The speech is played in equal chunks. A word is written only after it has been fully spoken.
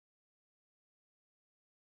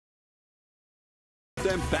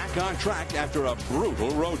them back on track after a brutal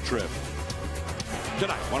road trip.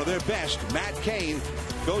 Tonight, one of their best, Matt Cain,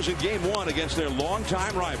 goes in game one against their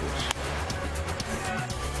longtime rivals.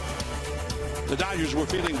 The Dodgers were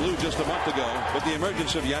feeling blue just a month ago, but the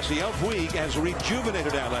emergence of Yasiel Puig has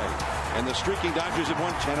rejuvenated LA, and the streaking Dodgers have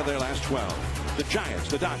won 10 of their last 12. The Giants,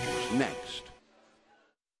 the Dodgers, next.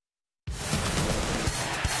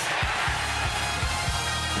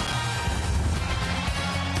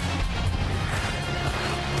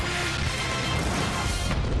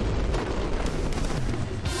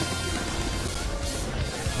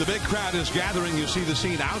 The big crowd is gathering. You see the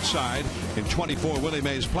scene outside in 24 Willie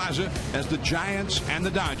Mays Plaza as the Giants and the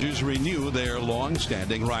Dodgers renew their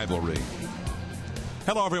long-standing rivalry.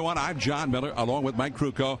 Hello, everyone. I'm John Miller, along with Mike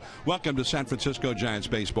Krukow. Welcome to San Francisco Giants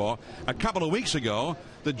baseball. A couple of weeks ago,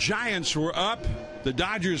 the Giants were up. The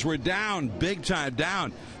Dodgers were down, big time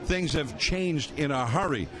down. Things have changed in a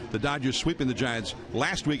hurry. The Dodgers sweeping the Giants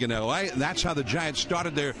last week in L.A. That's how the Giants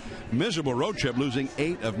started their miserable road trip, losing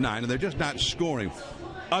 8 of 9, and they're just not scoring.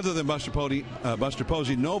 Other than Buster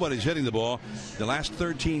Posey, nobody's hitting the ball. The last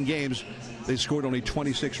 13 games, they scored only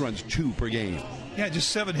 26 runs, 2 per game. Yeah,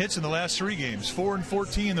 just 7 hits in the last 3 games, 4 and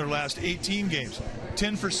 14 in their last 18 games,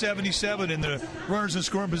 10 for 77 in the runners in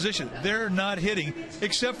scoring position. They're not hitting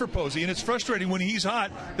except for Posey, and it's frustrating when he's hot,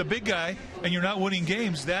 the big guy, and you're not winning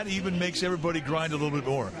games. That even makes everybody grind a little bit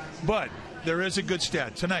more. But there is a good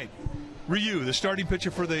stat tonight. Ryu, the starting pitcher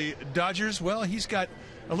for the Dodgers, well, he's got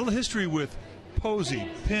a little history with Posey,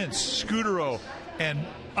 Pence, Scudero, and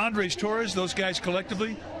Andres Torres. Those guys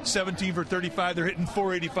collectively 17 for 35. They're hitting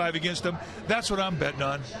 485 against them. That's what I'm betting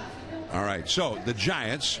on. All right, so the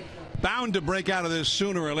Giants bound to break out of this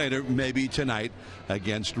sooner or later, maybe tonight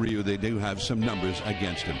against Ryu. They do have some numbers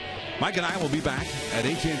against him. Mike and I will be back at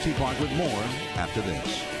AT&T Park with more after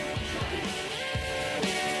this.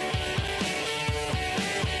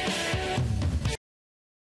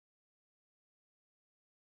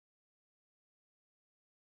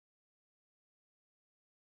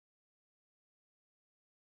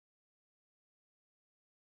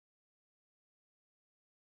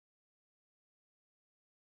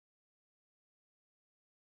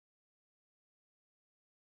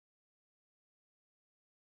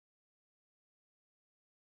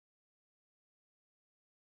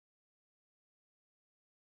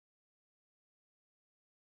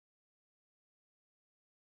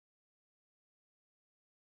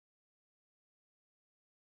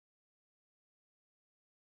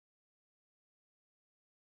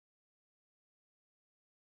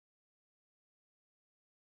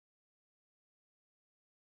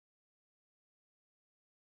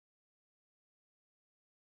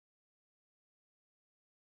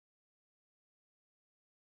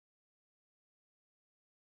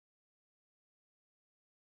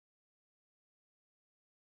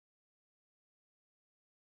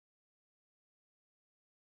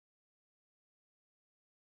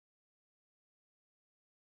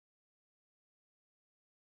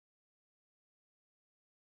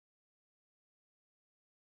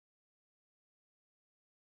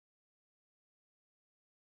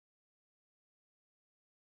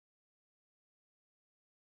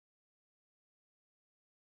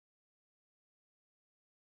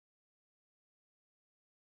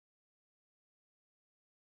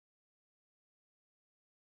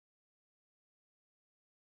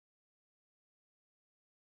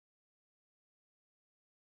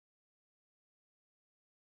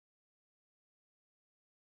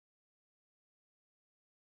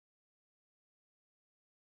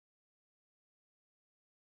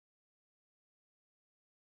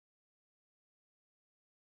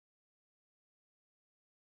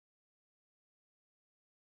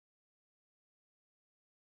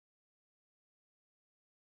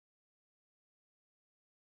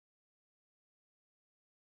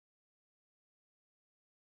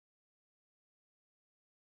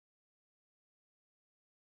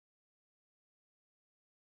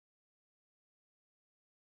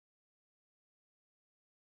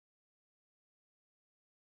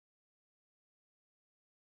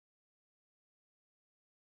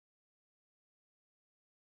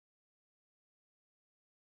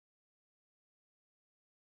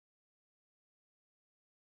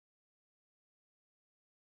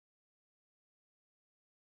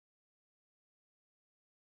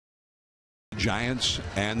 Giants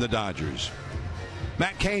and the Dodgers.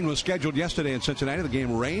 Matt Cain was scheduled yesterday in Cincinnati. The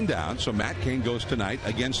game rained out, so Matt Cain goes tonight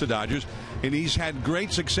against the Dodgers, and he's had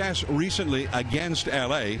great success recently against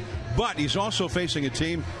L.A., but he's also facing a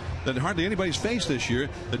team that hardly anybody's faced this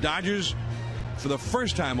year. The Dodgers, for the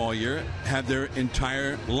first time all year, had their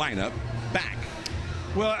entire lineup back.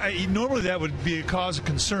 Well, normally that would be a cause of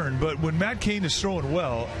concern, but when Matt Cain is throwing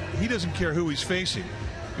well, he doesn't care who he's facing.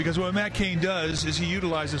 Because what Matt Cain does is he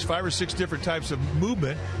utilizes 5 or 6 different types of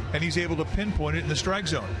movement, and he's able to pinpoint it in the strike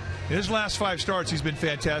zone. In his last 5 starts, he's been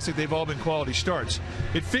fantastic. They've all been quality starts.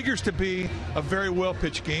 It figures to be a very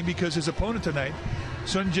well-pitched game because his opponent tonight,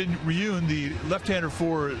 Sunjin Ryun, the left-hander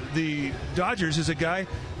for the Dodgers, is a guy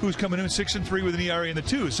who's coming in 6-3 with an ERA in the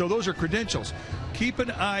 2. So those are credentials. Keep an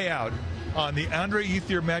eye out on the Andre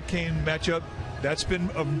Ethier-Matt Cain matchup. That's been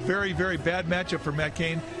a very, very bad matchup for Matt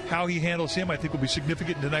Cain. How he handles him, I think, will be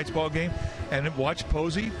significant in tonight's ball game. And watch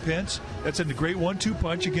Posey, Pence. That's a great 1-2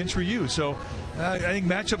 punch against Ryu. So I think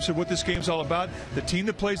matchups are what this game's all about. The team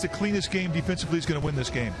that plays the cleanest game defensively is going to win this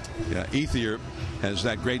game. Yeah, Ethier has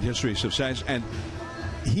that great history of success, and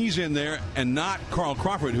he's in there, and not Carl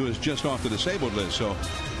Crawford, who is just off the disabled list. So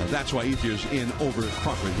that's why Ethier's in over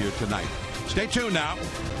Crawford here tonight. Stay tuned now.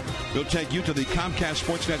 We'll take you to the Comcast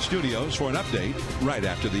Sportsnet studios for an update right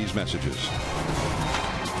after these messages.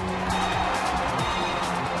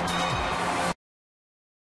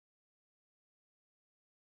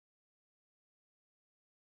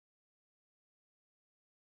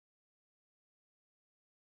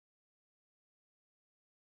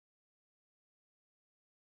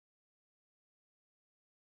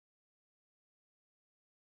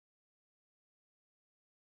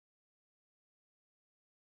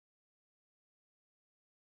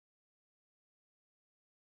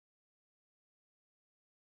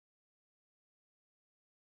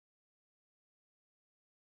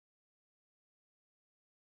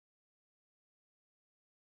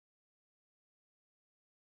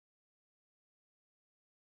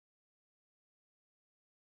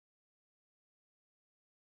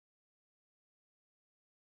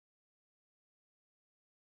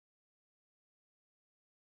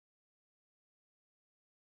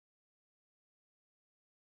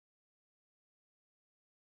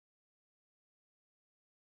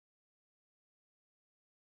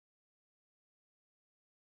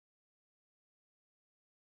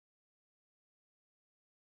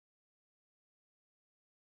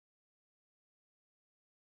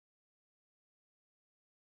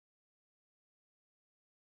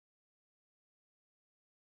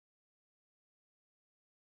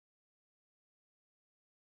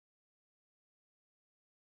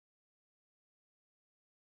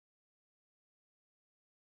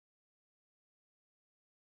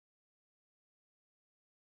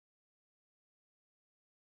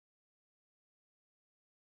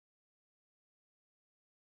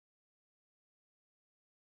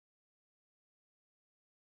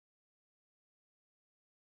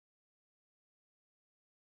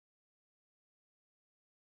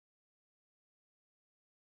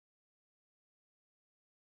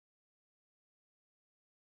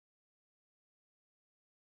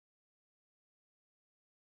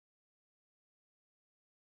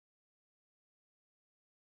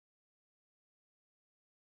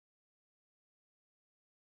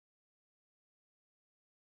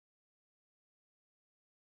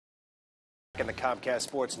 In the Comcast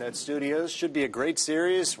Sportsnet studios. Should be a great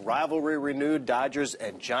series. Rivalry renewed, Dodgers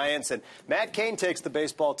and Giants. And Matt Cain takes the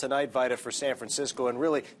baseball tonight, Vita, for San Francisco. And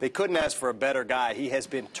really, they couldn't ask for a better guy. He has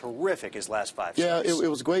been terrific his last 5 Yeah, starts. it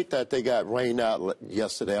was great that they got rained out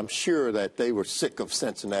yesterday. I'm sure that they were sick of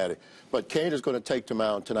Cincinnati. But Cain is going to take the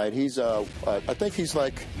mound tonight. He's, I think he is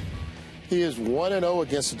 1-0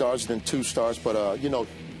 against the Dodgers in 2 starts. But, you know,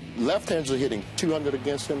 left-handers are hitting 200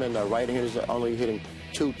 against him, and right-handers are only hitting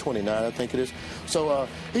 229, I think it is. So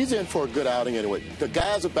he's in for a good outing anyway. The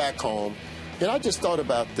guys are back home. And I just thought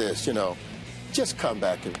about this, you know, just come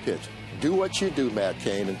back and pitch. Do what you do, Matt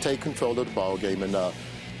Cain, and take control of the ball game. And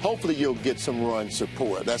hopefully you'll get some run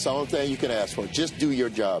support. That's the only thing you can ask for. Just do your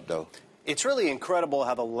job, though. It's really incredible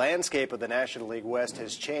how the landscape of the National League West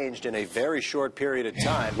has changed in a very short period of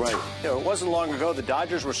time. Right. You know, it wasn't long ago the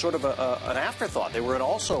Dodgers were sort of an afterthought. They were an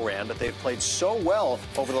also-ran, but they've played so well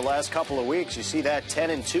over the last couple of weeks. You see that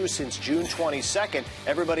 10-2 since June 22nd.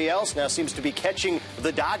 Everybody else now seems to be catching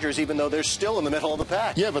the Dodgers, even though they're still in the middle of the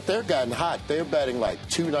pack. Yeah, but they're gotten hot. They're batting like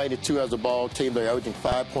 .292 as a ball team. They're averaging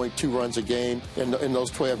 5.2 runs a game in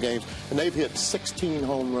those 12 games, and they've hit 16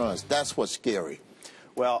 home runs. That's what's scary.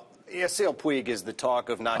 Well, Yasiel Puig is the talk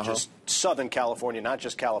of not just Southern California, not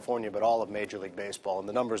just California, but all of Major League Baseball. And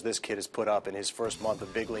the numbers this kid has put up in his first month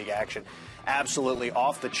of big league action, absolutely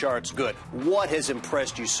off the charts good. What has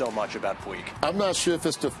impressed you so much about Puig? I'm not sure if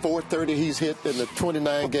it's the 430 he's hit in the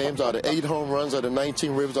 29 games, or the 8 home runs, or the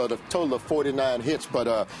 19 ribs, or the total of 49 hits.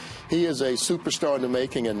 But he is a superstar in the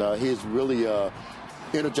making, and he is really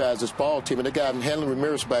energize this ball team. And they got Hanley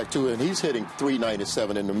Ramirez back, too, and he's hitting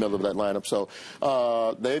 .397 in the middle of that lineup. So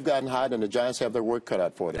they've gotten hot, and the Giants have their work cut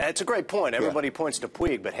out for them. That's a great point. Everybody points to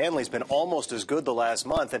Puig, but Hanley's been almost as good the last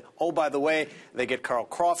month. And, oh, by the way, they get Carl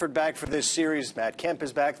Crawford back for this series. Matt Kemp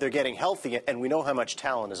is back. They're getting healthy, and we know how much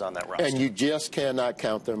talent is on that roster. And you just cannot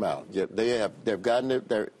count them out. They've gotten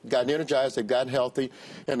energized, they've gotten healthy,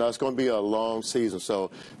 and it's going to be a long season.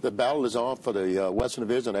 So the battle is on for the Western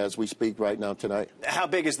Division as we speak right now tonight. How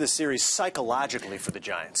big is this series psychologically for the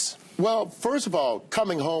Giants? Well, first of all,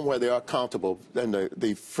 coming home where they are comfortable in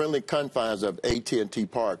the friendly confines of AT&T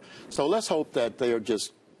Park. So let's hope that they are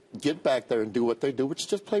just get back there and do what they do, which is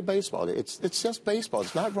just play baseball. It's just baseball.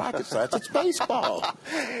 It's not rocket science. It's baseball.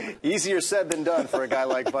 Easier said than done for a guy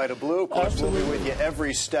like Vita Blue. Of course, we'll be with you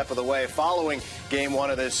every step of the way following Game 1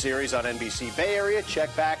 of this series on NBC Bay Area.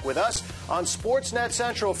 Check back with us on Sportsnet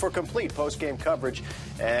Central for complete post-game coverage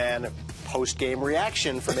and post-game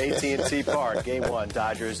reaction from AT&T Park. Game 1,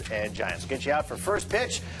 Dodgers and Giants. Get you out for first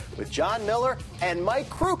pitch with John Miller and Mike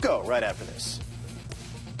Krukow right after this.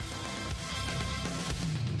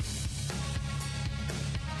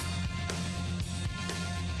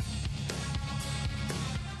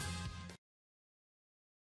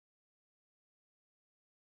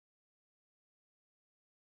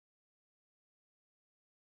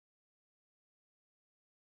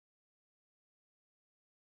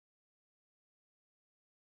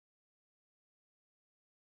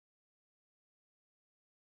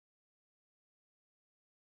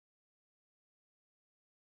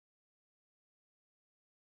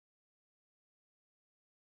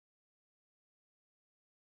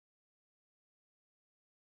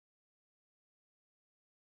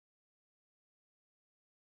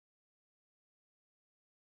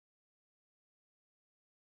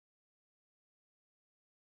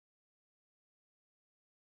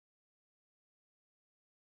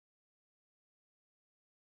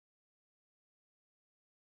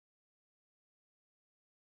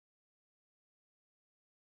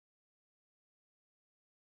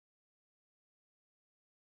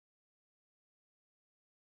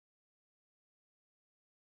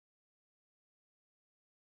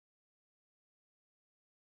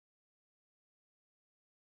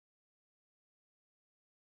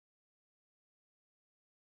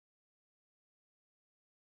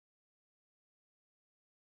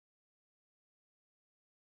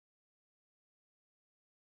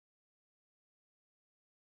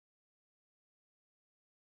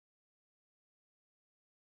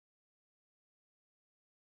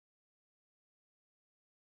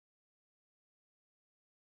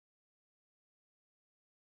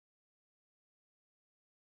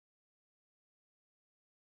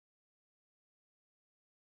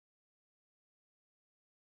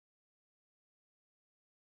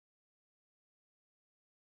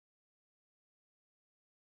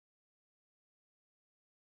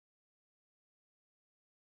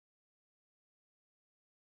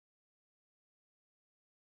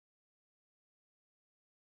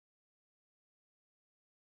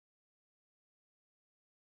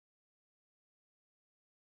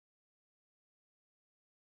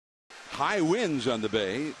 High winds on the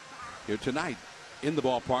Bay here tonight in the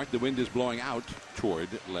ballpark. The wind is blowing out toward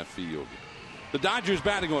left field. The Dodgers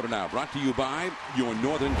batting order now brought to you by your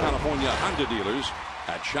Northern California Honda dealers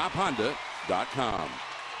at shophonda.com.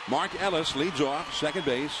 Mark Ellis leads off second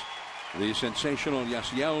base. The sensational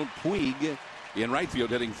Yasiel Puig in right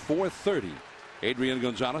field hitting .430. Adrian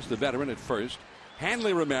Gonzalez, the veteran, at first.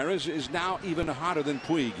 Hanley Ramirez is now even hotter than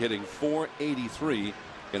Puig, hitting .483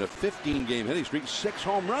 in a 15-game hitting streak. 6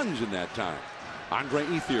 home runs in that time. Andre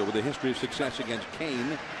Ethier with a history of success against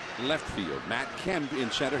Kane, left field. Matt Kemp in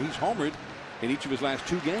center. He's homered in each of his last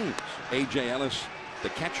 2 games. A.J. Ellis, the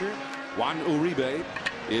catcher. Juan Uribe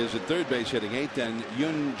is at third base hitting 8th, and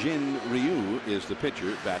Yun Jin Ryu is the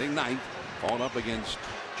pitcher batting 9th, all up against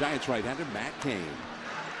Giants right-hander Matt Cain.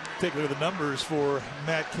 Take a look at the numbers for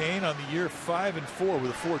Matt Cain on the year. 5-4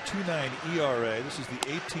 with a 4.29 ERA. This is the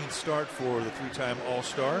 18th start for the 3-time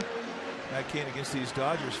All-Star. Matt Cain against these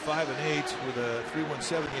Dodgers, 5-8 with a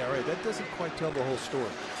 3.17 ERA. That doesn't quite tell the whole story.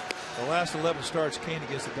 The last 11 starts, Cain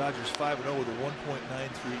against the Dodgers, 5-0 with a 1.93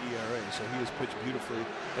 ERA. So he has pitched beautifully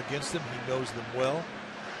against them. He knows them well.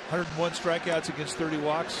 101 strikeouts against 30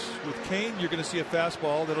 walks. With Cain, you're going to see a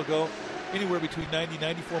fastball that'll go anywhere between 90 and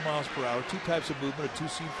 94 miles per hour. 2 types of movement, a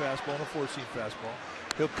 2-seam fastball and a 4-seam fastball.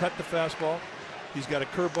 He'll cut the fastball. He's got a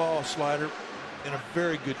curveball, a slider, and a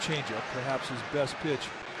very good changeup. Perhaps his best pitch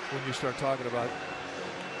when you start talking about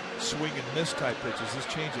swing and miss type pitches. This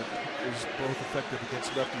changeup is both effective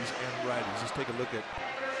against lefties and righties. Just take a look at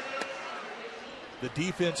the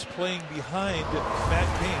defense playing behind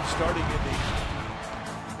Matt Cain, starting in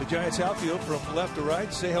the Giants outfield from left to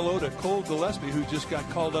right. Say hello to Cole Gillespie, who just got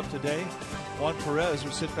called up today. Juan Perez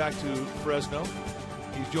was sent back to Fresno.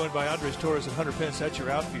 He's joined by Andres Torres and Hunter Pence. That's your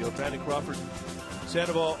outfield. Brandon Crawford,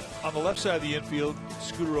 Sandoval on the left side of the infield.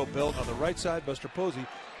 Scooter O'Belt on the right side. Buster Posey,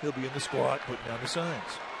 he'll be in the squad putting down the signs.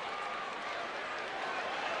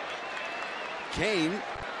 Cain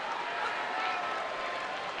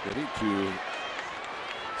ready to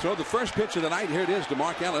throw the first pitch of the night. Here it is to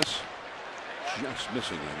Mark Ellis. Just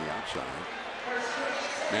missing on the outside.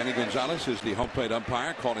 Manny Gonzalez is the home plate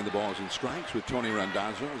umpire, calling the balls and strikes with Tony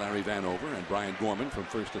Randazzo, Larry Vanover, and Brian Gorman from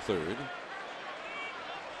first to third.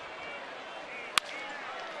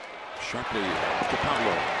 Sharply to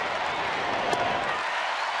Pablo.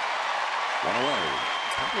 One away.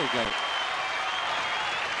 Pablo got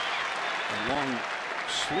a long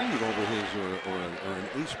sleeve over his, or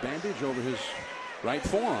an ace bandage over his right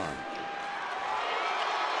forearm.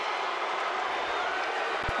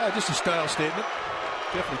 Just a style statement.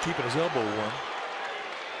 Definitely keeping his elbow warm.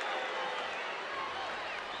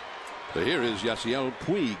 So here is Yasiel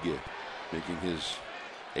Puig making his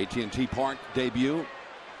AT&T Park debut.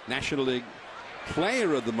 National League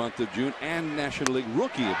Player of the month of June and National League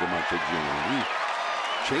Rookie of the month of June. He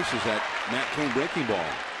chases that Matt Cain breaking ball.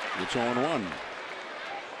 It's 0-1.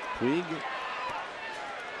 Puig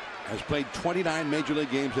has played 29 Major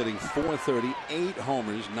League games, hitting .430, 8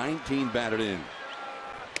 homers, 19 batted in.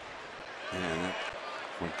 And that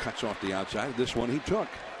one cuts off the outside. This one he took.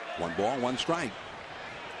 1 ball, 1 strike.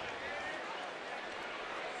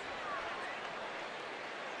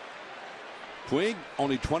 Puig,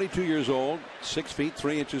 only 22 years old, 6 feet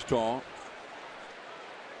 3 inches tall.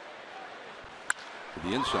 To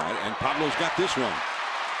the inside, and Pablo's got this one.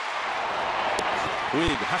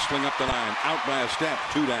 Puig hustling up the line, out by a step,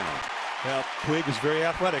 2 down. Well, Puig is very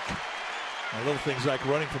athletic. Little things like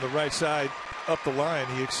running from the right side up the line,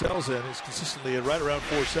 he excels in. He's consistently at right around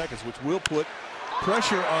 4 seconds, which will put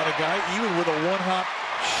pressure on a guy even with a one-hop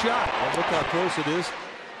shot. And look how close it is.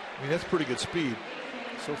 I mean, that's pretty good speed.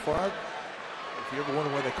 So far, if you ever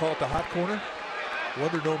wonder why they call it the hot corner,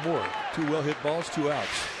 wonder no more. 2 well-hit balls, 2 outs.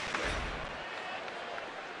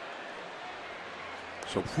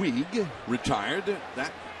 So Puig retired.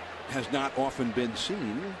 That has not often been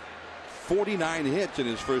seen. 49 hits in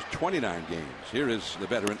his first 29 games. Here is the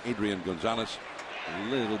veteran Adrian Gonzalez, a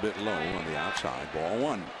little bit low on the outside. Ball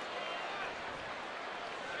 1.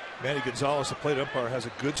 Manny Gonzalez, the plate umpire, has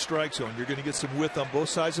a good strike zone. You're going to get some width on both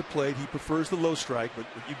sides of the plate. He prefers the low strike, but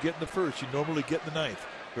what you get in the first, you normally get in the ninth.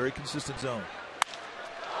 Very consistent zone.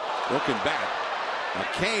 Broken bat. Now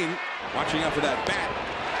Cain watching out for that bat.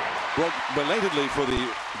 Broke belatedly for the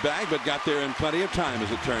bag, but got there in plenty of time,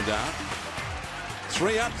 as it turned out.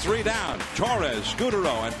 3 up, 3 down. Torres,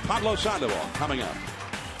 Scudero, and Pablo Sandoval coming up.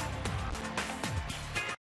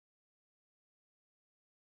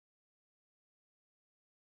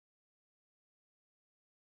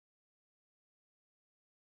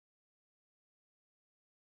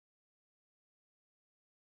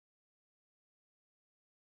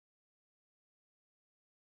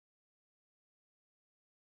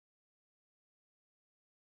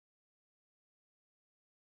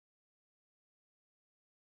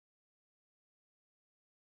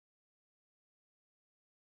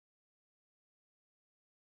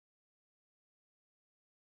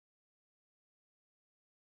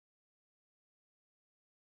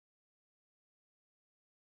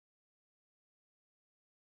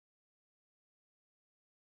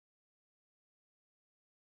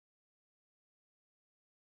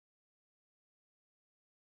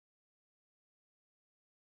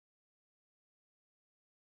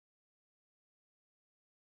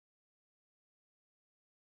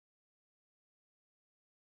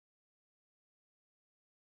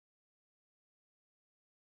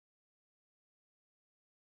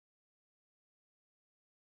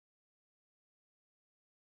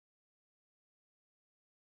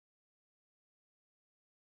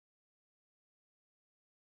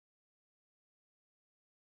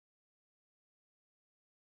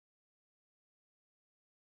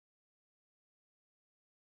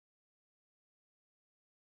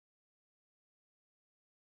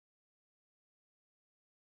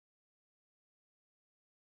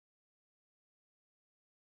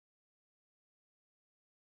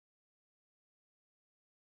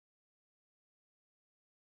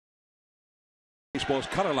 Baseball's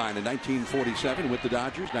color line in 1947 with the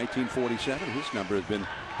Dodgers. 1947, his number has been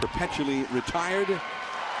perpetually retired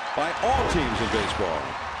by all teams in baseball.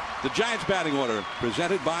 The Giants batting order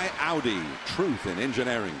presented by Audi, truth in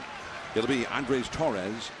engineering. It'll be Andres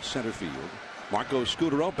Torres, center field. Marco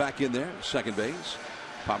Scudero back in there, second base.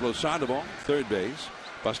 Pablo Sandoval, third base.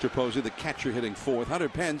 Buster Posey, the catcher, hitting fourth. Hunter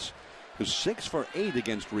Pence, who's 6 for 8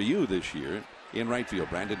 against Ryu this year, in right field.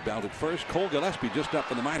 Brandon Belt at first. Cole Gillespie just up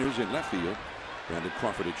in the minors in left field. Brandon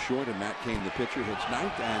Crawford at short, and Matt Cain, the pitcher, hits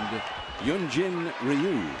ninth. And Yoonjin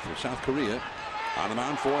Ryu for South Korea on the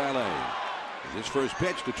mound for LA. His first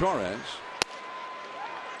pitch to Torres.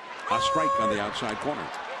 A strike on the outside corner.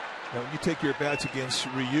 Now, when you take your bats against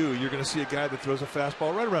Ryu, you're going to see a guy that throws a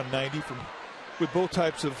fastball right around 90 with both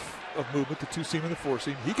types of movement, the two-seam and the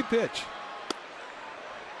four-seam. He can pitch.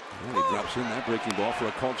 And he drops in that breaking ball for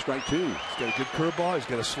a called strike 2. He's got a good curveball. He's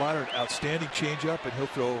got a slider, an outstanding changeup, and he'll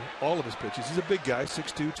throw all of his pitches. He's a big guy,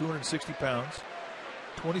 6'2", 260 pounds,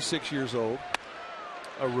 26 years old,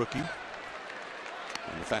 a rookie.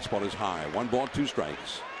 And the fastball is high. 1 ball, 2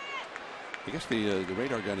 strikes. I guess the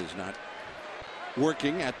radar gun is not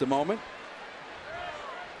working at the moment.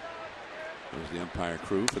 There's the umpire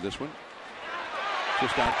crew for this one.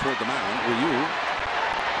 Just out toward the mound. Ryu.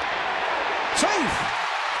 Safe!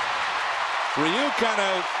 Ryu kind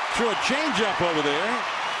of threw a changeup over there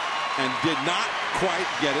and did not quite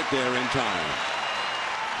get it there in time.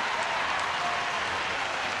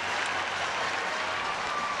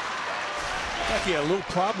 He had a little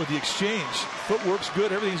problem with the exchange. Footwork's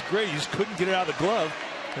good, everything's great. He just couldn't get it out of the glove.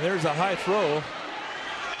 And there's a high throw.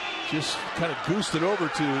 Just kind of goosed it over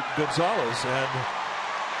to Gonzalez, and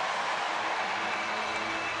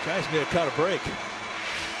guys may have caught a break.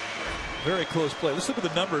 Very close play. Let's look at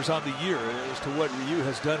the numbers on the year as to what Ryu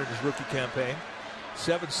has done in his rookie campaign.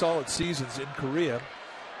 7 solid seasons in Korea.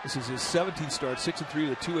 This is his 17th start, 6-3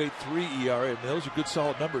 with a 2.83 ERA. And those are good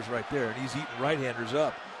solid numbers right there. And he's eating right-handers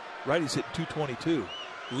up. Righty's hitting 222.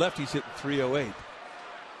 Lefty's hitting 308.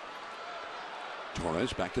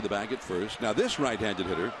 Torres back to the bag at first. Now this right-handed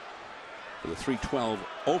hitter with a 312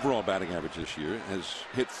 overall batting average this year has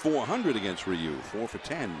hit 400 against Ryu, 4 for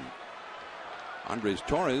 10. Andres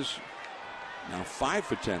Torres now 5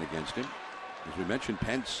 for 10 against him. As we mentioned,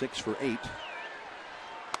 Pence 6 for 8.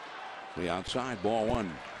 The outside, ball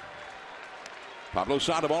 1. Pablo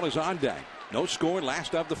Sandoval is on deck. No score,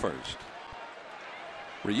 last of the first.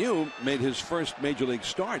 Ryu made his first major league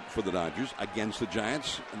start for the Dodgers against the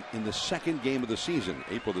Giants in the second game of the season,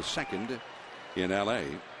 April the 2nd in LA.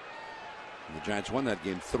 And the Giants won that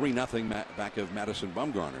game 3-0 back of Madison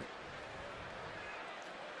Bumgarner.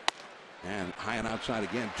 And high and outside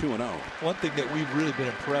again, 2-0. One thing that we've really been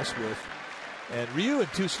impressed with, and Ryu in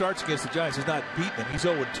 2 starts against the Giants has not beaten him. He's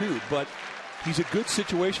 0-2, but he's a good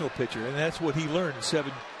situational pitcher, and that's what he learned in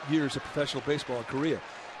 7 years of professional baseball in Korea.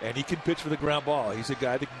 And he can pitch for the ground ball. He's a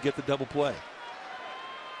guy that can get the double play.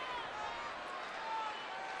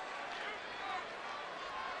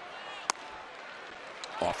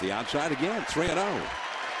 Off the outside again, 3-0.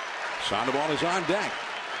 Sandoval is on deck.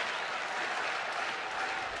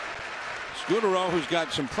 Scudero, who's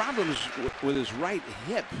got some problems with his right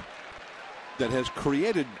hip that has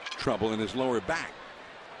created trouble in his lower back.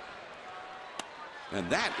 And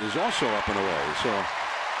that is also up and away. So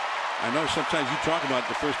I know sometimes you talk about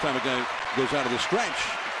the first time a guy goes out of the stretch.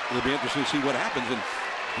 It'll be interesting to see what happens, and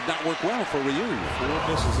it did not work well for Ryu. 4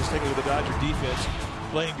 misses. Let's take a look at the Dodger defense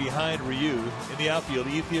playing behind Ryu. In the outfield,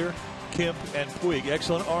 Ethier, Kemp, and Puig.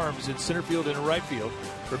 Excellent arms in center field and right field.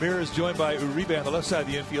 Ramirez joined by Uribe on the left side of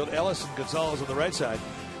the infield. Ellis and Gonzalez on the right side.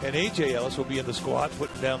 And A.J. Ellis will be in the squad,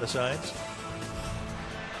 putting down the signs.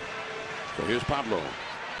 So here's Pablo.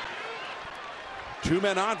 2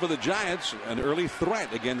 men on for the Giants. An early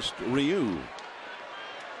threat against Ryu.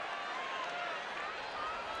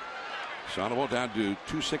 Sandoval down to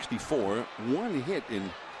 264. 1 hit in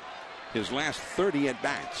his last 30 at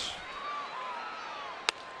bats.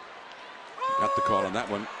 Got the call on that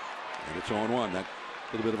one. And it's 0-1. That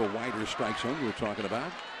little bit of a wider strike zone you were talking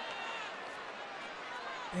about.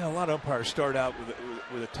 Yeah, a lot of umpires start out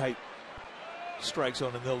with a tight strike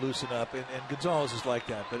zone and they'll loosen up, and Gonzalez is like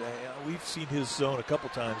that, but we've seen his zone a couple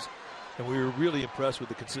times and we were really impressed with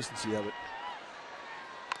the consistency of it.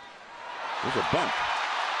 There's a bunt.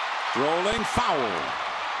 Rolling foul.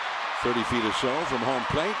 30 feet or so from home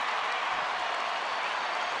plate.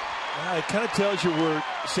 It kind of tells you where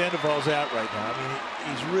Sandoval's at right now. I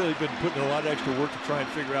mean, he's really been putting a lot of extra work to try and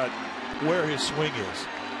figure out where his swing is.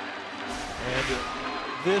 And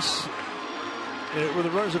this, with the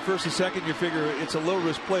runners at first and second, you figure it's a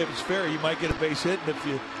low-risk play. If it's fair, you might get a base hit. And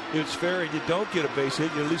if it's fair and you don't get a base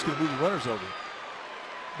hit, you're at least going to move the runners over.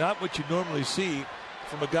 Not what you normally see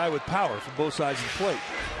from a guy with power from both sides of the plate.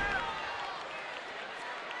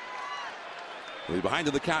 We're behind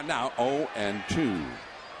in the count now, 0-2.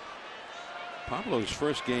 Pablo's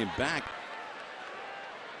first game back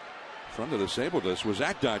from the disabled list was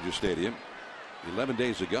at Dodger Stadium 11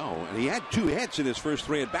 days ago, and he had 2 hits in his first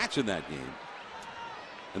 3 at-bats in that game.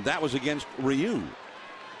 And that was against Ryu.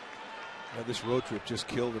 Yeah, this road trip just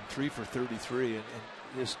killed him. 3 for 33 and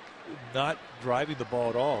just not driving the ball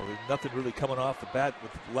at all. There's nothing really coming off the bat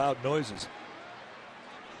with loud noises.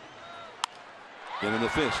 In the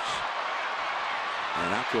fists.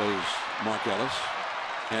 And out goes Mark Ellis.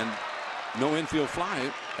 And no infield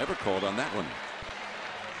fly ever called on that one.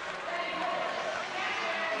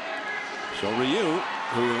 So Ryu,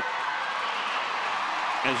 who,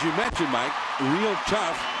 as you mentioned, Mike, real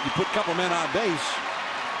tough. You put a couple men on base,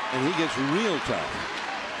 and he gets real tough.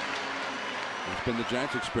 It's been the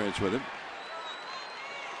Giants' experience with him.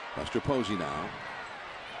 Buster Posey now.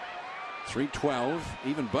 3-12.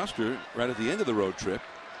 Even Buster, right at the end of the road trip,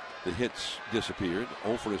 the hits disappeared.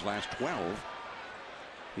 0 for his last 12.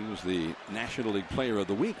 He was the National League Player of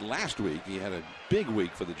the Week last week. He had a big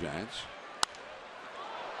week for the Giants.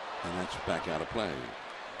 And that's back out of play.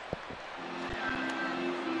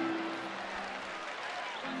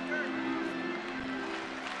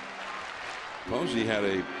 Posey had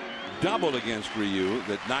a double against Ryu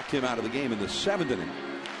that knocked him out of the game in the 7th inning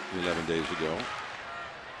 11 days ago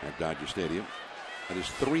at Dodger Stadium. That is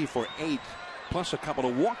 3 for 8, plus a couple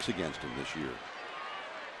of walks against him this year.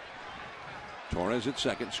 Torres at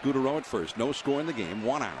second, Scudero at first. No score in the game,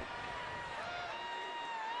 1 out.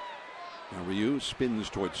 Now Ryu spins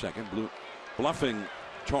towards second, bluffing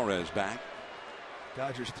Torres back.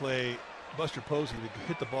 Dodgers play Buster Posey to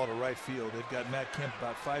hit the ball to right field. They've got Matt Kemp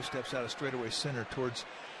about 5 steps out of straightaway center towards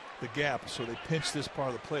the gap, so they pinch this part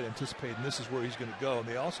of the plate, anticipating this is where he's going to go, and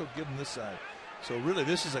they also give him this side. So really,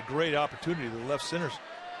 this is a great opportunity to the left centers.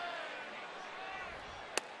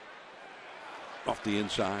 Off the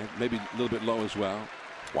inside, maybe a little bit low as well.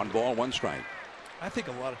 1 ball, 1 strike. I think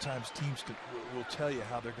a lot of times teams will tell you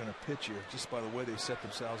how they're going to pitch you just by the way they set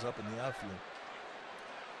themselves up in the outfield.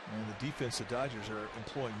 And the defense the Dodgers are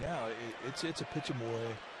employing now, it's a pitch them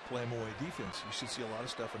away, play them away defense. You should see a lot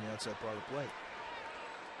of stuff on the outside part of the plate.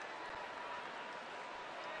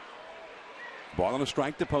 Ball on a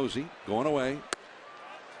strike to Posey, going away.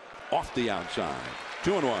 Off the outside.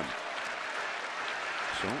 2-1.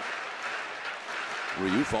 So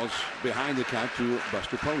Ryu falls behind the count to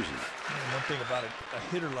Buster Posey. And one thing about a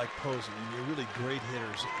hitter like Posey, and you're really great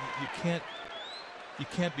hitters, you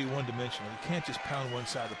can't be one-dimensional. You can't just pound one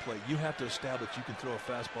side of the plate. You have to establish you can throw a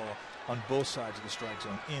fastball on both sides of the strike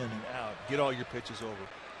zone, in and out. Get all your pitches over.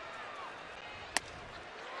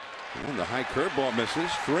 And the high curveball misses.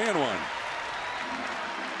 3-1.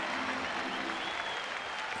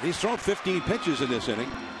 He's thrown 15 pitches in this inning,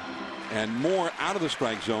 and more out of the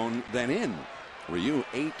strike zone than in. Ryu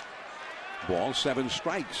 8 balls, 7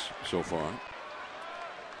 strikes so far.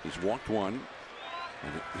 He's walked 1,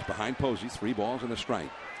 and he's behind Posey. 3 balls and a strike.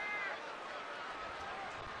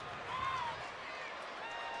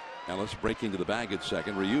 Ellis breaking to the bag at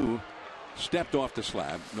second. Ryu stepped off the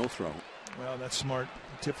slab, no throw. Well, that's smart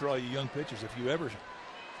tip for all you young pitchers. If you ever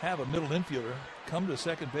have a middle infielder come to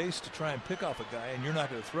second base to try and pick off a guy and you're not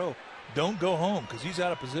going to throw, don't go home because he's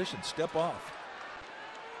out of position. Step off.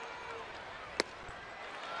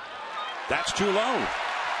 That's too low.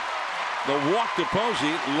 The walk to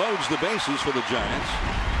Posey loads the bases for the Giants.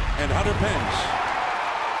 And Hunter Pence.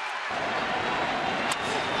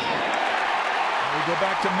 We go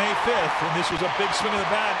back to May 5th, and this was a big swing of the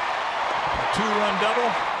bat. A 2-run double.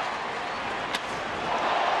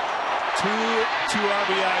 2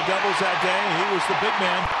 RBI doubles that day. He was the big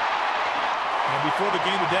man. And before the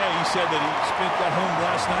game today, he said that he got home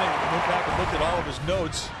last night and went back and looked at all of his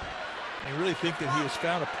notes. I really think that he has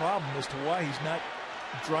found a problem as to why he's not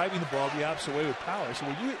driving the ball the opposite way with power. So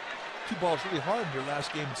when you hit 2 balls really hard in your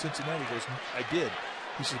last game in Cincinnati, he goes, I did.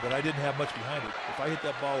 He says, but I didn't have much behind it. If I hit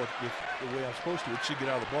that ball with the way I'm supposed to, it should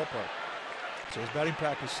get out of the ballpark. So his batting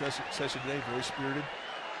practice session today, very spirited.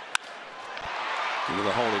 Into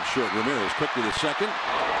the hole at short. Ramirez quickly to second.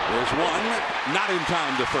 There's one. Not in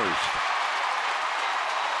time to first.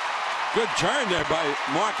 Good turn there by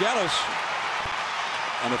Mark Ellis.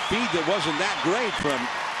 On a feed that wasn't that great from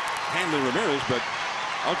Hanley Ramirez, but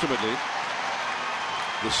ultimately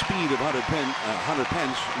the speed of Hunter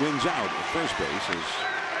Pence wins out at first base as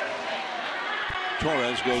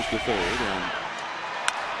Torres goes to third, and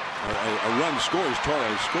a run scores.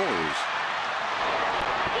 Torres scores.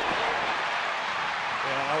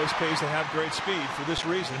 Yeah, it always pays to have great speed for this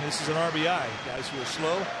reason. This is an RBI. Guys who are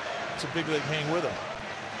slow, it's a big league hang with them.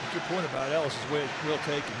 But your point about Ellis is well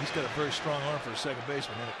taken. He's got a very strong arm for a second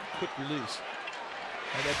baseman and a quick release.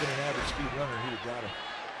 Had that been an average speed runner, he'd have got him.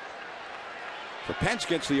 So Pence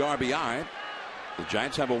gets the RBI. The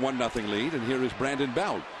Giants have a 1-0 lead, and here is Brandon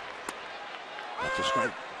Belt. That's a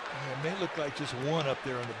strike. It may look like just one up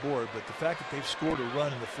there on the board, but the fact that they've scored a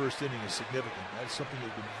run in the first inning is significant. That's something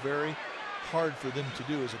that's been very hard for them to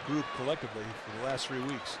do as a group collectively for the last 3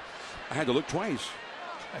 weeks. I had to look twice.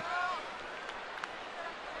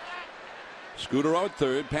 Scooter at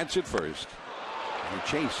third, Pence at first.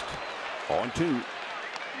 He chased. 0-2.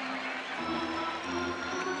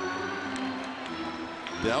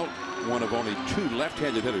 Belt, one of only 2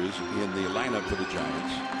 left-handed hitters in the lineup for the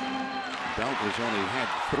Giants. Belt has only had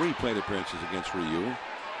 3 plate appearances against Ryu,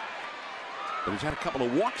 but he's had a couple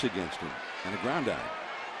of walks against him and a ground out.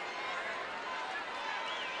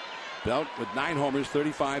 Belt with 9 homers,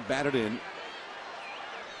 35 batted in.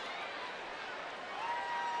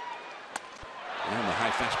 And the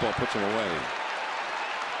high fastball puts him away.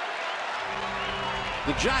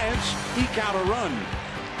 The Giants eke out a run.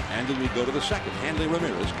 And then we go to the second. Hanley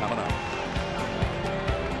Ramirez coming up.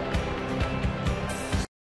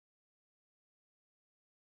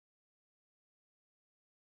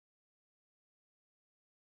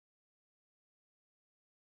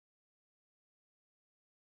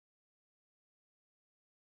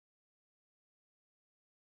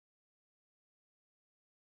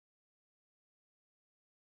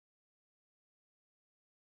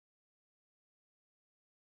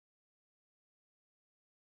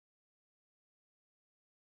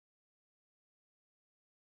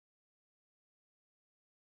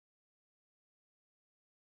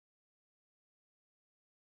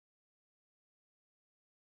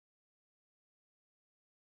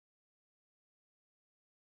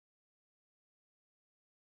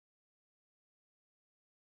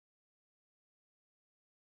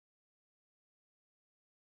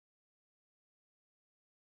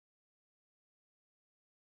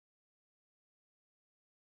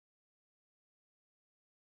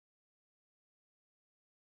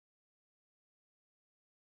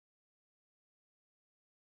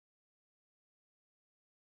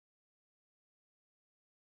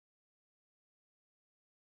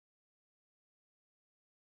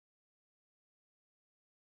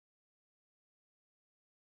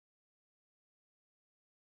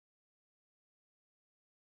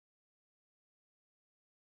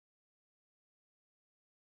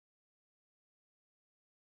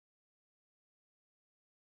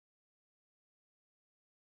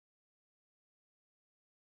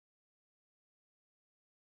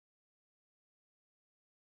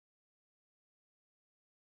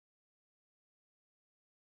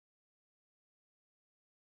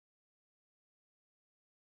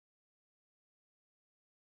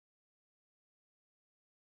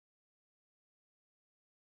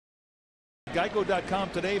 Geico.com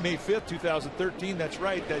today, May 5th, 2013. That's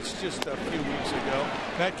right. That's just a few weeks ago.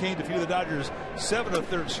 Matt Cain defeated the Dodgers 7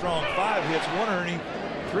 1/3 strong, 5 hits, 1 earning,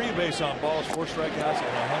 3 base on balls, 4 strikeouts,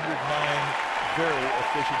 and 109 very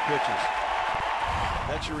efficient pitches.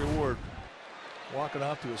 That's your reward. Walking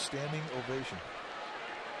off to a standing ovation.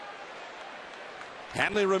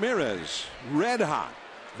 Hanley Ramirez, red hot,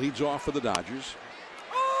 leads off for the Dodgers.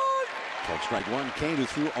 Called strike one. Cain, who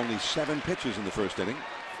threw only 7 pitches in the first inning.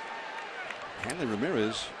 Hanley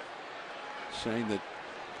Ramirez saying that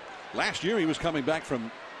last year he was coming back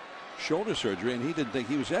from shoulder surgery and he didn't think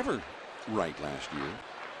he was ever right last year.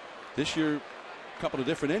 This year, a couple of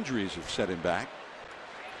different injuries have set him back.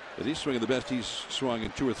 But he's swinging the best he's swung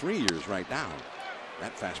in 2 or 3 years right now.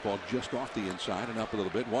 That fastball just off the inside and up a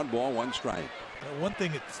little bit. 1 ball, 1 strike. Now, one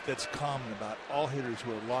thing that's common about all hitters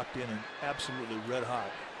who are locked in and absolutely red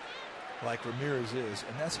hot, like Ramirez is,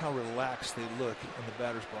 and that's how relaxed they look in the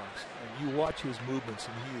batter's box. And you watch his movements,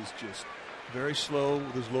 and he is just very slow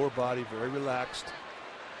with his lower body, very relaxed.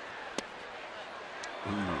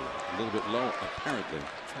 A little bit low, apparently.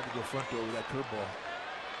 Tried to go front door with that curveball.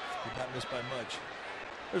 Did not miss by much.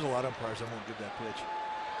 There's a lot of umpires that won't give that pitch.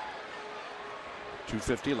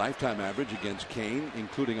 250 lifetime average against Cain,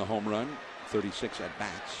 including a home run, 36 at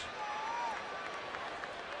bats.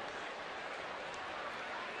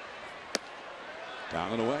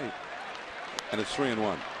 Down and away. And it's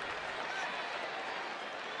 3-1.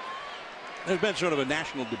 There's been sort of a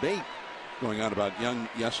national debate going on about young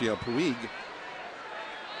Yasiel Puig,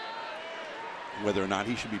 whether or not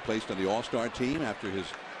he should be placed on the All-Star team after his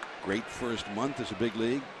great first month as a big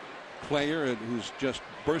league player who's just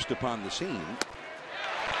burst upon the scene.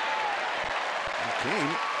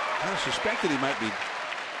 Cain kind of suspected he might be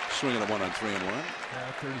swinging a 1 on 3-1.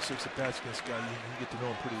 36 at bats against guy, you get to know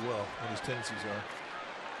him pretty well what his tendencies are.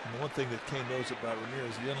 And the one thing that Cain knows about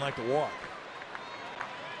Ramirez, he doesn't like to walk.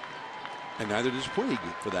 And neither does Puig,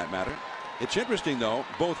 for that matter. It's interesting, though,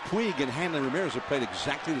 both Puig and Hanley Ramirez have played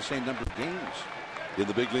exactly the same number of games. in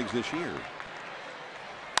the big leagues this year.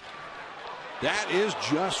 That is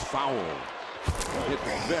just foul. Hit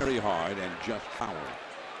very hard and just foul.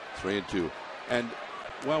 3-2. And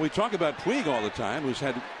while we talk about Puig all the time, who's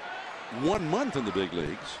had 1 month in the big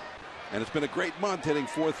leagues, and it's been a great month, hitting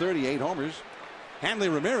 .430, 8 homers. Hanley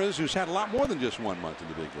Ramirez, who's had a lot more than just 1 month in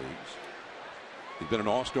the big leagues. He's been an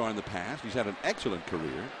all-star in the past. He's had an excellent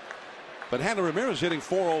career. But Hanley Ramirez hitting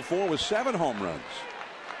 .404 with 7 home runs.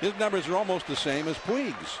 His numbers are almost the same as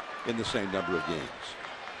Puig's in the same number of games.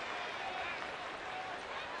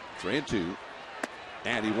 3-2.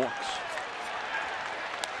 And he walks.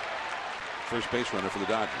 First base runner for the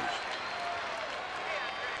Dodgers.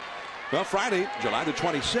 Well, Friday, July the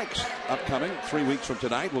 26th, upcoming 3 weeks from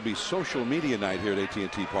tonight, will be social media night here at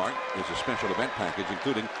AT&T Park. There's a special event package,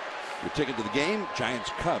 including your ticket to the game, Giants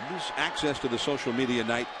Cubs, access to the social media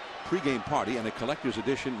night pregame party, and a collector's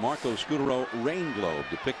edition Marco Scutaro rain globe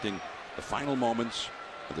depicting the final moments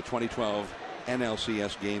of the 2012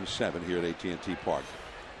 NLCS Game 7 here at AT&T Park.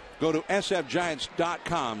 Go to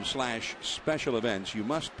sfgiants.com/special events. You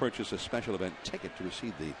must purchase a special event ticket to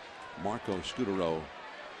receive the Marco Scutaro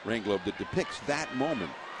rain globe that depicts that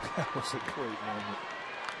moment. That was a great moment.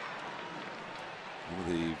 One of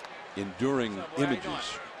the enduring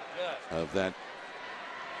images of that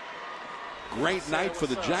great night for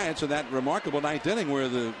the Giants and that remarkable ninth inning where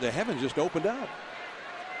the heavens just opened up.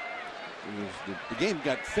 The game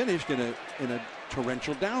got finished in a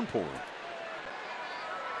torrential downpour.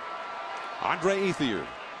 Andre Ethier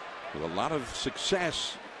with a lot of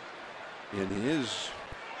success in his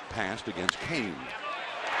past against Kane.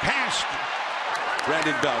 Past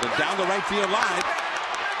Brandon Belt and down the right field line.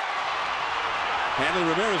 Hanley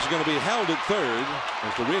Ramirez is going to be held at third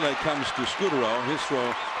as the relay comes to Scutaro. His throw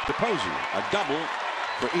to Posey. A double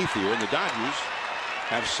for Ethier, and the Dodgers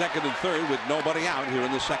have second and third with nobody out here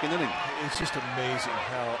in the second inning. It's just amazing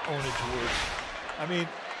how Onage works. I mean,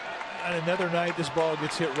 on another night, this ball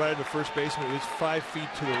gets hit right at the first baseman. It's 5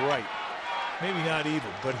 feet to the right. Maybe not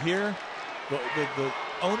even. But here, the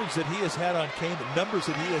Onage that he has had on Kane, the numbers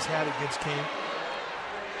that he has had against Kane,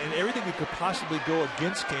 and everything that could possibly go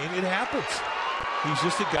against Kane, it happens. He's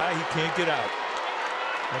just a guy, he can't get out.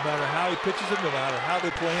 No matter how he pitches him, no matter how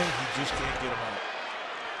they play him, he just can't get him out.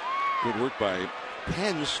 Good work by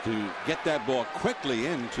Pence to get that ball quickly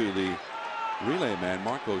into the relay man,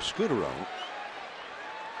 Marco Scutaro.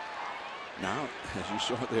 Now, as you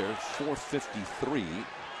saw there, .453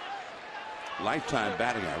 lifetime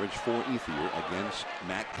batting average for Ethier against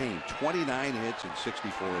Matt Cain. 29 hits and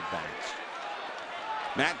 64 at-bats.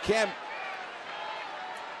 Matt Kemp,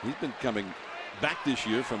 he's been coming back this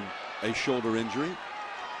year from a shoulder injury,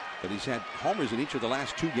 but he's had homers in each of the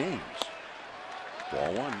last 2 games.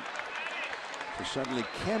 Ball 1. So suddenly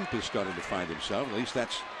Kemp is starting to find himself. At least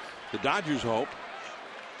that's the Dodgers' hope.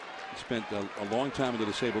 He spent a long time on the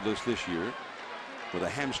disabled list this year with a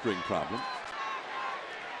hamstring problem.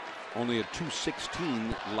 Only a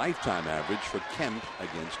 .216 lifetime average for Kemp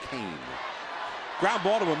against Kane. Ground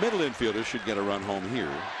ball to a middle infielder should get a run home here.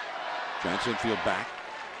 Giants infield back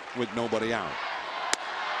with nobody out.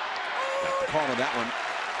 Got the call on that one.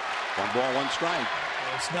 1 ball, 1 strike.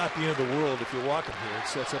 It's not the end of the world if you walk him here. It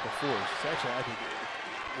sets up a force. It's actually, I think,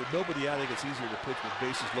 with nobody out, I think it's easier to pitch with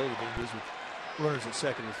bases loaded than it is with runners at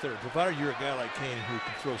second or third. Provided you're a guy like Kane who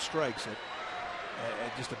can throw strikes at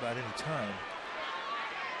just about any time.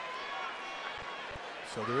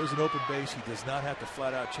 So there is an open base. He does not have to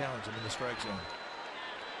flat out challenge him in the strike zone.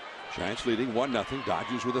 Giants leading 1-0.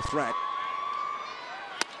 Dodgers with a threat.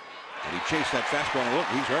 And he chased that fastball and look,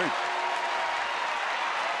 he's hurt.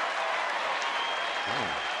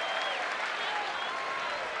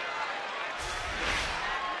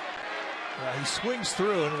 He swings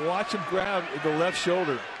through, and watch him grab the left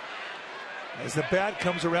shoulder as the bat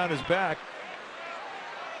comes around his back.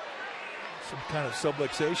 Some kind of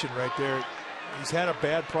subluxation right there. He's had a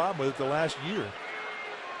bad problem with it the last year.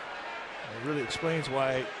 It really explains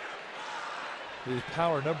why his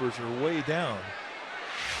power numbers are way down.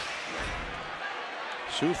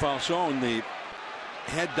 Sue Falsone, the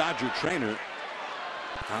head Dodger trainer,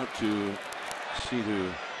 out to see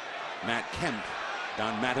to Matt Kemp.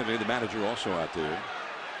 Don Mattingly, the manager, also out there.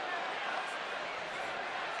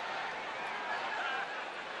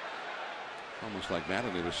 Almost like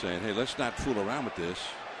Mattingly was saying, hey, let's not fool around with this.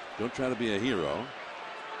 Don't try to be a hero.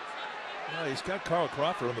 Well, he's got Carl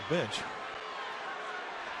Crawford on the bench.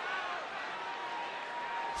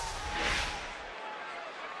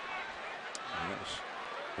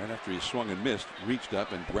 Right after he swung and missed, reached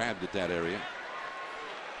up and grabbed at that area.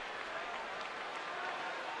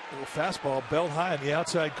 Little fastball belt high in the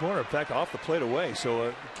outside corner. In fact, off the plate away.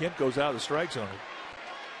 So Kemp goes out of the strike zone.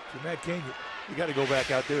 If you're Matt Cain, you got to go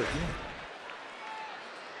back out there again.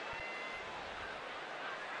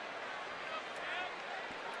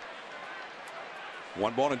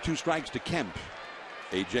 One ball and 2 strikes to Kemp.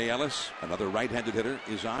 A.J. Ellis, another right-handed hitter,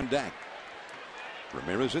 is on deck.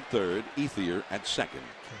 Ramirez at third, Ethier at second.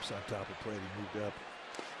 Kemp's on top of the plate. He moved up.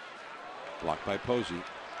 Blocked by Posey.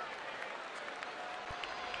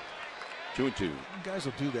 2-2. Guys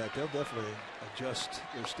will do that. They'll definitely adjust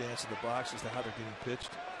their stance in the box as to how they're getting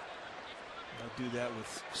pitched. They'll do that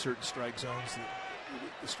with certain strike zones.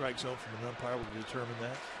 The strike zone from an umpire will determine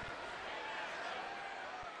that.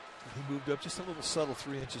 He moved up just a little subtle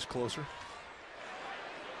 3 inches closer.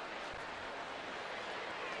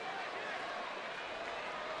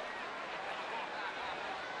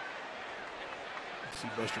 See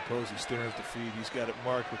Buster Posey staring at the feed. He's got it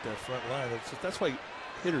marked with that front line. That's why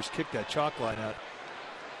hitters kick that chalk line out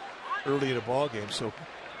early in a ball game. So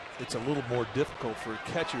it's a little more difficult for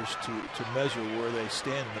catchers to measure where they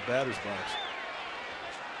stand in the batter's box.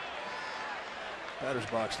 Batter's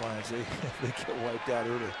box lines, they get wiped out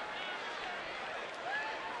early.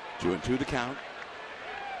 2-2 to count.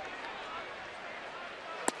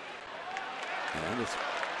 And it's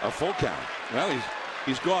a full count. Well,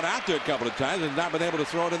 he's gone out there a couple of times and not been able to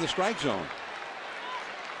throw it in the strike zone.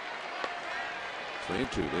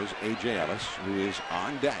 3-2. There's A.J. Ellis, who is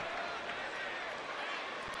on deck.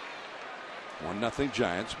 1-0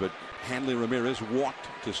 Giants, but Hanley Ramirez walked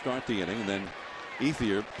to start the inning, and then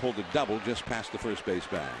Ethier pulled a double just past the first base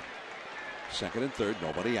bag. Second and third,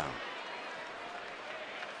 nobody out.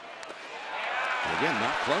 And again,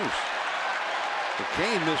 not close. The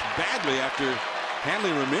Cain missed badly after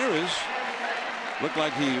Hanley Ramirez looked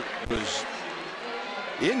like he was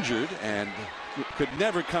injured and could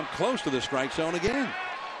never come close to the strike zone again.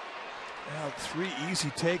 Now 3 easy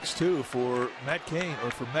takes too for Matt Cain, or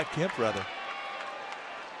for Matt Kemp rather.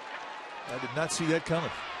 I did not see that coming.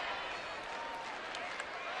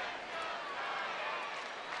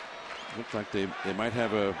 Looked like they might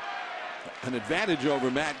have an advantage over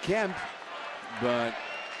Matt Kemp, but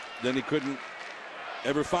then he couldn't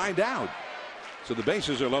ever find out. So the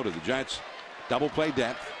bases are loaded. The Giants double play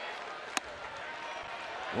depth.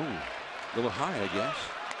 Oh, a little high, I guess.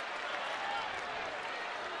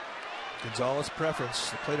 Gonzalez's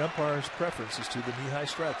preference, the plate umpire's preference, is to the knee-high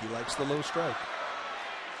strike. He likes the low strike.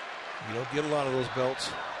 You don't get a lot of those belts.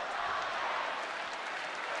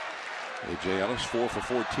 A.J. Ellis 4 for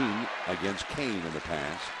 14 against Cain in the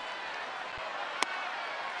past.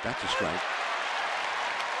 That's a strike.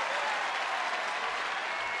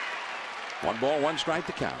 1 ball, 1 strike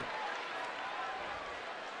to count.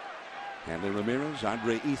 Hanley Ramirez,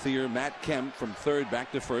 Andre Ethier, Matt Kemp from third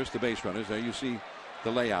back to first, the base runners. There you see the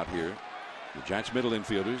layout here. The Giants middle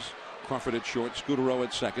infielders, Crawford at short, Scudero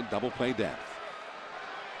at second, double play depth.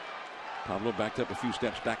 Pablo backed up a few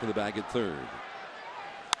steps back in the bag at third.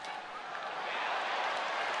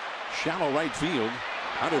 Shallow right field.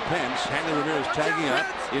 Hunter Pence, Hanley Ramirez tagging up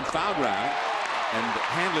in foul ground, and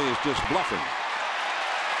Hanley is just bluffing.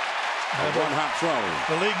 A 1-hop throw.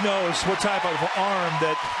 The league knows what type of arm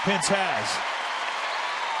that Pence has.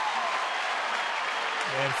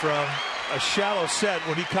 And from a shallow set,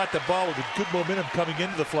 when he caught the ball with a good momentum coming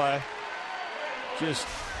into the fly, just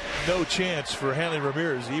no chance for Hanley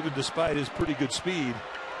Ramirez, even despite his pretty good speed.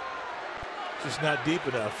 Just not deep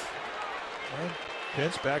enough. And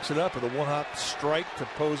Pence backs it up with a 1-hop strike to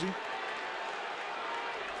Posey.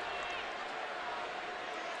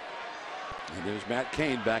 And there's Matt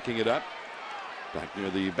Cain backing it up back near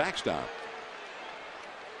the backstop.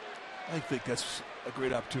 I think that's a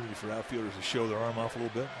great opportunity for outfielders to show their arm off a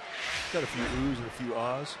little bit. Got a few oohs and a few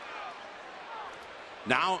ahs.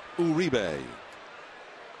 Now Uribe.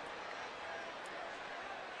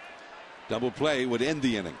 Double play would end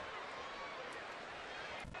the inning.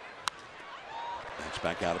 That's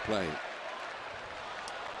back out of play.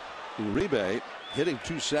 Uribe hitting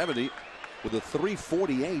 .270 with a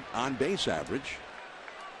 .348 on base average.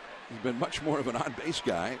 He's been much more of an on base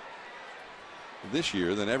guy this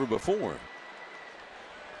year than ever before.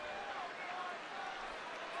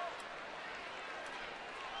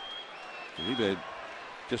 Uribe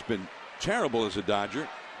just been terrible as a Dodger.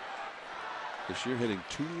 This year hitting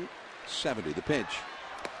 .270. The pitch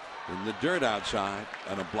in the dirt outside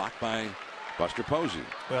and a block by Buster Posey.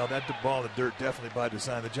 Well, that ball in the dirt definitely by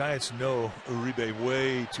design. The Giants know Uribe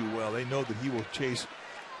way too well. They know that he will chase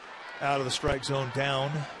out of the strike zone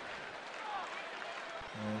down.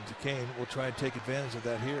 And Cain will try and take advantage of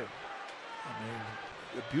that here. I mean,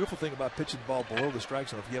 the beautiful thing about pitching the ball below the strike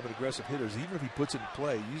zone, if you have an aggressive hitter, is even if he puts it in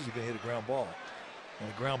play, he's usually going to hit a ground ball. And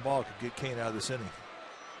a ground ball could get Cain out of this inning.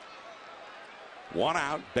 One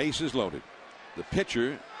out, bases loaded. The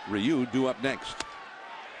pitcher, Ryu, due up next.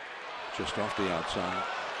 Just off the outside.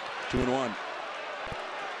 2-1.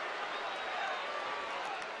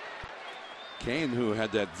 Kane, who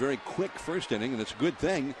had that very quick first inning, and it's a good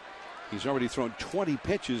thing. He's already thrown 20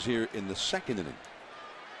 pitches here in the second inning.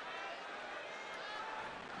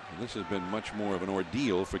 And this has been much more of an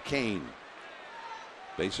ordeal for Kane.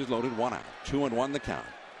 Bases loaded, 1 out. 2-1 the count.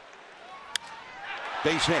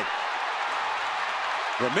 Base hit.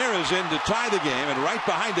 Ramirez in to tie the game, and right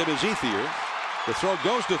behind him is Ethier. The throw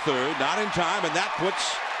goes to third, not in time, and that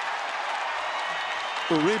puts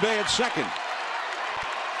Uribe at second.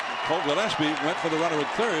 Cole Gillespie went for the runner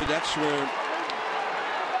at third. That's where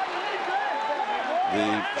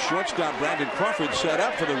the shortstop Brandon Crawford set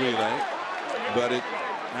up for the relay, but it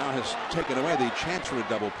now has taken away the chance for a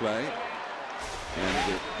double play,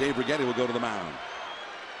 and Dave Righetti will go to the mound.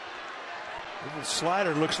 The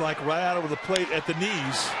slider looks like right out over the plate at the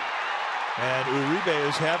knees, and Uribe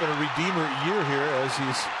is having a redeemer year here as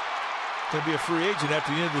he's going to be a free agent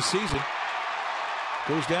after the end of the season.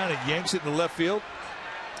 Goes down and yanks it in the left field.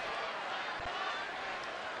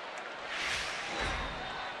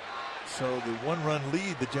 So the 1-run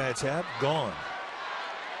lead the Giants have gone,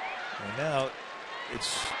 and now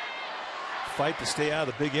it's fight to stay out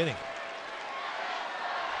of the big inning.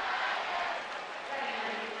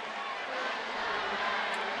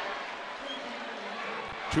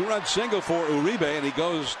 Two-run single for Uribe, and he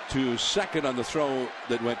goes to second on the throw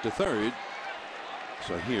that went to third.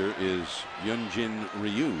 So here is Hyunjin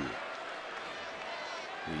Ryu.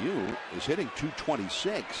 Ryu is hitting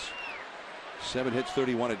 .226. 7 hits,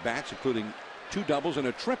 31 at bats, including 2 doubles and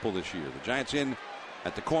a triple this year. The Giants in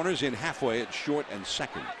at the corners, in halfway at short and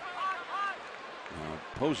second.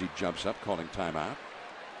 Posey jumps up, calling timeout.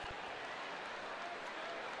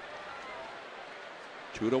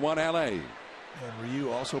 2-1 LA. And Ryu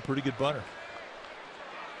also a pretty good bunter.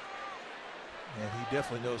 And he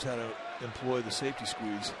definitely knows how to employ the safety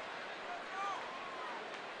squeeze.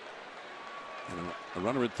 And a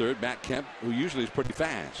runner at third, Matt Kemp, who usually is pretty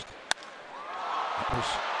fast. That was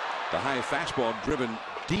the high fastball driven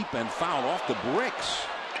deep and foul off the bricks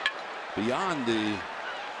beyond the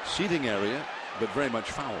seating area, but very much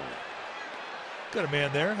foul. Got a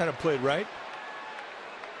man there, had him played right.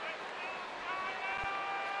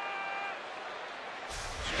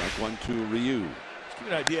 Strike 1 to Ryu. Just give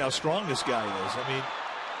you an idea how strong this guy is. I mean,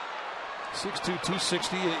 6'2",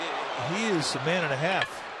 260. He is a man and a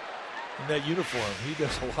half in that uniform. He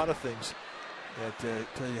does a lot of things that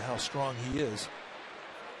tell you how strong he is.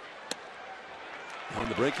 On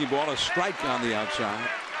the breaking ball, a strike on the outside.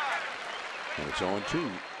 And it's 0-2.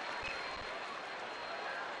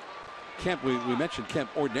 Kemp, we mentioned Kemp,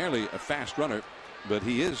 ordinarily a fast runner, but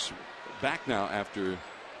he is back now after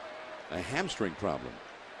a hamstring problem.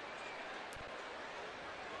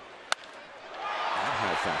 That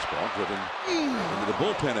high fastball driven into the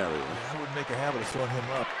bullpen area. Yeah, I wouldn't make a habit of throwing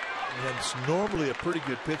him up. And it's normally a pretty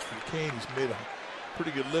good pitch for Kane. He's made a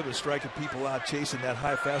pretty good living striking people out, chasing that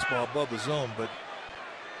high fastball above the zone, but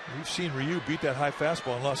we've seen Ryu beat that high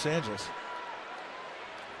fastball in Los Angeles.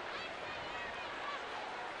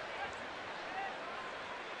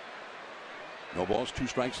 No balls, 2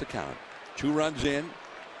 strikes to count. 2 runs in,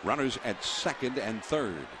 runners at second and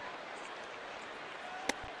third.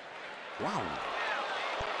 Wow.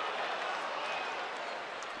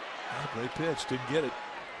 Great pitch, didn't get it.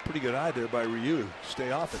 Pretty good eye there by Ryu.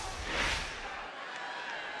 Stay off it.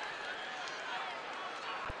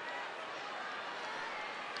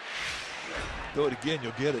 Throw it again,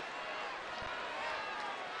 you'll get it.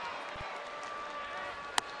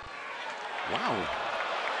 Wow.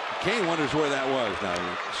 Kane wonders where that was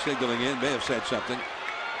now. Signaling in, may have said something.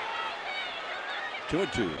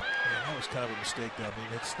 2-2. Yeah, that was kind of a mistake, though. I mean,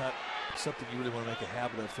 it's not something you really want to make a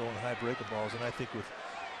habit of, throwing high breaking balls. And I think with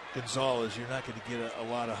Gonzalez, you're not going to get a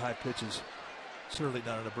lot of high pitches. Certainly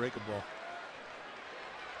not on a breaking ball.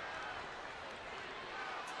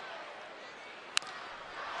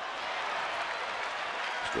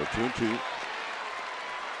 Still 2-2.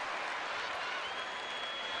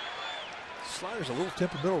 Slider's a little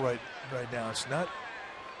temperamental right now. It's not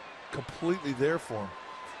completely there for him.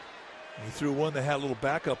 And he threw one that had a little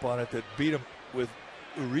backup on it that beat him with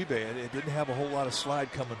Uribe, and it didn't have a whole lot of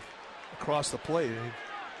slide coming across the plate. And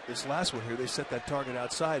this last one here, they set that target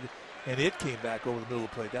outside, and it came back over the middle of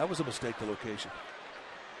the plate. That was a mistake, the location.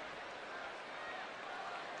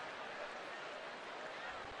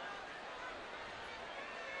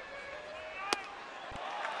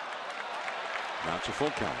 Now it's a full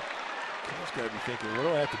count. He's got to be thinking, what do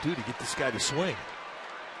I have to do to get this guy to swing?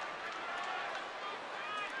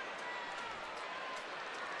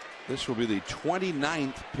 This will be the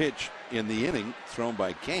 29th pitch in the inning thrown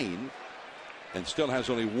by Kane, and still has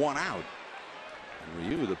only one out. And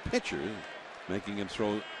Ryu, the pitcher, making him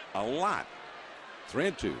throw a lot.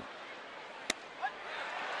 3-2.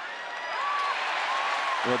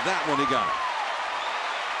 With that one, he got it.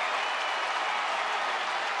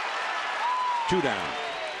 2 down.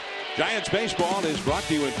 Giants baseball is brought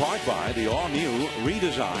to you in part by the all-new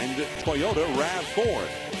redesigned Toyota RAV4.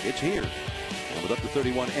 It's here. And with up to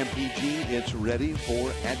 31 mpg, it's ready for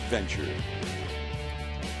adventure.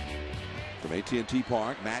 From AT&T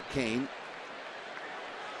Park, Matt Cain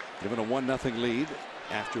given a 1-0 lead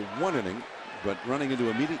after 1 inning, but running into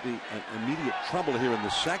immediate trouble here in the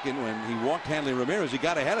second when he walked Hanley Ramirez. He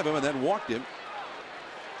got ahead of him and then walked him.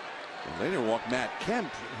 And later walked Matt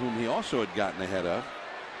Kemp, whom he also had gotten ahead of.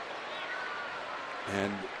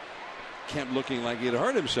 And Kemp looking like he had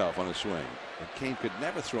hurt himself on a swing. But Kane could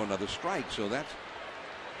never throw another strike, so that's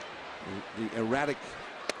the erratic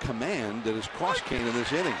command that has cost Kane in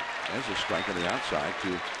this inning. There's a strike on the outside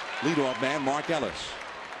to leadoff man Mark Ellis.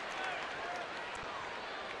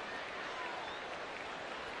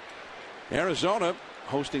 Arizona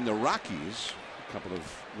hosting the Rockies, a couple of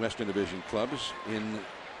Western Division clubs in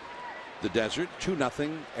the desert.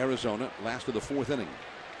 2-0 Arizona, last of the 4th inning.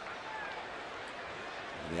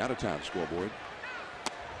 The out-of-town scoreboard.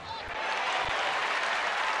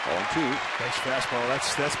 0-2. Nice fastball.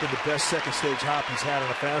 That's been the best second stage hop he's had on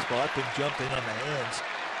a fastball. That thing jumped in on the hands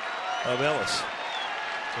of Ellis.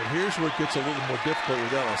 But here's where it gets a little more difficult with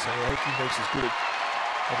Ellis. I think he makes as good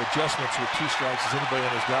of adjustments with 2 strikes as anybody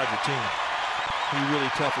on his Dodger team. He really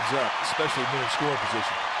toughens up, especially men in scoring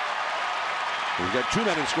position. We've got 2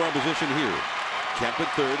 men in scoring position here. Kemp at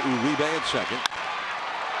third, Uribe at second.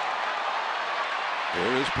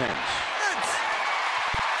 Here is Pence.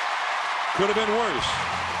 Could have been worse.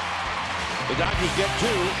 The Dodgers get 2.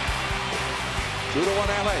 2-1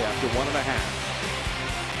 LA after 1.5.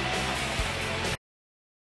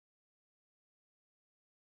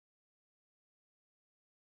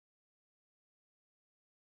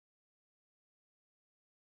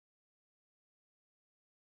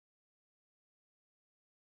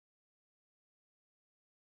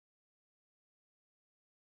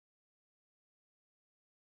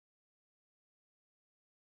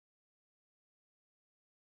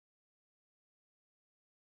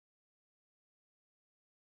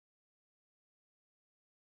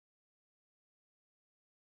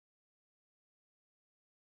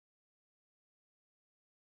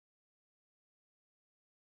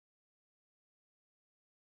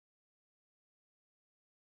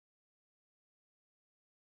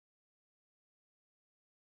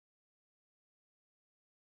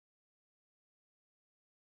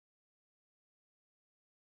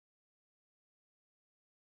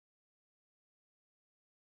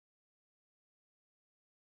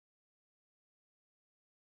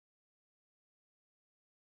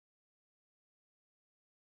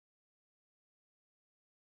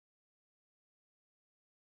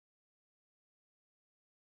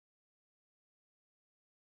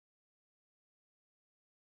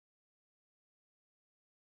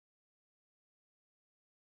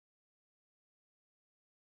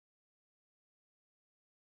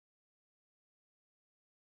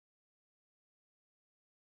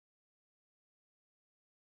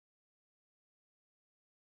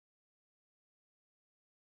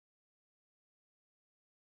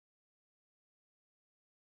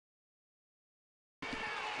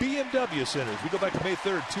 BMW Centers. We go back to May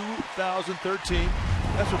 3rd, 2013.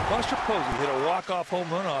 That's when Buster Posey hit a walk-off home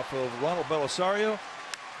run off of Ronald Belisario.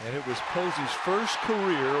 And it was Posey's first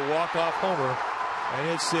career walk-off homer. And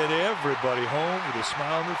it sent everybody home with a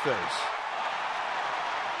smile on their face.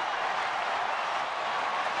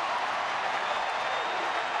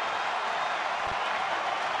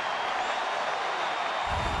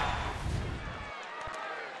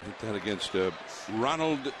 That against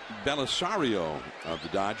Ronald Belisario of the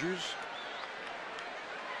Dodgers.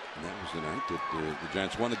 And that was the night that the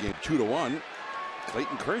Giants won the game 2-1.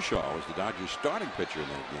 Clayton Kershaw was the Dodgers starting pitcher in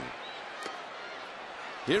that game.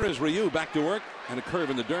 Here is Ryu back to work, and a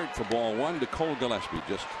curve in the dirt for ball 1 to Cole Gillespie,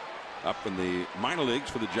 just up in the minor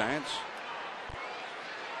leagues for the Giants.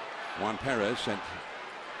 Juan Perez sent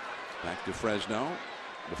back to Fresno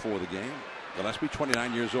before the game. Gillespie,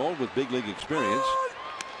 29 years old with big league experience,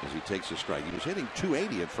 as he takes a strike. He was hitting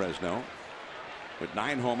 .280 at Fresno with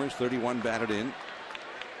 9 homers, 31 batted in,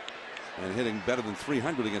 and hitting better than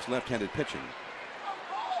 .300 against left-handed pitching.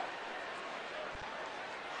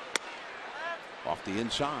 Off the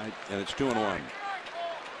inside, and it's 2-1.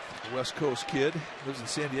 West Coast kid, lives in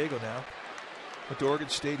San Diego now. went to Oregon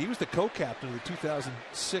State. He was the co-captain of the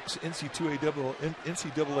 2006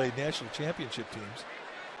 NCAA National Championship teams.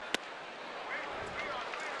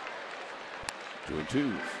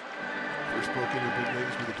 2-2. First broke into the big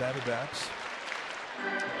leagues with the Diamondbacks.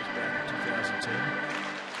 That was back in 2010.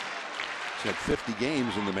 He's had 50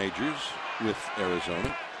 games in the majors with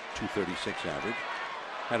Arizona, 236 average.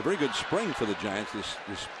 Had a very good spring for the Giants this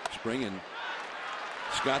spring in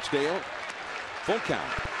Scottsdale. Full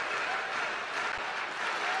count.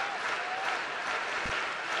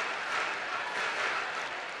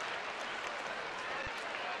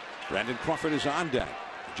 Brandon Crawford is on deck.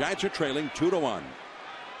 The Giants are trailing 2-1.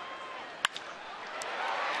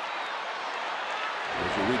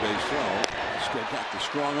 There's a rebase throw. Still got the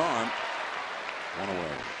strong arm. One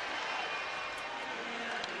away.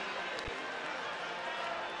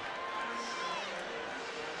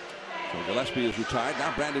 So Gillespie is retired.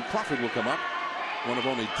 Now Brandon Crawford will come up. One of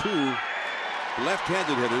only two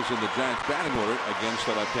left-handed hitters in the Giants batting order against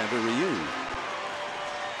the left-hander Ryu.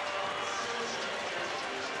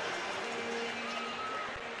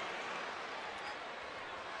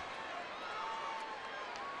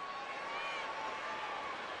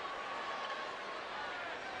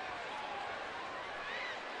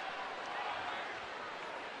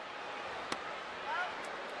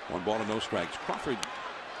 One ball and no strikes. Crawford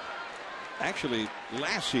actually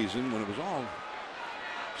last season, when it was all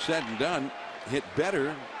said and done, hit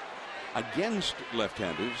better against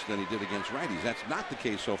left-handers than he did against righties. That's not the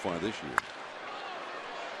case so far this year.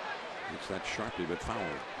 It's that sharply but foul.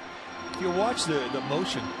 If you watch the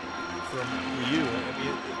motion from Ryu, I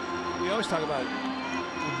mean, we always talk about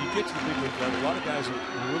when you get to the big league level, a lot of guys will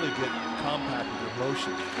really get compact with their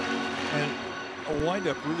motion. And a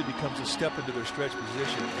windup really becomes a step into their stretch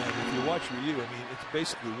position. And if you watch Ryu, I mean, it's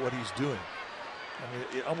basically what he's doing. I mean,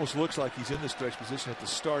 it almost looks like he's in the stretch position at the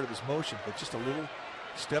start of his motion, but just a little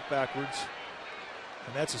step backwards,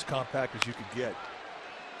 and that's as compact as you could get.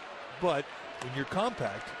 But when you're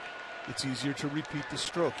compact, it's easier to repeat the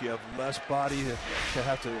stroke. You have less body to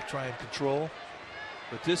have to try and control.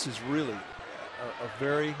 But this is really a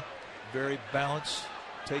very, very balanced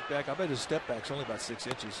take back. I bet his step back's only about 6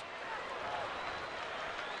 inches.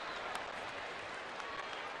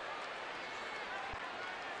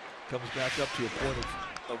 Comes back up to a point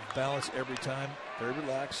of balance every time. Very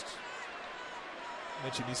relaxed. I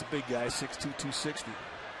mentioned he's a big guy, 6'2", 260.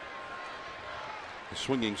 A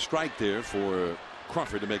swinging strike there for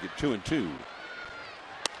Crawford to make it 2-2.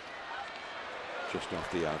 Just off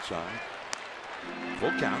the outside.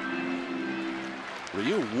 Full count.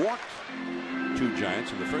 Ryu walked 2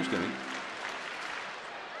 Giants in the first inning.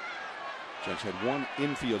 Giants had one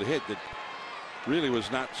infield hit that really was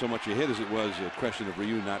not so much a hit as it was a question of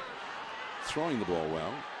Ryu not throwing the ball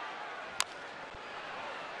well.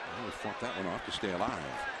 He fought that one off to stay alive.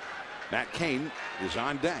 Matt Cain is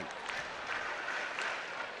on deck.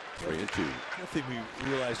 3-2. I think we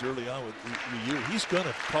realized early on with Ryu, he's going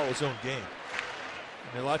to call his own game.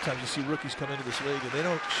 I mean, a lot of times you see rookies come into this league and they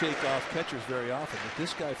don't shake off catchers very often. But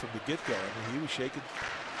this guy from the get-go, I mean, he was shaking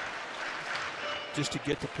just to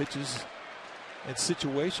get the pitches and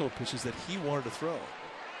situational pitches that he wanted to throw.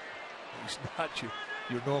 He's not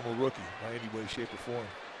your normal rookie by any way, shape, or form.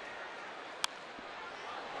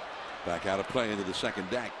 Back out of play into the second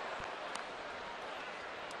deck.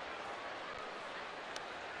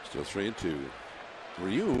 Still 3-2.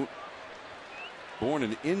 Ryu, born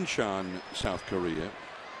in Incheon, South Korea,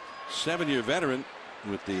 7-year veteran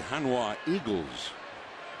with the Hanwha Eagles.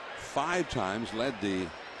 5 times led the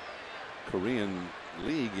Korean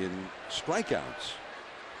League in strikeouts.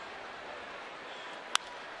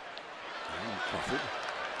 And Crawford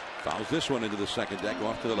fouls this one into the second deck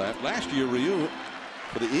off to the left. Last year, Ryu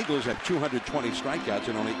for the Eagles had 220 strikeouts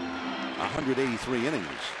in only 183 innings.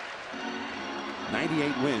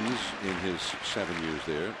 98 wins in his 7 years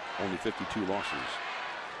there, only 52 losses.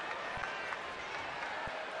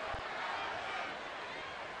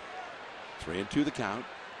 Three and 2 the count.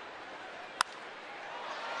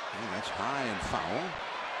 And that's high and foul.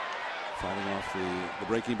 Fighting off the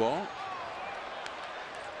breaking ball.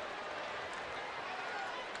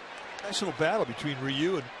 Nice little battle between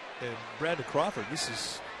Ryu and Brandon Crawford. This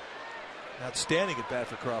is an outstanding at bat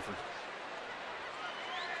for Crawford.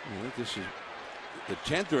 I think this is the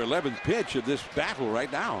 10th or 11th pitch of this battle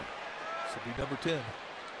right now. This will be number 10.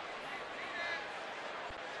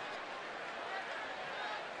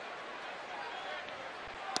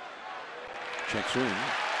 Check swing.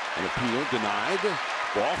 An appeal denied.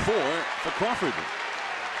 Ball 4 for Crawford.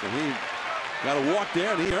 So he got a walk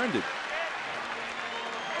there and he earned it.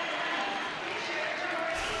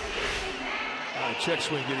 Check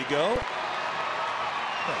swing, did he go?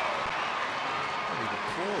 Not even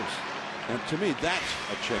close. And to me, that's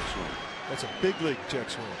a check swing. That's a big league check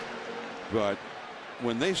swing. But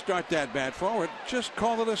when they start that bat forward, just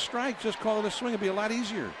call it a strike. Just call it a swing. It'd be a lot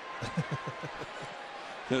easier.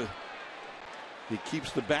 He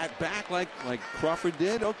keeps the bat back like Crawford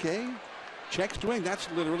did. Okay. Check swing. That's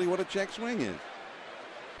literally what a check swing is.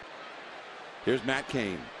 Here's Matt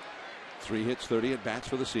Cain. 3 hits, 30 at bats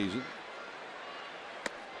for the season.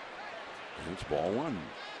 And it's ball 1.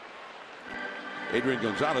 Adrian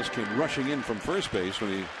Gonzalez came rushing in from first base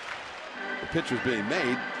when the pitch was being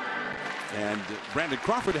made. And Brandon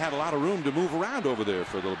Crawford had a lot of room to move around over there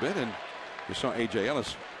for a little bit. And you saw A.J.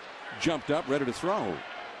 Ellis jumped up, ready to throw.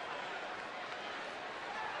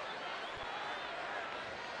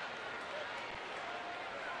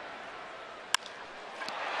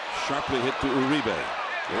 Sharply hit to Uribe.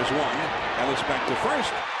 There's one. Ellis back to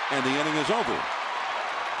first, and the inning is over.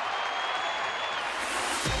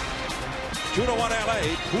 2-1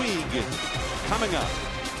 LA. Puig coming up.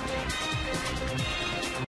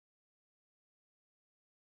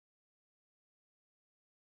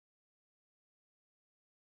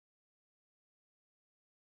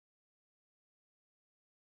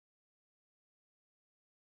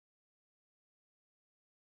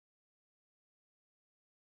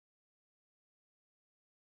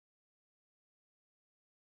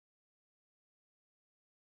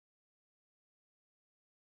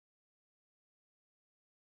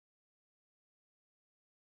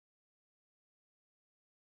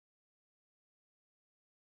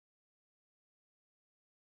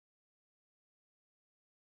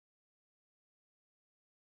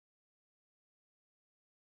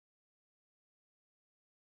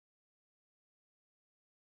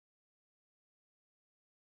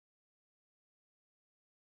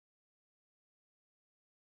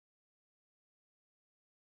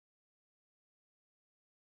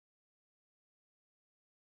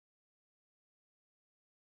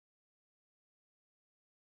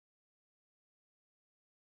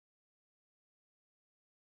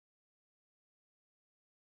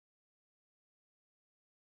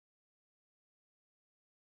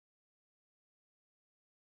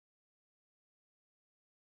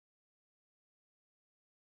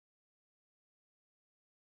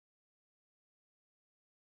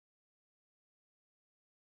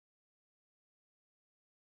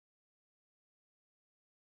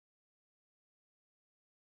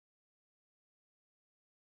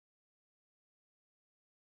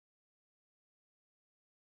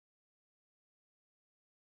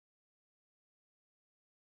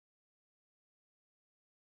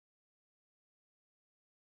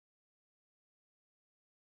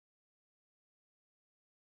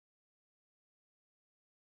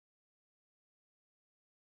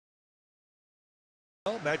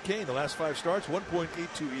 Matt Cain, the last 5 starts,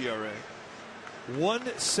 1.82 ERA.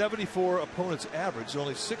 174 opponents average,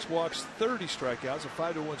 only 6 walks, 30 strikeouts, a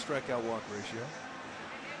 5-to-1 strikeout walk ratio.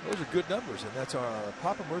 Those are good numbers, and that's our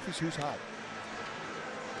Papa Murphy's Who's Hot.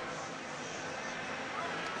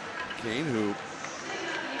 Cain, who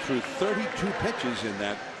threw 32 pitches in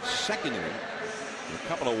that second inning, a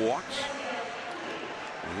couple of walks.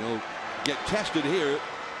 And he'll get tested here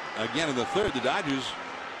again in the third. The Dodgers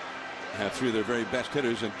have 3 of their very best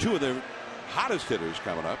hitters and 2 of their hottest hitters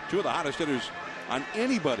coming up. 2 of the hottest hitters on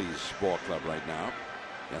anybody's ball club right now.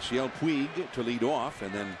 Yasiel Puig to lead off,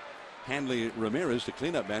 and then Hanley Ramirez, the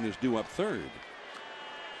cleanup man, is due up third.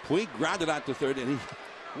 Puig grounded out to third, and he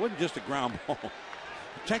wasn't just a ground ball.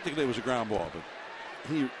 Technically, it was a ground ball, but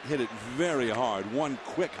he hit it very hard. One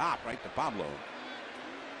quick hop right to Pablo.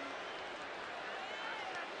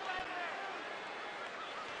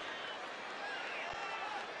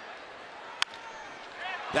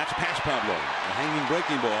 That's past Pablo. A hanging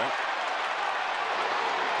breaking ball.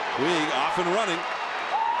 Puig off and running.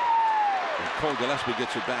 And Cole Gillespie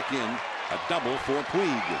gets it back in. A double for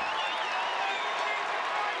Puig.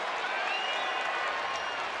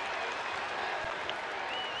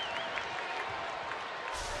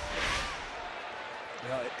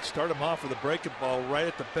 Start him off with a breaking ball right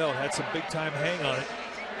at the belt. Had some big time hang on it.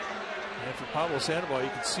 And for Pablo Sandoval, you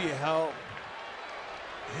can see how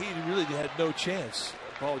he really had no chance.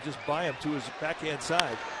 The ball just by him to his backhand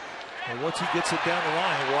side. And once he gets it down the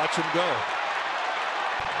line, watch him go.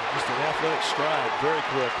 Just an athletic stride, very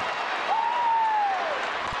quick.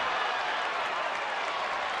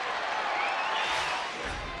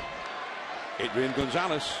 Adrian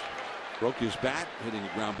Gonzalez broke his bat, hitting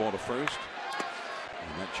a ground ball to first.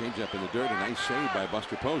 And that changeup in the dirt, a nice save by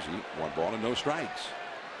Buster Posey. 1 ball and no strikes.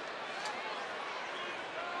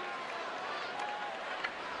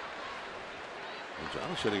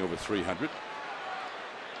 Gonzalez hitting over 300.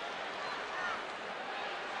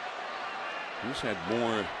 He's had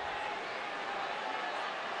more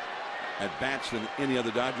at bats than any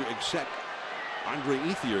other Dodger except Andre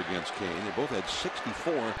Ethier against Kane. They both had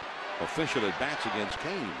 64 official at bats against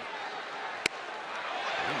Kane.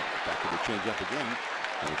 Back to the changeup again,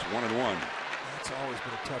 and it's 1-1. That's always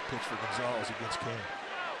been a tough pitch for Gonzalez against Kane.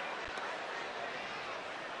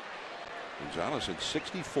 Gonzalez had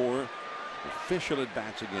 64 official at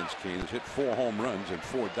bats against Kane. Has hit 4 home runs and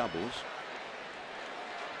 4 doubles.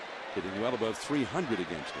 Hitting well above 300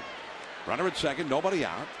 against him. Runner at second, nobody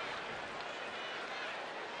out.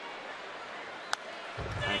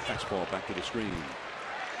 High fastball back to the screen.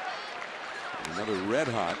 Another red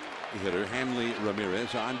hot hitter, Hanley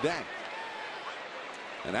Ramirez, on deck.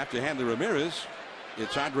 And after Hanley Ramirez,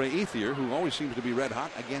 it's Andre Ethier, who always seems to be red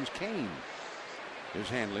hot against Kane. Here's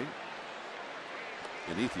Hanley.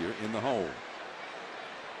 And Ethier in the hole.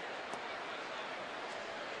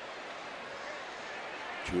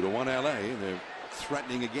 Two to 1 LA. They're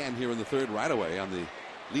threatening again here in the third right away on the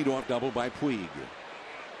leadoff double by Puig.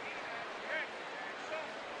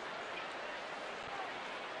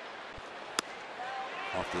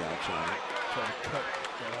 Off the outside. Trying to cut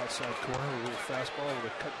that outside corner, a little fastball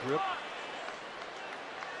with a cut grip.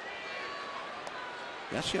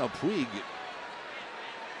 Yasiel Puig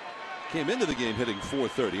came into the game hitting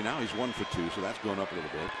 .430. Now he's 1 for 2, so that's going up a little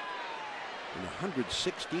bit. In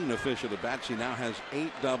 116 official at bats, he now has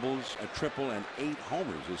 8 doubles, a triple, and 8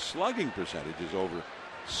 homers. His slugging percentage is over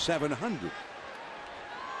 700.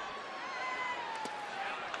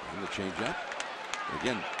 And the changeup.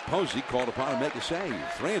 Again, Posey called upon to make a save.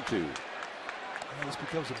 3-2. This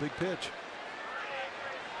becomes a big pitch.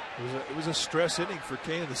 It was a stress inning for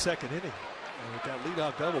Kane in the second inning. And it got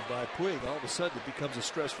leadoff double by Puig. All of a sudden, it becomes a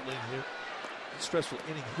stressful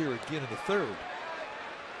inning here again in the third.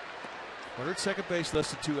 Runner at second base,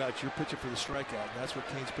 less than 2 outs. You're pitching for the strikeout, and that's what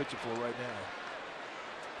Kane's pitching for right now.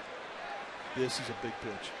 This is a big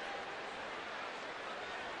pitch.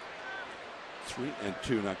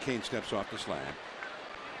 3-2. Now Kane steps off the slab.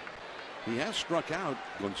 He has struck out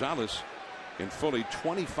Gonzalez in fully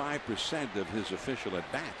 25% of his official at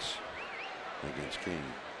bats against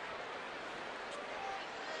Kane.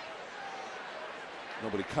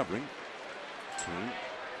 Nobody covering. Kane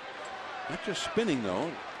not just spinning though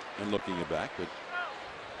and looking it back, but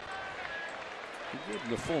he gave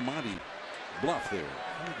him the full Monty bluff there.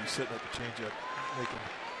 I think he's setting up the changeup, making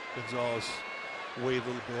Gonzalez wait a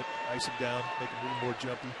little bit, ice him down, make him a little more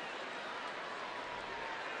jumpy.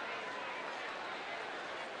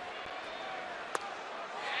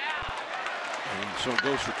 And so it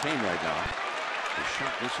goes for Kane right now. The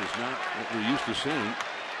shot, this is not what we're used to seeing.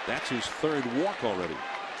 That's his third walk already.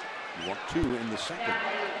 He walked 2 in the second.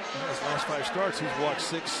 In his last 5 starts, he's walked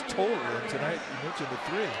 6 total. And tonight, you mentioned the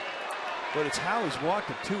 3. But it's how he's walked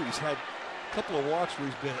them too. He's had a couple of walks where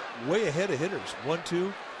he's been way ahead of hitters.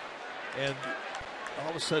 1-2. And all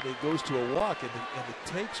of a sudden it goes to a walk, and the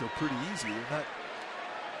takes are pretty easy. They're not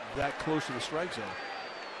that close to the strike zone.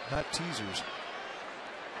 Not teasers.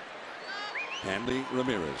 Hanley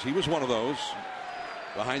Ramirez. He was one of those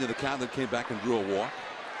behind in the count that came back and drew a walk.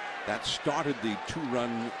 That started the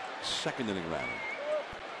 2-run second inning rally.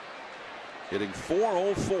 Hitting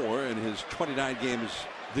 .404 in his 29 games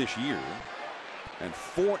this year, and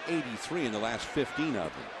 .483 in the last 15 of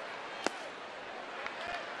them.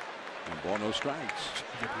 And ball, no strikes.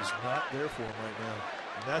 It is not there for him right now.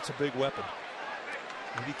 And that's a big weapon.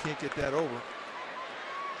 When he can't get that over,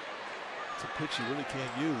 it's a pitch he really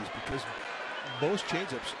can't use, because most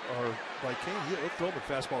changeups are by Kane. He'll throw them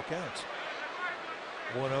in fastball counts.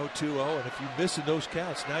 1-0, 2-0, and if you miss in those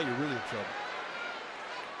counts, now you're really in trouble.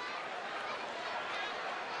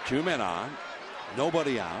 2 men on,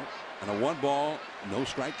 nobody out, and a 1-ball, no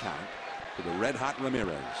strike count to the red hot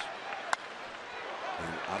Ramirez.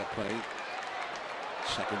 And out of play,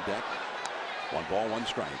 second deck, 1 ball, 1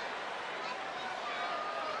 strike.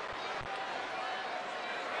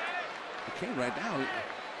 Kane right now,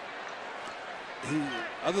 he,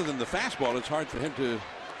 other than the fastball, it's hard for him to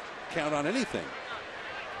count on anything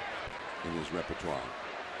in his repertoire.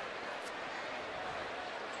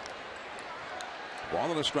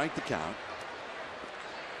 Ball and a strike to count.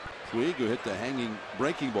 Puig, who hit the hanging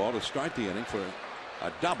breaking ball to start the inning for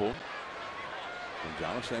a double.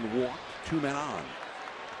 Gonzalez then walked, 2 men on.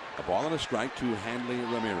 A ball and a strike to Hanley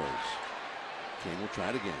Ramirez. Kane will try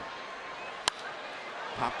it again.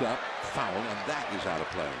 Popped up, foul, and that is out of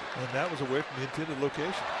play. And that was away from the intended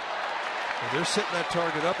location. And they're setting that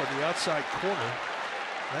target up on the outside corner.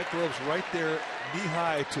 That glove's right there, knee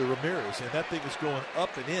high to Ramirez, and that thing is going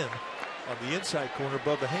up and in on the inside corner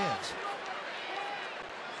above the hands.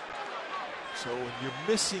 So when you're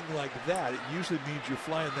missing like that, it usually means you're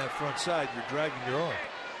flying that front side, you're dragging your arm.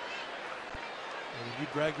 And when you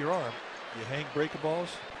drag your arm, you hang breaker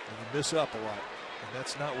balls and you miss up a lot. And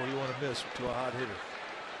that's not where you want to miss to a hot hitter.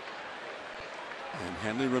 And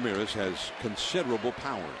Hanley Ramirez has considerable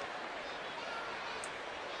power.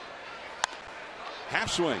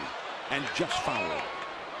 Half swing and just foul.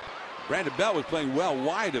 Brandon Bell was playing well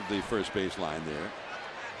wide of the first base line there.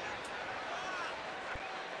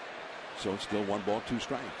 So it's still 1 ball, 2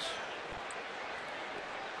 strikes.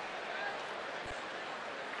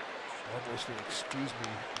 Almost an excuse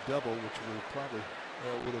me double, which would have probably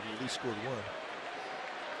would have at least scored 1.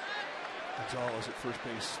 Gonzalez at first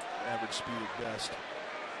base, average speed at best,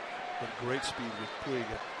 but great speed with Puig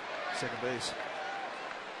at second base.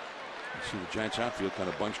 You see the Giants outfield kind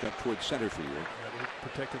of bunched up towards center field. Yeah, they're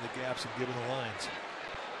protecting the gaps and giving the lines.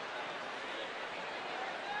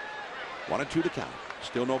 1-2 to count.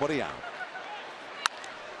 Still nobody out.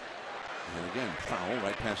 And again, foul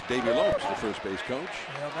right past Davey Lopes, the first base coach.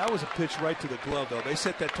 Yeah, that was a pitch right to the glove, though. They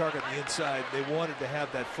set that target on the inside. They wanted to have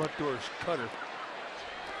that front door cutter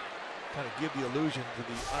kind of give the illusion to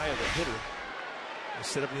the eye of the hitter. They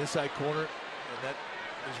set up the inside corner, and that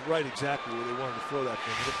is right exactly where they wanted to throw that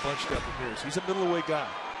thing. It bunched up in Ramirez. He's a middle away guy.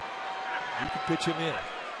 You can pitch him in.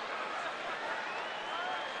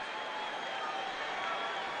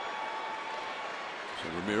 So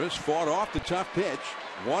Ramirez fought off the tough pitch.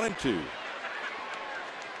 1-2.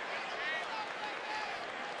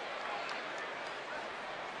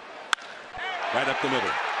 Right up the middle.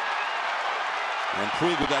 And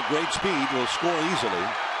Puig with that great speed will score easily.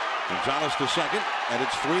 Gonzalez to second, and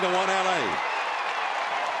it's 3-1 LA.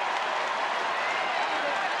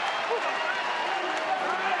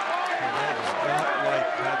 And that is not like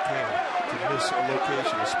Matt Cain to miss a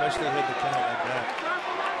location, especially hitting the count like that.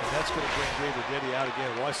 And that's going to bring Dave Rigetti out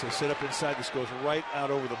again. Watch this, set up inside. This goes right out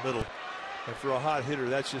over the middle. And for a hot hitter,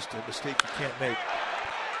 that's just a mistake you can't make.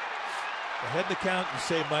 Ahead in the count, you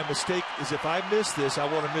say, my mistake is if I miss this,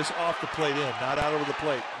 I want to miss off the plate in, not out over the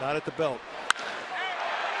plate, not at the belt.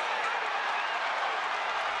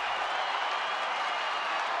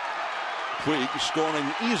 Puig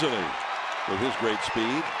scoring easily with his great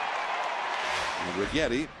speed. And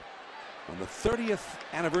Rigetti on the 30th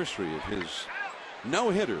anniversary of his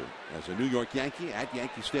no-hitter as a New York Yankee at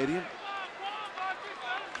Yankee Stadium.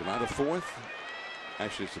 July the 4th.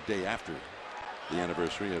 Actually, it's the day after the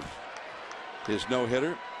anniversary of his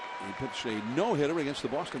no-hitter. He pitched a no-hitter against the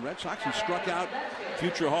Boston Red Sox. He struck out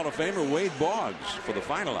future Hall of Famer Wade Boggs for the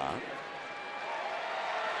final out.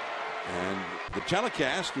 And the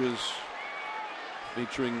telecast was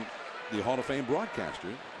featuring the Hall of Fame broadcaster,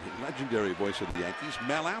 the legendary voice of the Yankees,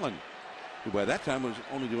 Mel Allen, who by that time was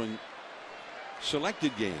only doing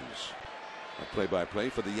selected games, play-by-play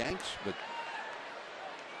for the Yanks. But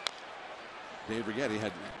Dave Rigetti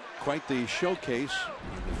had quite the showcase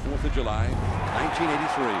on the 4th of July,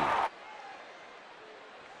 1983.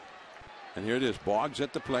 And here it is, Boggs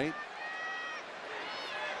at the plate.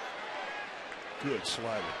 Good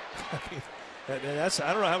slider. That's,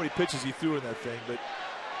 I don't know how many pitches he threw in that thing, but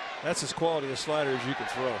that's as quality a slider as you can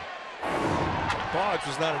throw. Boggs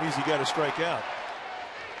was not an easy guy to strike out.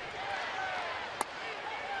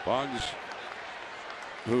 Boggs,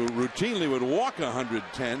 who routinely would walk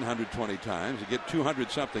 110, 120 times to get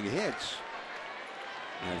 200-something hits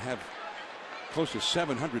and have close to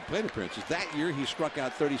 700 plate appearances. That year, he struck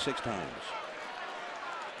out 36 times.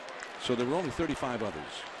 So there were only 35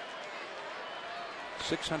 others.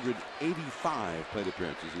 685 plate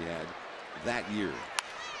appearances he had that year.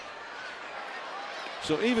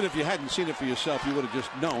 So even if you hadn't seen it for yourself, you would have just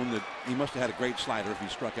known that he must have had a great slider if he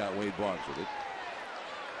struck out Wade Boggs with it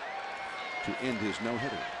to end his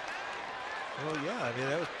no-hitter. Well, yeah, I mean,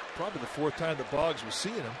 that was probably the 4th time that Boggs was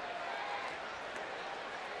seeing him.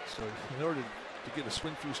 So in order to get a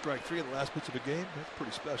swing through strike 3 at the last pitch of the game, that's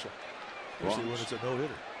pretty special, especially when it's a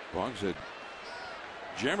no-hitter. Boggs had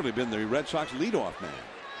generally been the Red Sox leadoff man,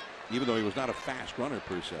 even though he was not a fast runner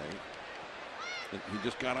per se. He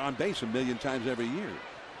just got on base a million times every year.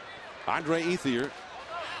 Andre Ethier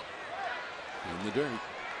in the dirt.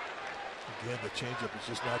 Again, the changeup is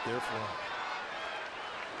just not there for him.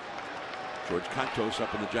 George Contos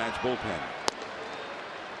up in the Giants bullpen.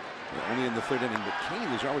 They're only in the 3rd inning, but Kane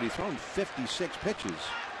has already thrown 56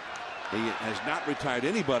 pitches. He has not retired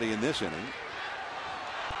anybody in this inning.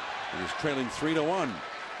 And he's trailing 3-1.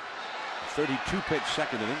 32-pitch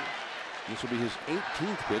second inning. This will be his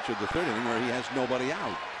 18th pitch of the 3rd inning where he has nobody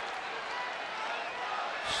out.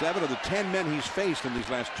 7 of the 10 men he's faced in these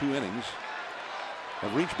last 2 innings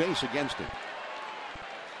have reached base against him.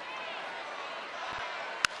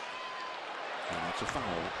 That's a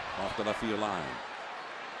foul off the left field line.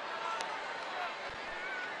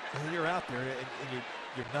 And you're out there and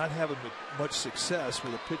you're not having much success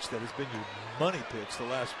with a pitch that has been your money pitch the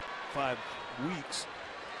last 5 weeks.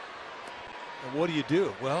 And what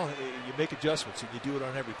do? Well, you make adjustments, and you do it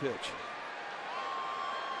on every pitch.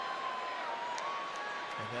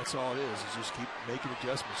 And that's all it is just keep making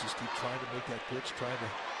adjustments. Just keep trying to make that pitch, trying to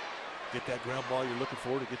get that ground ball you're looking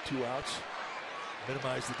for to get 2 outs,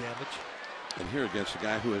 minimize the damage. And here against a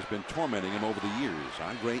guy who has been tormenting him over the years,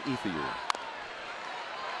 Andre Ethier.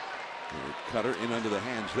 Cutter in under the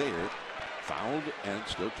hands there. Fouled, and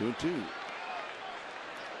it's still 2-2.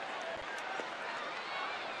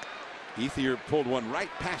 Ethier pulled one right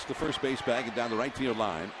past the first base bag and down the right field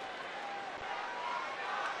line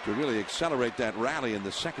to really accelerate that rally in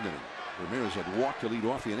the second inning. Ramirez had walked to lead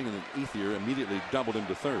off the inning, and then Ethier immediately doubled him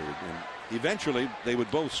to third. And eventually, they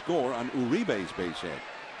would both score on Uribe's base hit.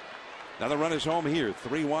 Now the run is home here,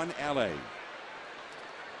 3-1 LA.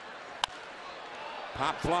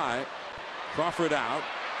 Pop fly, Crawford out,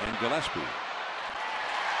 and Gillespie.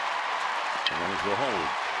 The runners will hold.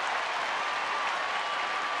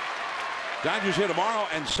 Dodgers here tomorrow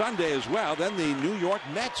and Sunday as well. Then the New York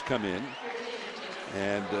Mets come in.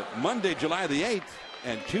 And Monday, July the 8th,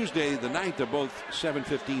 and Tuesday the 9th are both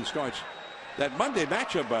 7:15 starts. That Monday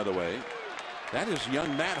matchup, by the way, that is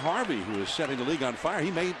young Matt Harvey, who is setting the league on fire. He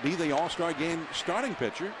may be the All-Star game starting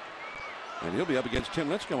pitcher. And he'll be up against Tim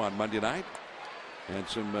Lincecum on Monday night. And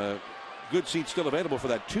some good seats still available for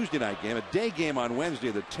that Tuesday night game. A day game on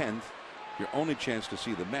Wednesday the 10th. Your only chance to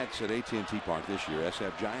see the Mets at AT&T Park this year.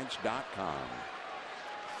 sfgiants.com.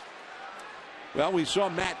 Well, we saw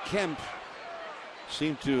Matt Kemp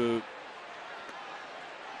seem to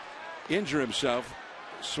injure himself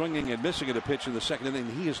swinging and missing at a pitch in the second inning.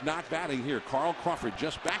 He is not batting here. Carl Crawford,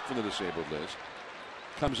 just back from the disabled list,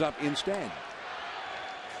 comes up instead.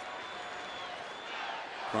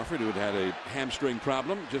 Crawford, who had a hamstring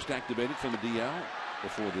problem, just activated from the DL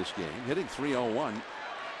before this game, hitting .301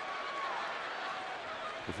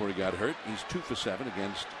 before he got hurt. He's 2 for 7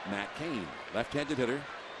 against Matt Cain, left-handed hitter,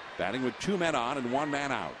 batting with 2 men on and 1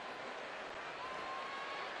 man out.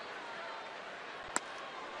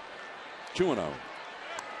 2-0.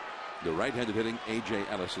 The right-handed hitting A.J.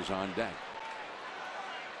 Ellis is on deck.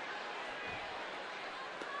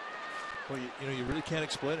 Well, you really can't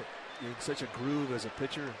explain it. You're in such a groove as a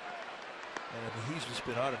pitcher, and I mean, he's just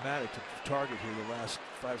been automatic to target here the last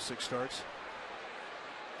 5-6 starts.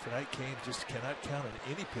 Tonight, Cain just cannot count on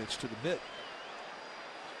any pitch to the mitt.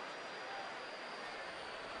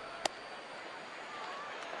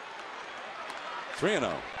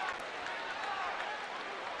 (3-0).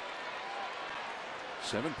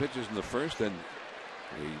 7 pitches in the first, and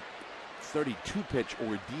a 32-pitch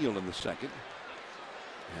ordeal in the second.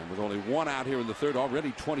 And with only 1 out here in the third,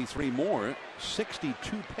 already 23 more.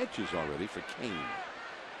 62 pitches already for Cain.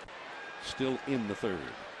 Still in the third.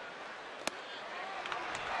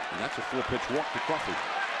 And that's a 4-pitch walk to Crawford.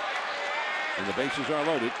 And the bases are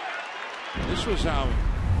loaded. This was how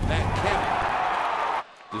Matt Kemp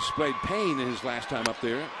displayed pain in his last time up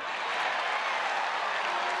there.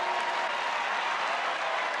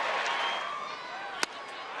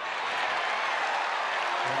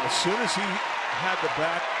 As soon as he had the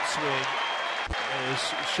back swing and his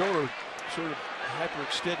shoulder sort of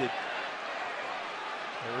hyperextended,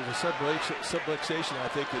 there was a subluxation, I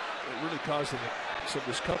think, that really caused him some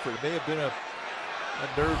discomfort. It may have been a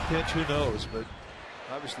nerve pinch, who knows, but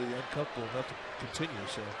obviously uncomfortable enough to continue.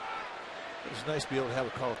 So it was nice to be able to have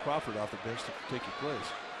a Carl Crawford off the bench to take your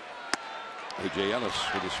place. A.J. Ellis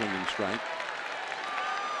with a swinging strike.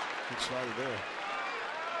 Good slider there.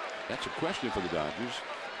 That's a question for the Dodgers.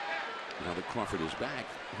 Now that Crawford is back,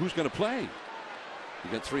 who's going to play?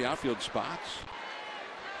 You got 3 outfield spots.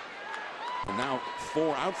 And now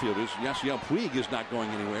 4 outfielders. Yasiel Puig is not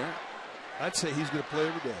going anywhere. I'd say he's going to play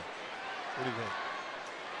every day. What do you think?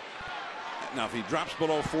 Now, if he drops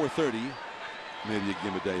below 430, maybe you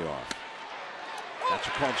give him a day off. That's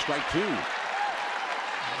a called strike 2. These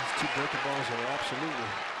 2 breaking balls are absolutely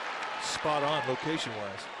spot on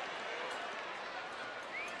location-wise.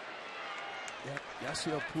 Yeah,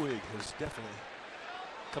 Yasiel Puig has definitely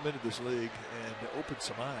come into this league and opened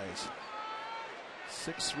some eyes.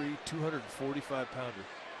 6'3", 245-pounder.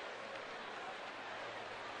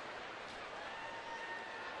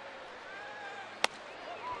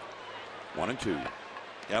 One and 2.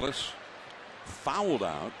 Ellis fouled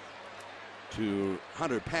out to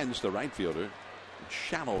Hunter Pence, the right fielder,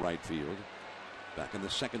 shallow right field, back in the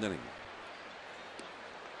second inning.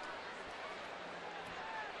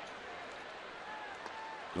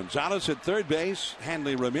 Gonzalez at third base,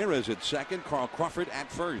 Hanley Ramirez at second, Carl Crawford at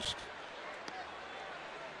first.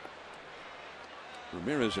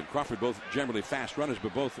 Ramirez and Crawford both generally fast runners,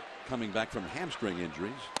 but both coming back from hamstring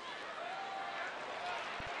injuries.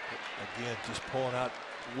 Again, just pulling out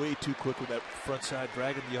way too quick with that front side,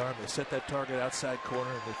 dragging the arm. They set that target outside corner,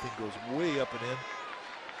 and the thing goes way up and in.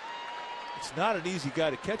 It's not an easy guy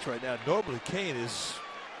to catch right now. Normally, Kane is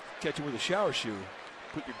catching with a shower shoe.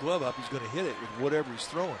 Put your glove up, he's going to hit it with whatever he's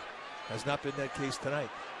throwing. Has not been that case tonight.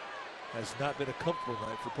 Has not been a comfortable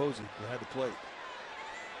night for Posey behind the plate.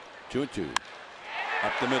 2-2.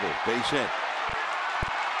 Up the middle, base hit.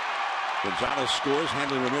 Gonzalez scores.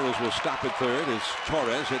 Hanley Ramirez will stop at third as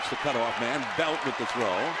Torres hits the cutoff man. Belt with the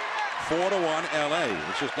throw. 4-1 LA.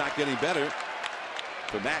 It's just not getting better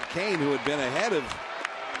for Matt Cain, who had been ahead of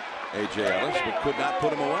A.J. Ellis, but could not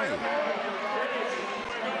put him away.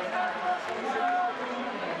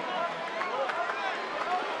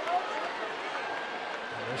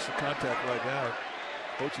 There's the contact right now.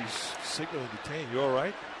 Bochy's signaling detain. You all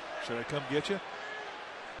right? Should I come get you?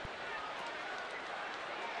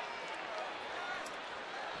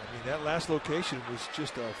 I mean, that last location was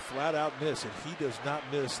just a flat out miss, and he does not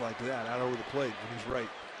miss like that out over the plate when he's right.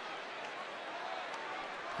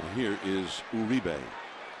 And here is Uribe.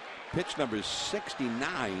 Pitch number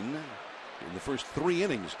 69 in the first 3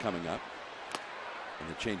 innings coming up. And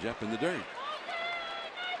the changeup in the dirt.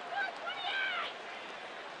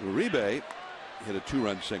 Uribe hit a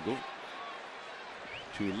 2-run single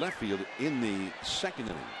to left field in the second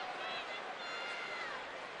inning.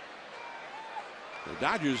 The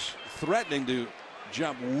Dodgers threatening to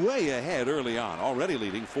jump way ahead early on, already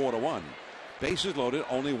leading 4-1. Bases loaded,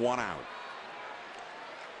 only 1 out.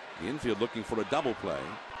 The infield looking for a double play.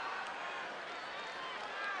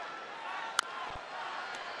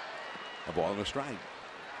 A ball and a strike.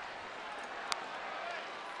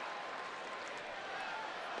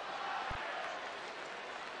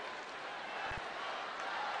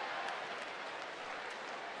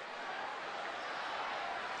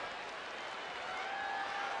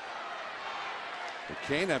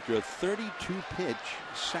 Kane, after a 32-pitch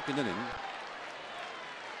second inning,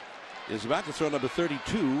 is about to throw number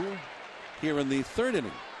 32 here in the third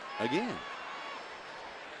inning again.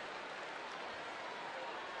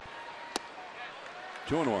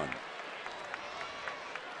 Two and one.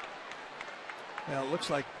 Now it looks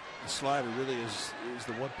like the slider really is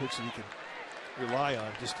the one pitch that he can rely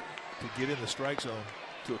on just to get in the strike zone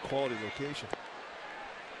to a quality location.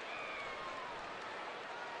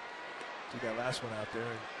 See that last one out there,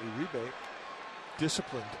 and Uribe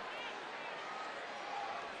disciplined.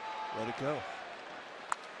 Let it go.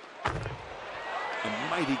 A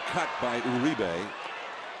mighty cut by Uribe.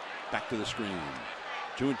 Back to the screen.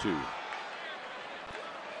 2-2.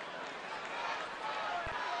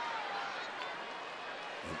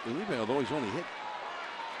 And Uribe, although he's only hit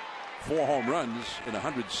 4 home runs in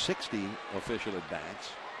 160 official at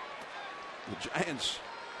bats, the Giants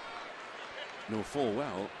know full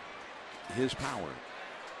well his power.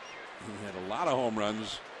 He had a lot of home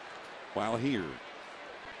runs while here.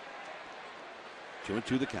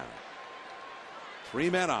 2-2 the count. 3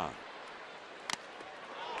 men on.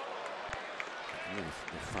 The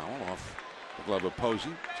foul off the glove of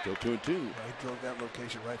Posey. Still 2-2. He drove that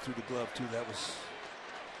location right through the glove too. That was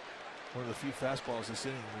one of the few fastballs this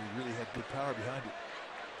inning where he really had good power behind it.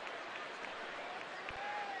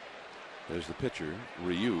 There's the pitcher,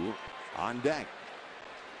 Ryu, on deck.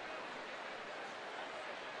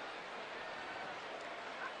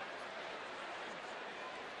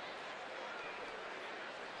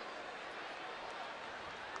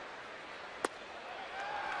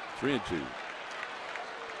 Three and 2.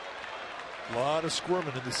 A lot of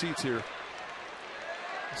squirming in the seats here.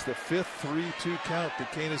 It's the 5th 3-2 count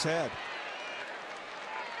that Kane has had.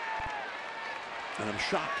 And I'm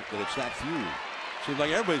shocked that it's that few. Seems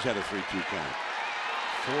like everybody's had a 3-2 count.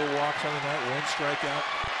 4 walks on the night, 1 strikeout.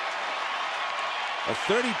 A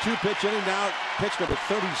 32 pitch inning now, pitch number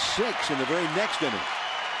 36 in the very next inning.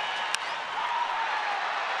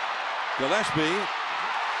 Gillespie,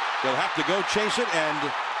 they'll have to go chase it,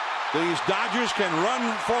 and these Dodgers can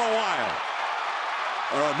run for a while.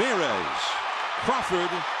 Ramirez, Crawford,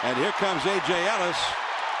 and here comes A.J. Ellis.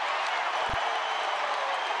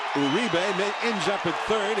 Uribe ends up at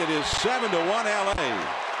third. It is 7-1 LA.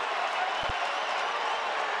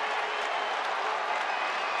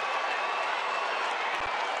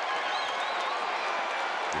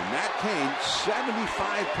 And Matt Cain,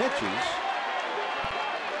 75 pitches,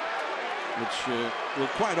 which will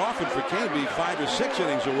quite often for Cain be 5 or 6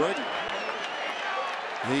 innings of work.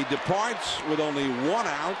 He departs with only 1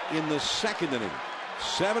 out in the second inning.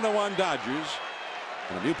 7-1 Dodgers,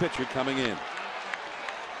 and a new pitcher coming in.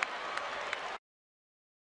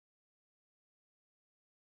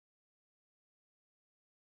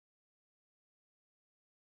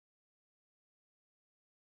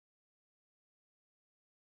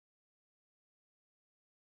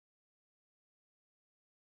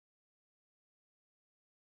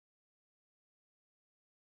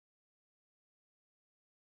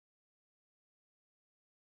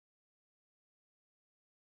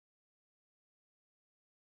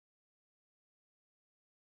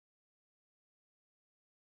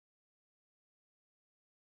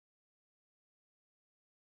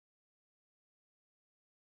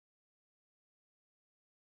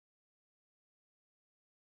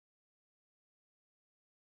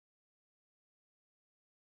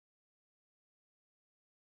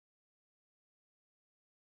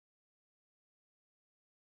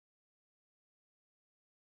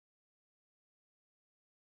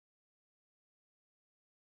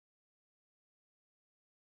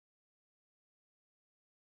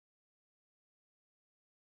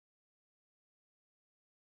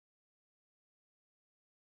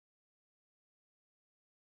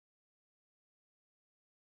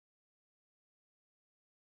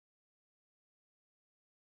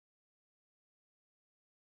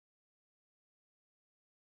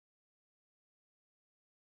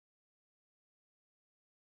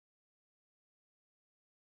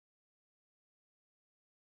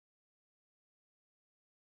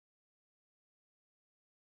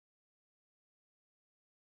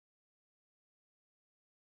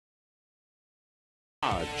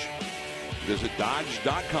 Dodge. Visit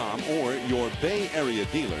Dodge.com or your Bay Area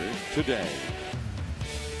dealer today.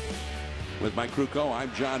 With Mike Krukow,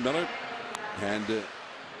 I'm John Miller. And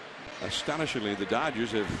astonishingly, the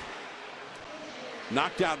Dodgers have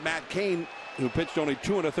knocked out Matt Cain, who pitched only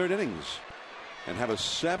 2 1/3 innings, and have a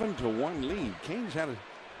 7-1 lead. Cain's had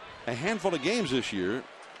a handful of games this year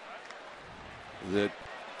that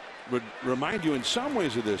would remind you in some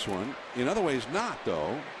ways of this one. In other ways, not,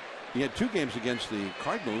 though. He had 2 games against the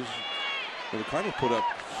Cardinals where the Cardinals put up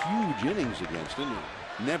huge innings against him,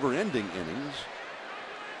 never-ending innings.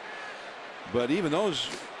 But even those,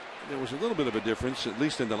 there was a little bit of a difference, at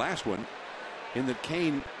least in the last one, in that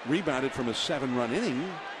Cain rebounded from a 7-run inning,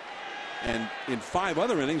 and in 5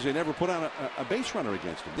 other innings they never put on a base runner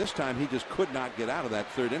against him. This time he just could not get out of that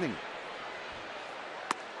 3rd inning.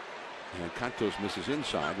 And Cantos misses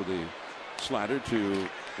inside with a slider to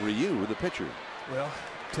Ryu, the pitcher. Well,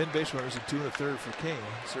 10 base runners and 2 1/3 for Cain.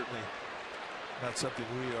 Certainly not something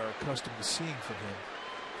we are accustomed to seeing from him.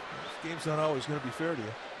 This game's not always going to be fair to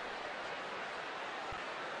you.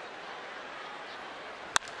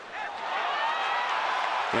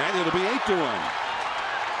 And it'll be 8-1.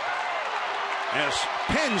 As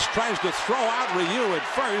Pence tries to throw out Ryu at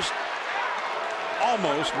first.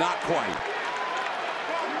 Almost, not quite.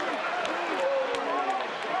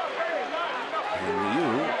 And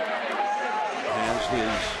Ryu has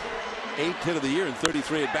his 8th hit of the year in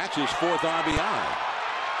 33 at bats, his 4th RBI.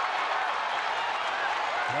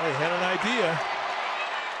 Well, he had an idea.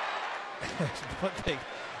 One thing,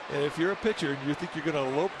 if you're a pitcher and you think you're going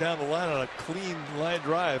to lope down the line on a clean line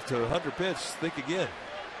drive to 100 pitch, think again.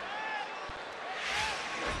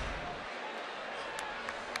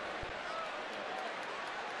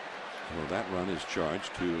 Well, that run is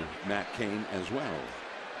charged to Matt Cain as well.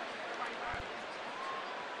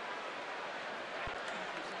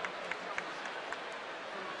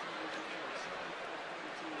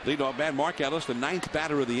 Leadoff man Mark Ellis, the 9th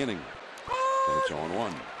batter of the inning. And it's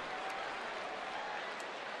 0-1.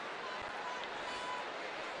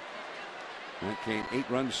 Matt Cain, 8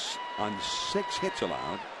 runs on 6 hits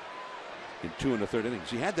allowed in 2 1/3 innings.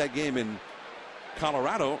 He had that game in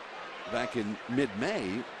Colorado back in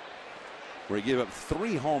mid-May, where he gave up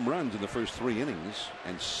 3 home runs in the first 3 innings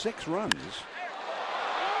and 6 runs.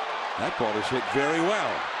 That ball is hit very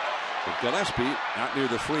well. But Gillespie out near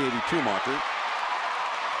the 382 marker.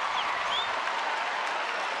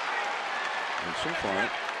 And so far,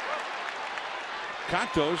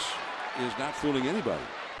 Cantos is not fooling anybody.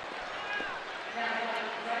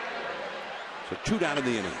 So 2 down in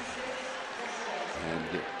the inning.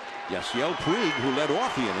 And Yasiel Puig, who led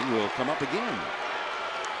off the inning, will come up again.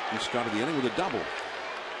 He started the inning with a double.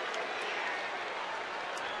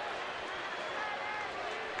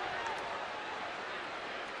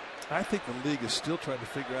 I think the league is still trying to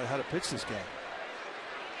figure out how to pitch this guy.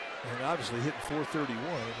 And obviously hitting 431. I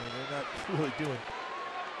mean, they're not really doing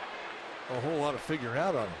a whole lot of figuring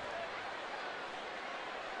out on him.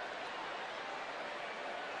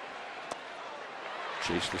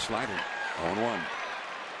 Chase the slider. 0-1.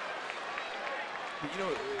 But, you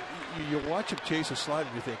know, you watch him chase a slider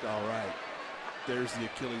and you think, all right, there's the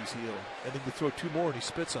Achilles heel. And then you throw two more and he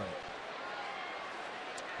spits on it.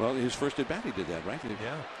 Well, his first at bat he did that, right?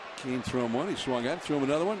 Yeah. Kane threw him one, he swung out, threw him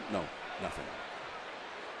another one. No, nothing.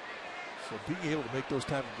 So being able to make those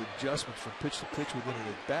type of adjustments from pitch to pitch within an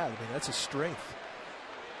at bat, I mean, that's a strength.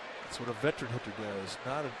 That's what a veteran hitter does,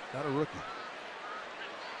 not a rookie.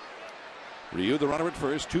 Ryu, the runner at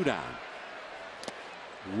first, 2 down.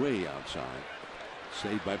 Way outside.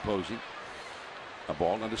 Saved by Posey. A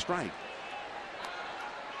ball and a strike.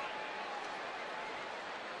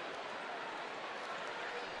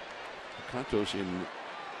 Cantos in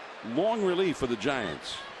long relief for the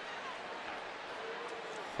Giants.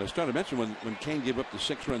 I started to mention when Kane gave up the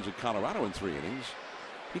 6 runs at Colorado in 3 innings,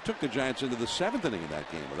 he took the Giants into the 7th inning of that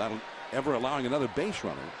game without ever allowing another base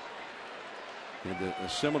runner. He had a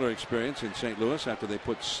similar experience in St. Louis after they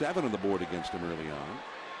put 7 on the board against him early on.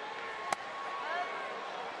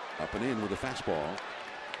 Up and in with a fastball,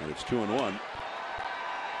 and it's 2-1. There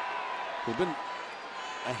have been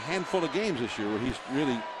a handful of games this year where he's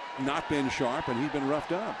really not been sharp and he's been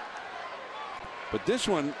roughed up. But this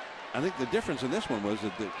one, I think the difference in this one was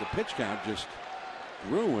that the pitch count just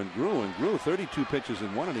grew and grew and grew. 32 pitches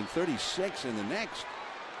in one inning, 36 in the next.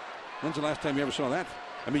 When's the last time you ever saw that?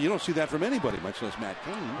 I mean, you don't see that from anybody, much less Matt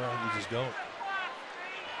Kane. Well, you just don't.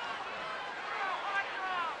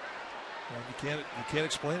 Well, you can't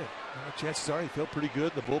explain it. You know, chances are he felt pretty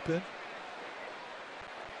good in the bullpen.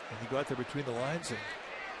 And you go out there between the lines and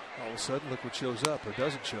all of a sudden look what shows up or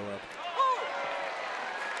doesn't show up.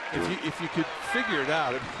 If you could figure it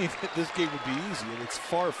out, I mean, this game would be easy, and it's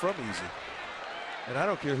far from easy. And I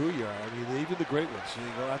don't care who you are. I mean, even the great ones. You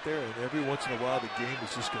go out there, and every once in a while, the game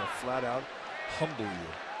is just going to flat out humble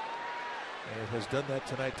you. And it has done that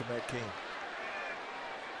tonight to Matt Kane.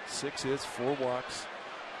 6 hits, 4 walks,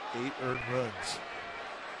 8 earned runs.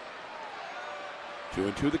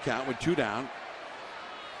 2-2 the count with 2 down.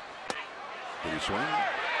 Did he swing?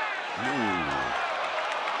 No.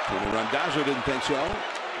 Tony Randazzo didn't think so.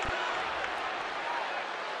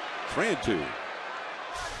 3-2.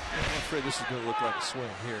 I'm afraid this is going to look like a swing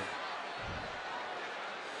here.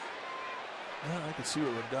 Well, I can see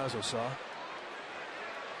what Randazzo saw.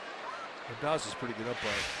 Randazzo's pretty good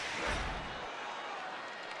umpire.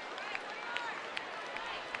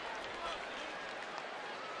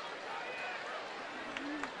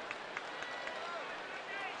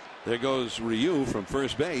 There goes Ryu from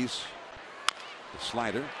first base. The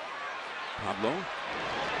slider. Pablo. And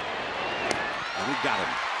he got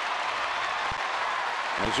him.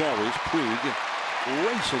 As always, Puig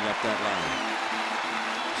racing up that line.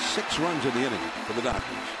 6 runs in the inning for the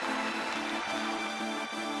Dodgers.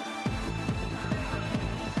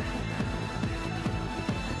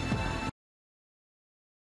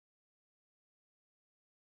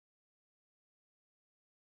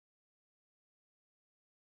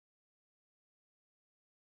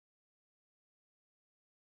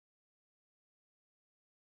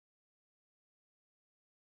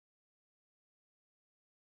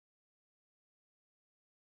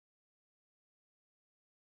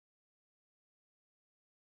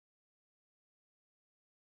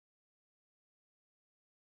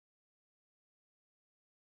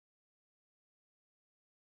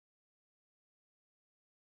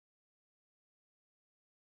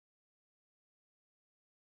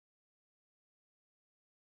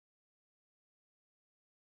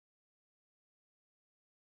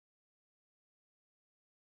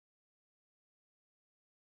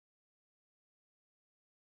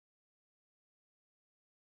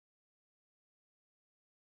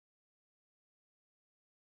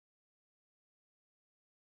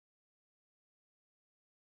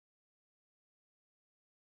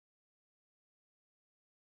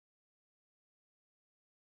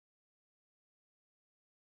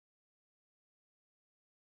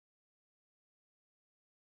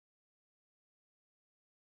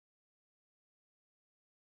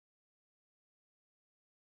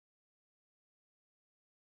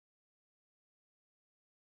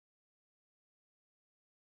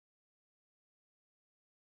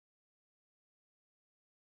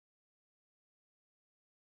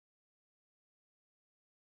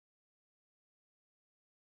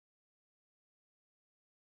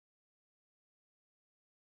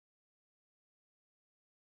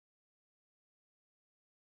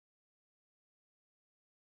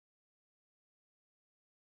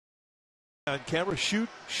 On camera, shoot,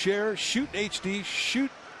 share, shoot in HD, shoot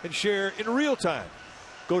and share in real time.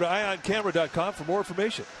 Go to ioncamera.com for more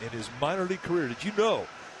information. In his minor league career, did you know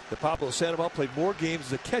that Pablo Sandoval played more games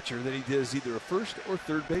as a catcher than he did as either a first or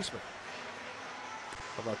third baseman?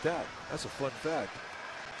 How about that? That's a fun fact.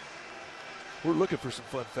 We're looking for some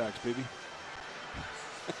fun facts, baby.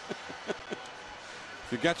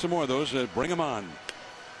 If you've got some more of those, bring them on.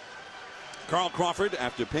 Carl Crawford,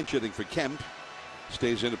 after pinch hitting for Kemp,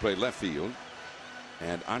 stays in to play left field.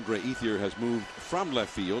 And Andre Ethier has moved from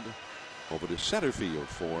left field over to center field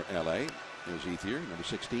for LA. There's Ethier, number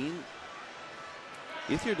 16.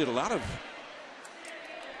 Ethier did a lot of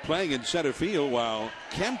playing in center field while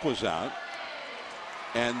Kemp was out.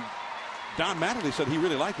 And Don Mattingly said he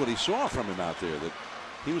really liked what he saw from him out there, that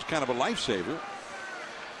he was kind of a lifesaver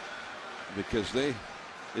because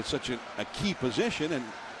it's such a key position,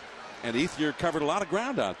 and Ethier covered a lot of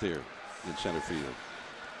ground out there in center field.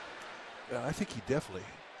 I think he definitely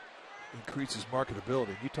increases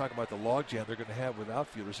marketability. You talk about the logjam they're going to have with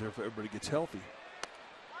outfielders there if everybody gets healthy.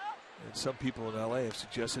 And some people in LA have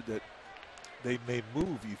suggested that they may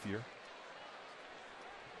move Ethier.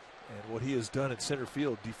 And what he has done in center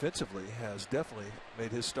field defensively has definitely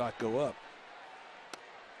made his stock go up.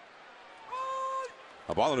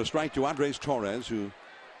 A ball and a strike to Andres Torres, who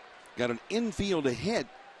got an infield hit.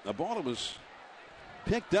 A ball that was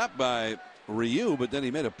picked up by Ryu, but then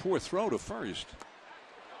he made a poor throw to first,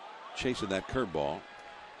 chasing that curveball.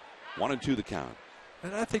 1-2 the count.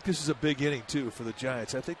 And I think this is a big inning too for the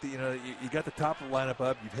Giants. I think that you got the top of the lineup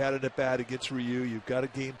up. You've had it at bat against Ryu. You've got a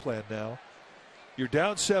game plan now. You're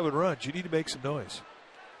down 7 runs. You need to make some noise.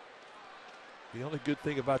 The only good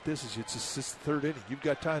thing about this is it's the third inning. You've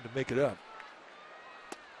got time to make it up.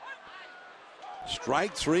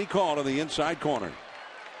 Strike 3 call to the inside corner.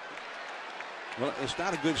 Well, it's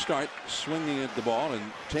not a good start swinging at the ball and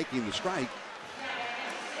taking the strike.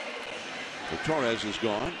 But Torres is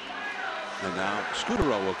gone. And now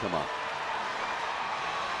Scutaro will come up.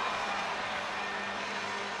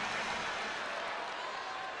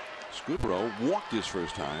 Scutaro walked his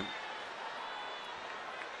first time.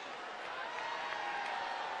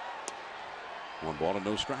 One ball and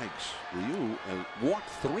no strikes. Ryu walked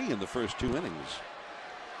 3 in the first 2 innings.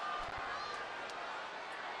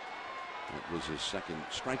 That was his second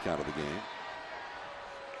strikeout of the game.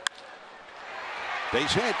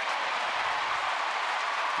 Base hit.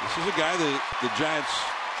 This is a guy that the Giants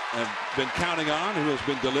have been counting on, who has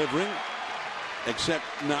been delivering, except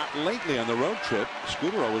not lately on the road trip.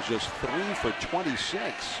 Scutaro was just 3 for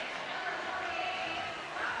 26.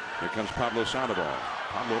 Here comes Pablo Sandoval.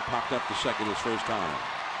 Pablo popped up to second his first time.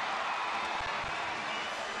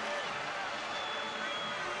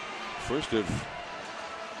 First of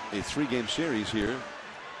a 3-game series here.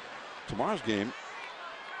 Tomorrow's game,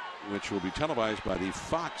 which will be televised by the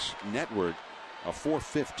Fox network, a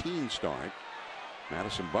 4:15 start.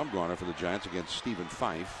 Madison Bumgarner for the Giants against Stephen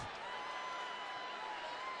Fife.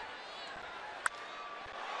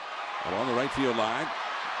 Along the right field line,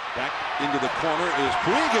 back into the corner is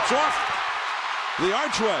Puig. Gets off the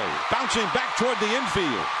archway, bouncing back toward the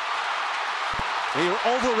infield. He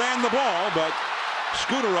overran the ball, but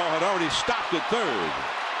Scutaro had already stopped at third.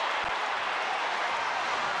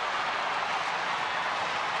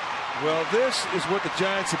 Well, this is what the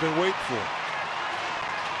Giants have been waiting for.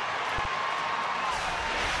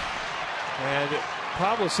 And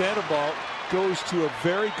Pablo Sandoval goes to a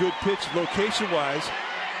very good pitch location-wise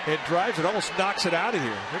and drives it, almost knocks it out of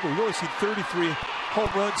here. Remember, we've only seen 33 home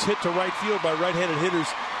runs hit to right field by right-handed hitters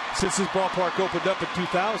since this ballpark opened up in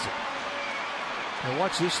 2000. And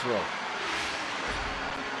watch this throw.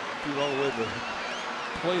 Threw it all the way to the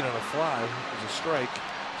plate on a fly. It was a strike.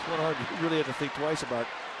 It's one hard. You really have to think twice about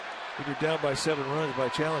when you're down by 7 runs by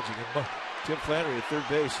challenging. And Tim Flannery at third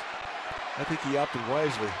base, I think he opted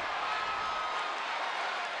wisely.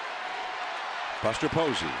 Buster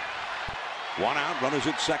Posey. 1 out, runners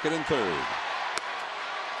at second and third.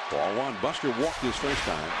 Ball 1. Buster walked his first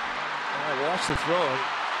time. I watched the throw.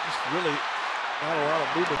 Just really not a lot of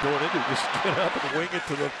movement going into it. Just get up and wing it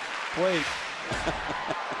to the plate.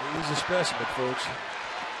 He's a specimen, folks.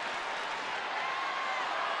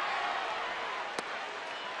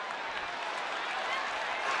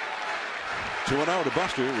 Two 2-0 to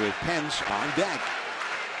Buster with Pence on deck.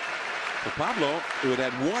 For Pablo, who had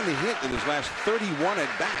had 1 hit in his last 31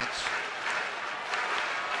 at-bats,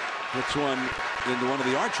 hits one into one of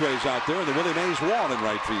the archways out there in the Willie Mays wall in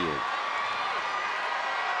right field.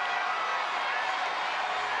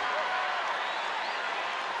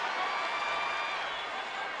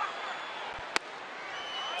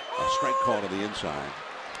 A strike call to the inside.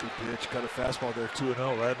 Good pitch, got a fastball there,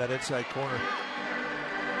 2-0, right in that inside corner.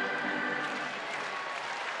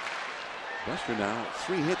 Buster now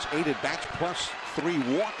 3 hits, 8 at-bats, plus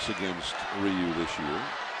 3 walks against Ryu this year.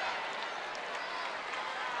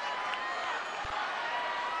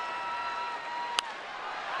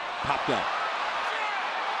 Popped up.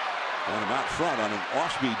 And him out front on an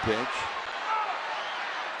off-speed pitch.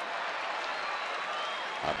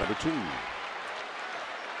 Out number 2.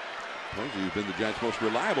 Posey, who's been the Giants' most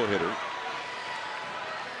reliable hitter.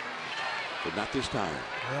 But not this time.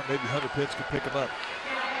 Well, maybe Hunter Pitts could pick him up.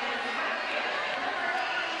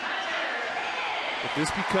 But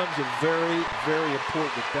this becomes a very, very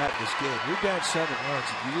important at bat in this game. You're down 7 runs,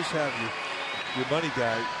 and you just have your money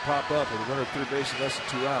guy pop up with a runner at third base and less than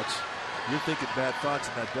 2 outs. You're thinking bad thoughts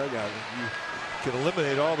in that dugout, and you can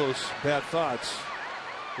eliminate all those bad thoughts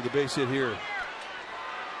with a base hit here.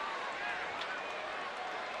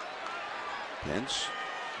 Pence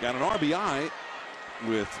got an RBI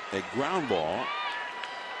with a ground ball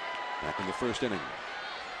back in the first inning.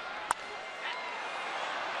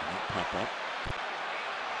 Pop up.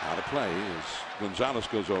 Out of play as Gonzalez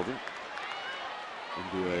goes over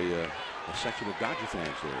into a section of Dodger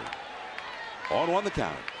fans there. 0-1 the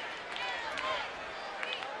count.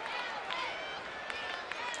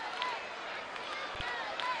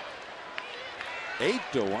 Eight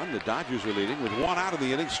to 1. The Dodgers are leading with 1 out of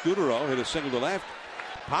the inning. Scudero hit a single to left.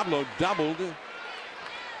 Pablo doubled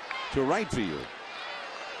to right field.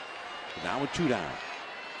 Now with 2 down.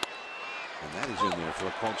 And that is in there for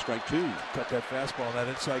a called strike 2. Cut that fastball in that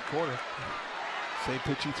inside corner. Same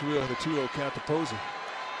pitch he threw on the 2-0 count to Posey.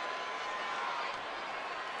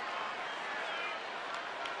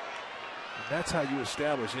 And that's how you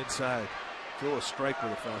establish inside. Throw a strike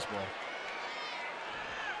with a fastball.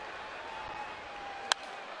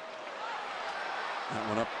 That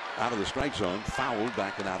one up out of the strike zone, fouled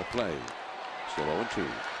back and out of play. Still 0-2.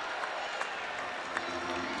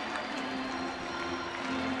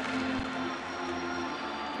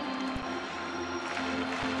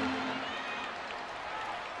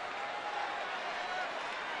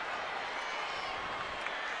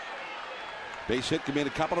 Base hit can mean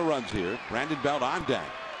a couple of runs here. Brandon Belt on deck.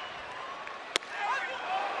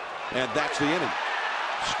 And that's the inning.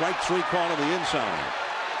 Strike 3 call on the inside.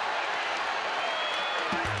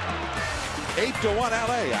 8-1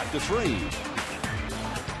 LA after 3.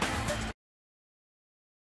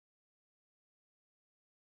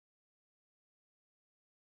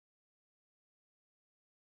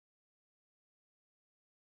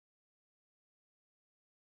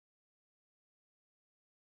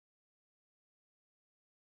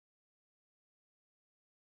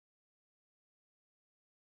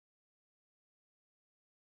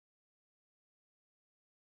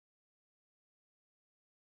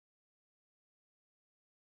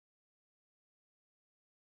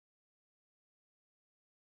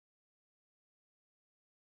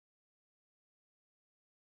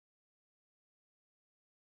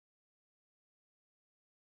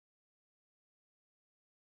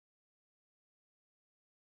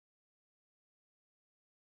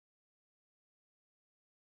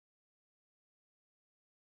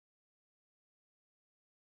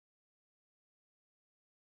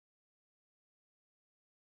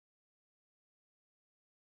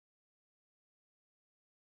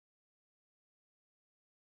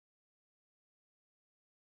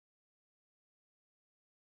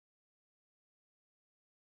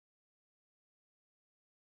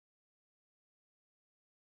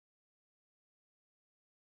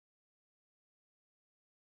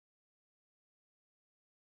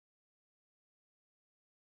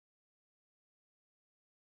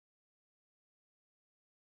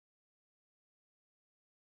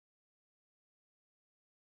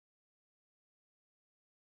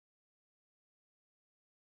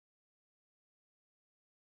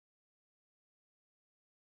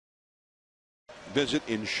 Visit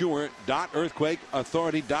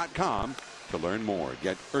insure.earthquakeauthority.com to learn more.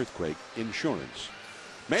 Get earthquake insurance.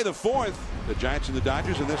 May the 4th, the Giants and the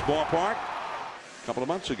Dodgers in this ballpark a couple of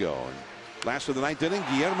months ago. And last of the 9th inning,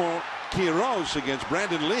 Guillermo Quiroz against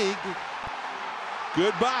Brandon League.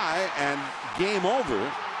 Goodbye and game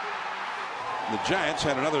over. The Giants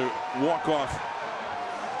had another walk-off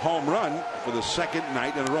home run for the second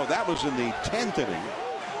night in a row. That was in the 10th inning.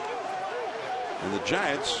 And the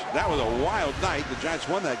Giants, that was a wild night. The Giants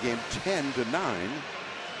won that game 10-9.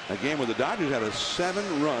 A game where the Dodgers had a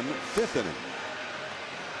 7-run 5th inning.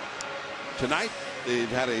 Tonight, they've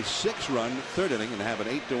had a 6-run 3rd inning and have an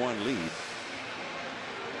 8-1 lead.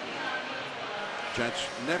 Giants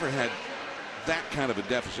never had that kind of a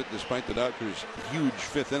deficit, despite the Dodgers' huge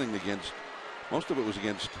 5th inning against, most of it was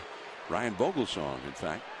against Ryan Vogelsong, in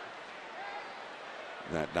fact,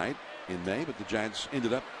 that night in May. But the Giants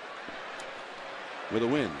ended up with a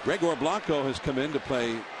win. Gregor Blanco has come in to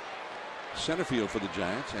play center field for the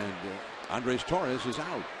Giants, and Andres Torres is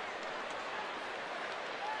out.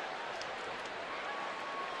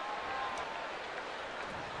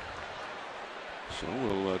 So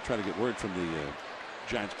we'll try to get word from the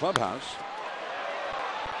Giants clubhouse.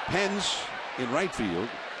 Penn's in right field,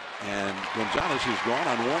 and Gonzalez is gone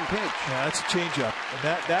on one pitch. Yeah, that's a changeup, and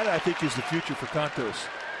that I think is the future for Contos.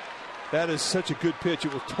 That is such a good pitch;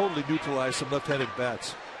 it will totally neutralize some left-handed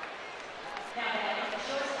bats.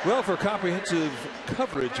 Well, for comprehensive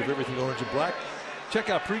coverage of everything orange and black, check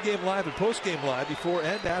out pregame live and postgame live before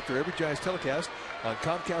and after every Giants telecast on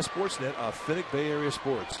Comcast Sportsnet, Authentic Bay Area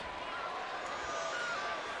Sports.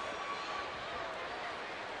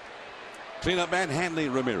 Cleanup man Hanley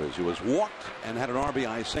Ramirez, who was walked and had an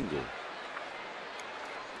RBI single.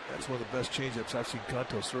 That's one of the best changeups I've seen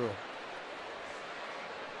Contos throw.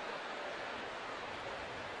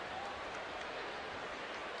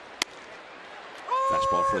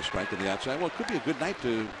 Fastball for a strike to the outside. Well, it could be a good night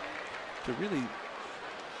to really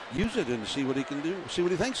use it and see what he can do, see what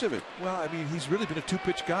he thinks of it. Well, I mean, he's really been a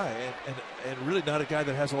two-pitch guy, and really not a guy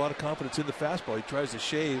that has a lot of confidence in the fastball. He tries to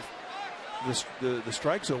shave the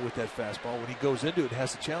strike zone with that fastball. When he goes into it and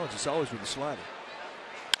has the challenge, it's always with the slider.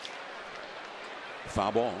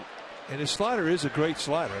 Foul ball. And his slider is a great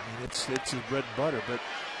slider. I mean, it's his bread and butter, but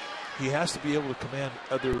he has to be able to command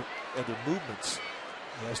other movements.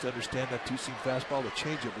 He has to understand that two-seam fastball. The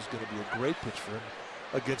changeup is going to be a great pitch for him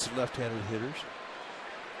against left-handed hitters.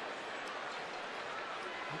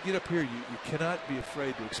 You get up here, you cannot be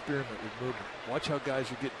afraid to experiment with movement. Watch how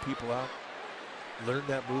guys are getting people out. Learn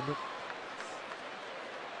that movement.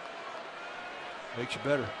 Makes you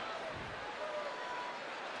better.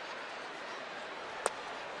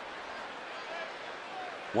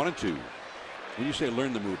 One and two. When you say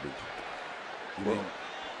learn the movement,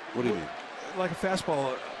 what do you mean? Like a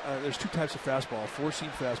fastball, there's two types of fastball. A four-seam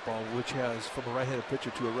fastball, which has, from a right-handed pitcher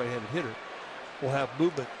to a right-handed hitter, will have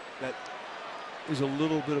movement that is a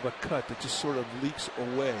little bit of a cut that just sort of leaks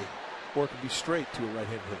away, or it can be straight to a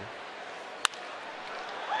right-handed hitter.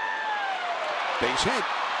 Base hit.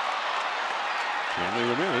 Hanley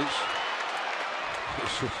Ramirez.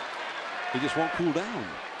 He just won't cool down.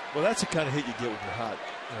 Well, that's the kind of hit you get when you're hot.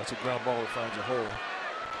 You know, it's a ground ball that finds a hole.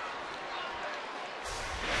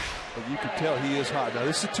 But you can tell he is hot. Now,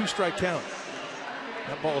 this is a two-strike count.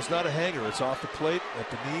 That ball is not a hanger. It's off the plate at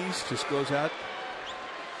the knees. Just goes out.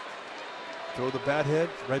 Throw the bat head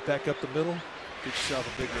right back up the middle. Get yourself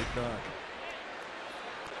a big league knock.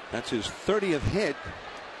 That's his 30th hit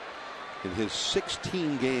in his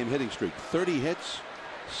 16-game hitting streak. 30 hits,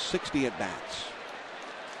 60 at-bats.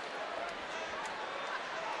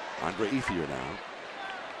 Andre Ethier now,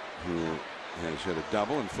 who has hit a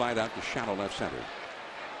double and flied out to shallow left center.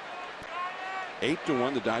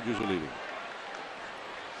 8-1, the Dodgers are leading.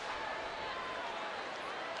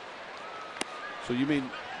 So you mean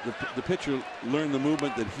the pitcher learned the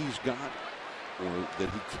movement that he's got, or that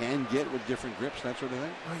he can get with different grips, that sort of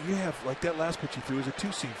thing? Well, you have, like that last pitch he threw is a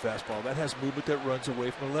two-seam fastball. That has movement that runs away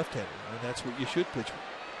from a left-hander, and that's what you should pitch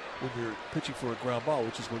when you're pitching for a ground ball,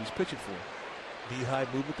 which is what he's pitching for. Knee-high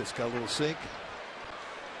movement that's got a little sink,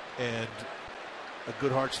 and a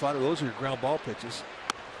good hard slider. Those are your ground ball pitches.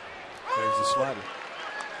 There's the slider.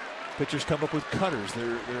 Pitchers come up with cutters.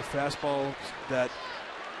 They're fastballs that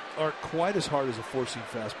aren't quite as hard as a four-seam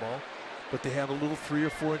fastball, but they have a little 3 or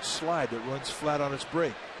 4 inch slide that runs flat on its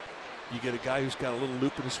break. You get a guy who's got a little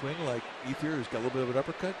loop in his swing like Ethier, who's got a little bit of an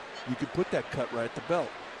uppercut. You can put that cut right at the belt.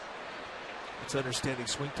 It's understanding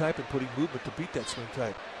swing type and putting movement to beat that swing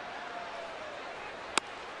type.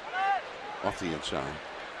 Off the inside.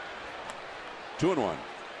 2-1.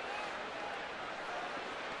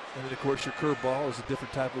 And then, of course, your curveball is a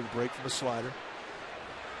different type of break from a slider.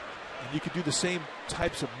 And you can do the same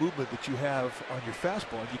types of movement that you have on your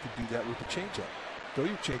fastball, and you can do that with the changeup. Throw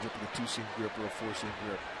your changeup with a two-seam grip or a four-seam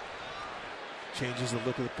grip. Changes the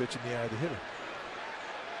look of the pitch in the eye of the hitter.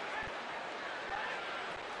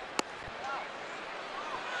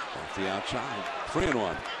 Off the outside.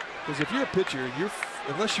 3-1. Because if you're a pitcher,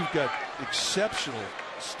 unless you've got exceptional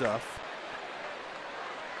stuff,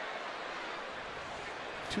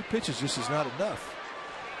 2 pitches just is not enough.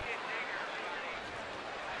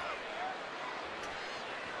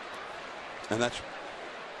 And that's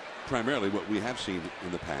primarily what we have seen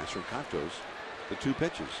in the past from Contos, the 2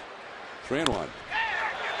 pitches. 3-1.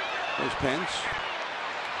 There's Pence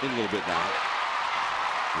in a little bit now.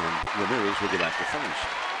 And Ramirez will go back to first.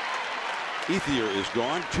 Ethier is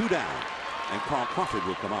gone, 2 down. And Carl Crawford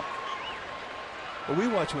will come up. Well, we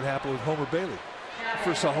watched what happened with Homer Bailey. I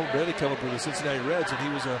first saw Homer Bailey come up with the Cincinnati Reds, and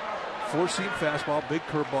he was a 4-seam fastball, big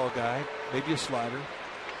curveball guy, maybe a slider.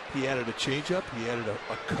 He added a changeup. He added a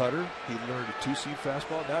cutter. He learned a 2-seam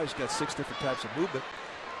fastball. Now he's got 6 different types of movement,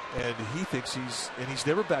 and he thinks he's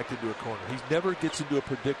never backed into a corner. He never gets into a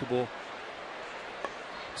predictable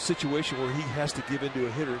situation where he has to give into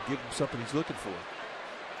a hitter and give him something he's looking for.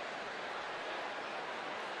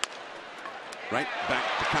 Right back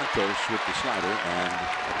to Cantos with the slider, and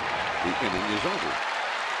the inning is over.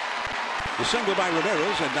 The single by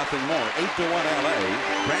Ramirez and nothing more. 8-1 LA.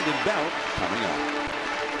 Brandon Belt coming up.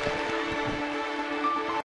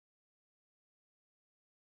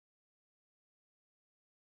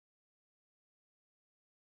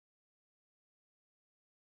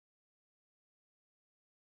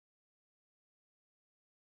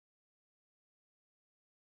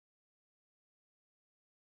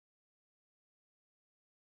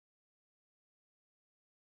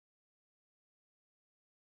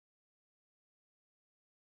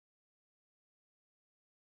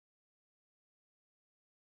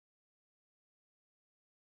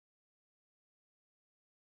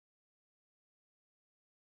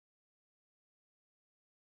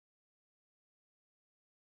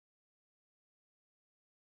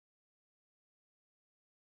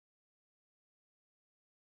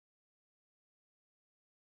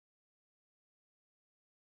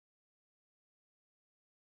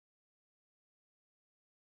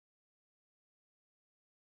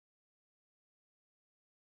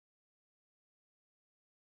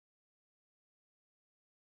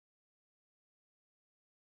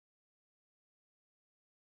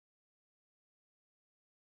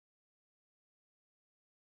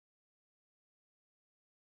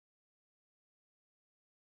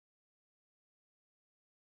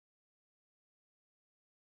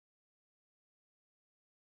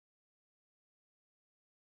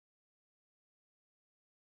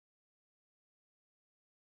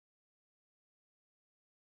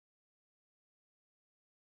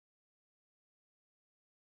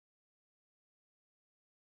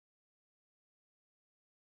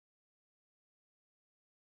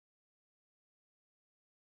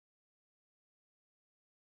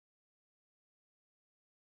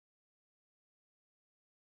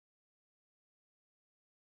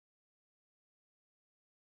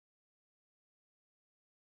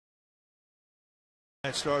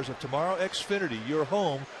 Stars of tomorrow, Xfinity, your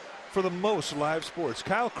home for the most live sports.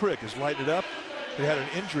 Kyle Crick has lighted it up. He had an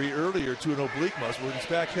injury earlier to an oblique muscle. He's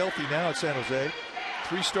back healthy now at San Jose.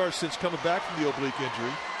 3 starts since coming back from the oblique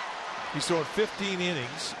injury. He's thrown 15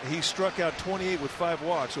 innings. He struck out 28 with 5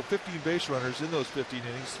 walks, so 15 base runners in those 15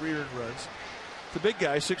 innings, 3 earned runs. The big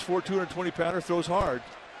guy, 6'4", 220-pounder, throws hard.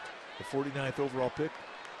 The 49th overall pick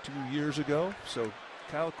 2 years ago. So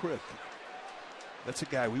Kyle Crick, that's a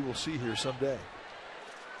guy we will see here someday.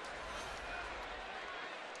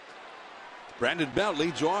 Brandon Belt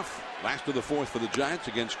leads off. Last of the 4th for the Giants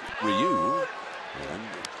against Ryu. And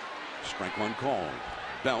strike one call.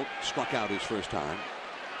 Belt struck out his first time.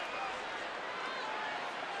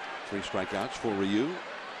 3 strikeouts for Ryu.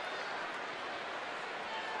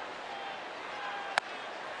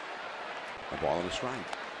 A ball and a strike.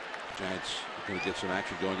 Giants are going to get some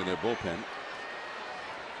action going in their bullpen.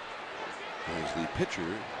 As the pitcher,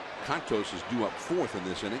 Cantos, is due up 4th in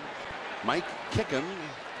this inning. Mike Kickham,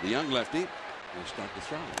 the young lefty, will start the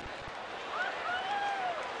throw.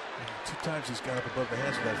 2 times he's got up above the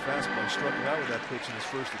hands of that fastball. He struck him out with that pitch in his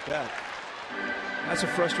first at bat. That's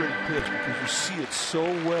a frustrating pitch because you see it so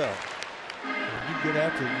well. When you get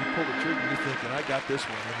after it, you pull the trigger, you're thinking, I got this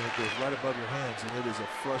one, and it goes right above your hands, and it is a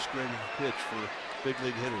frustrating pitch for big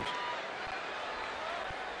league hitters.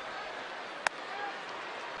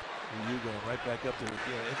 And you going right back up there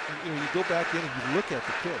again. And, you go back in and you look at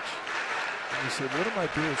the pitch. And you say, what am I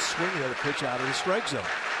doing swinging at a pitch out of the strike zone?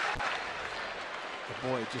 But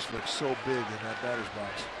boy, it just looks so big in that batter's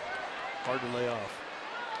box. Hard to lay off.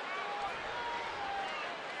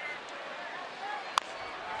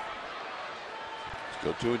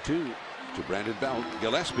 Let's go 2-2 to Brandon Belt.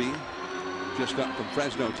 Gillespie just up from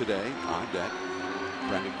Fresno today on deck.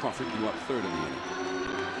 Brandon Crawford due up 3rd in the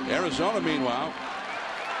inning. Arizona, meanwhile,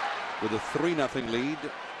 with a 3-0 lead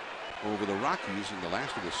over the Rockies in the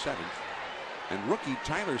last of the 7th. And rookie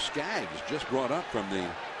Tyler Skaggs, just brought up from the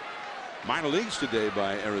minor leagues today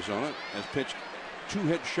by Arizona, has pitched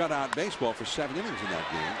 2-hit shutout baseball for 7 innings in that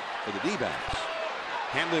game for the D-backs.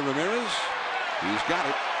 Hanley Ramirez, he's got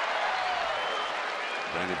it.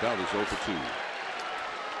 Brandon Belt is 0 for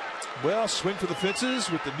 2. Well, swing for the fences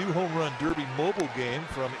with the new Home Run Derby mobile game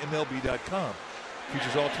from MLB.com.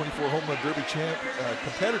 Features all 24 Home Run Derby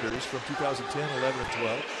competitors from 2010, 11, and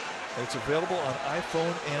 12. And it's available on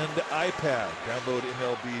iPhone and iPad. Download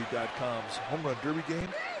MLB.com's Home Run Derby game.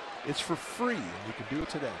 It's for free, and you can do it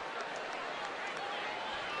today.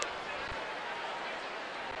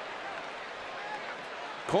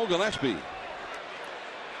 Cole Gillespie.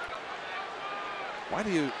 Why do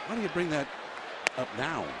you bring that up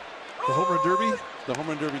now? The home run derby? The home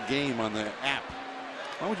run derby game on the app.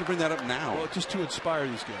 Why would you bring that up now? Well, just to inspire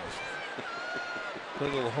these guys. Play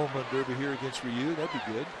a little home run derby here against Ryu. That'd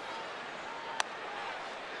be good.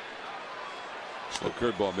 Slow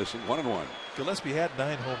curveball missing. 1-1. Gillespie had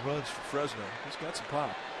 9 home runs for Fresno. He's got some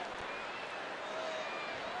pop.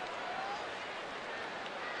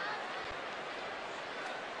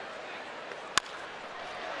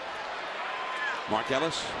 Mark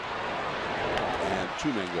Ellis. And 2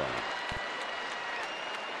 men gone.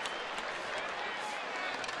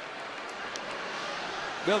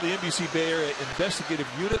 Well, the NBC Bay Area investigative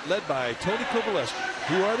unit led by Tony Kovaleski.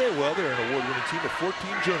 Who are they? Well, they're an award-winning team of 14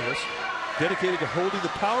 journalists dedicated to holding the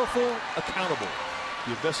powerful accountable.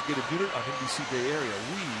 The investigative unit on NBC Bay Area.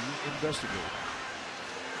 We investigate.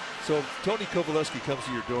 So if Tony Kovaleski comes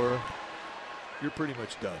to your door, you're pretty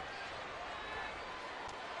much done.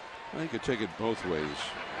 Well, you could take it both ways.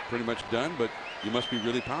 Pretty much done, but you must be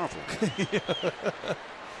really powerful.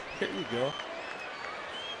 There you go.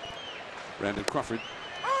 Brandon Crawford.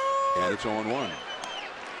 And it's 0-1.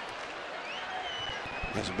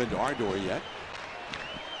 Hasn't been to our door yet.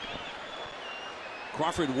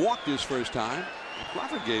 Crawford walked his first time.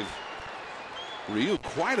 Crawford gave Ryu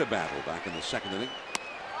quite a battle back in the second inning.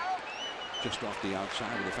 Just off the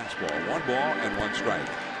outside with a fastball. 1 ball and 1 strike.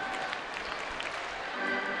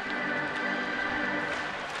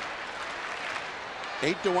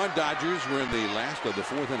 Eight to 1 Dodgers. We're in the last of the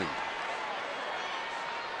 4th inning.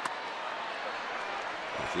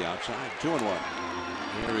 Off the outside, 2-1.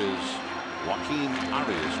 Here is Joaquin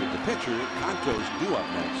Arias with the pitcher. Cantos due up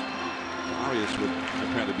next. Arias would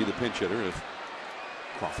apparently be the pinch hitter if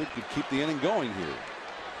Crawford could keep the inning going here.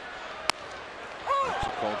 That's a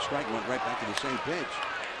called strike. Went right back to the same pitch.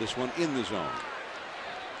 This one in the zone.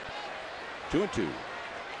 2-2.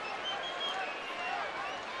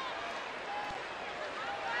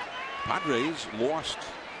 Padres lost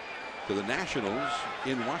to the Nationals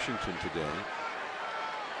in Washington today.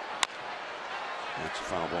 That's a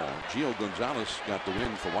foul ball. Gio Gonzalez got the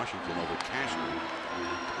win for Washington over Cashman.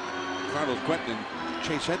 Carlos Quentin and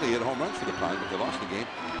Chase Headley hit home runs for the Padres, but they lost the game.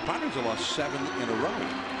 Padres have lost 7 in a row.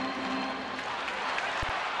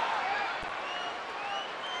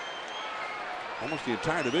 Almost the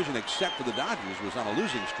entire division, except for the Dodgers, was on a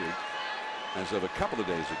losing streak as of a couple of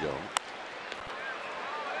days ago.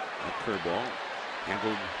 That curveball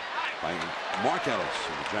handled by Mark Ellis,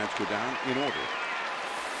 and the Giants go down in order.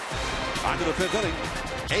 On to the 5th inning.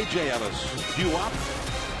 A.J. Ellis due up.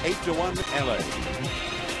 8-1 L.A.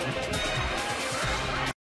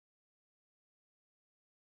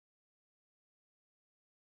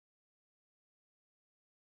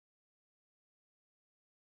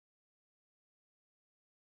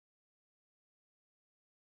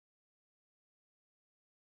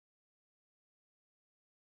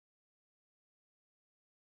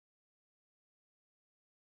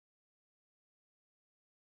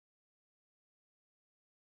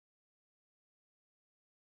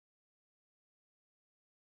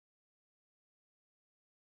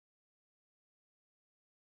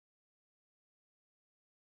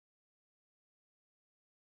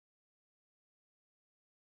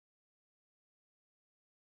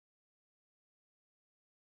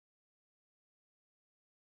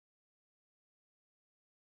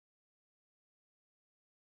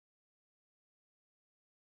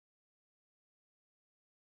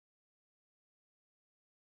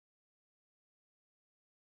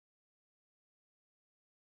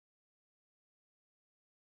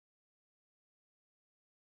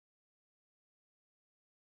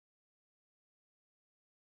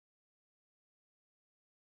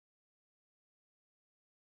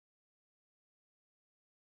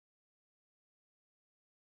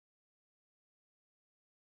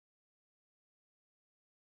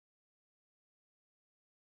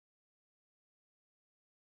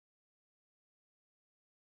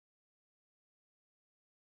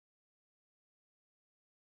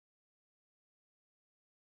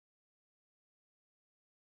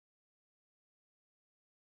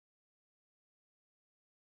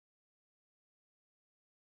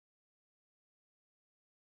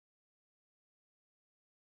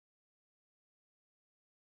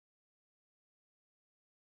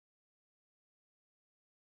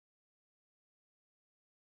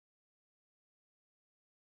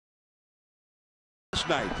 Last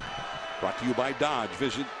night, brought to you by Dodge.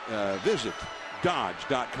 Visit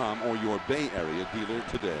Dodge.com or your Bay Area dealer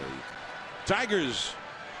today. Tigers,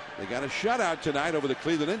 they got a shutout tonight over the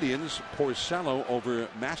Cleveland Indians. Porcello over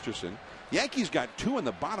Masterson. Yankees got 2 in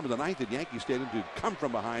the bottom of the 9th at Yankee Stadium to come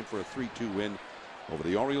from behind for a 3-2 win over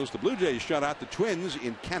the Orioles. The Blue Jays shut out the Twins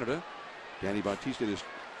in Canada Danny Bautista his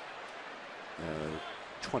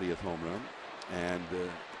 20th home run, and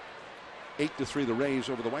 8-3 the Rays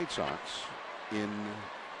over the White Sox in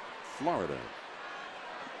Florida.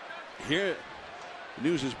 Here, the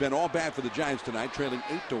news has been all bad for the Giants tonight, trailing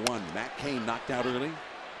 8-1. Matt Cain knocked out early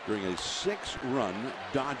during a 6-run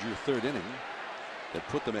Dodger third inning that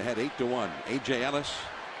put them ahead 8-1. A.J. Ellis,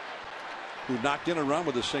 who knocked in a run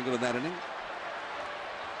with a single in that inning,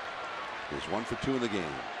 is 1 for 2 in the game.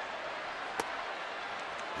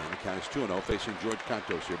 And the count is 2-0, facing George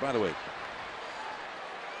Cantos here. By the way,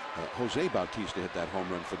 Jose Bautista hit that home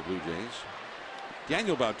run for the Blue Jays.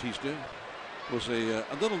 Daniel Bautista was a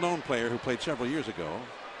little known player who played several years ago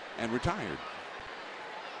and retired.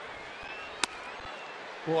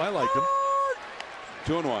 Well, I liked him.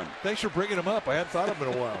 2-1. Thanks for bringing him up. I hadn't thought of him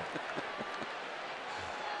in a while.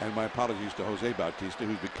 And my apologies to Jose Bautista,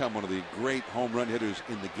 who's become one of the great home run hitters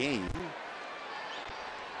in the game.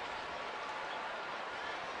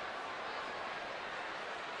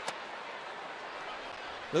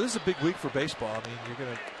 Now, this is a big week for baseball. I mean, you're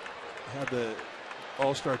going to have the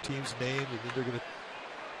all-star teams named, and then they're going to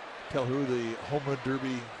tell who the home run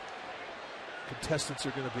derby contestants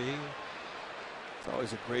are going to be. It's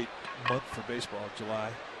always a great month for baseball, July,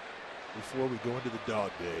 before we go into the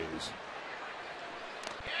dog days.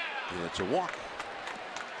 And it's a walk.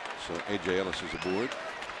 So A.J. Ellis is aboard.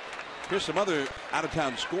 Here's some other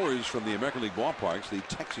out-of-town scores from the American League ballparks. The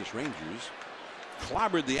Texas Rangers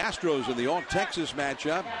clobbered the Astros in the all-Texas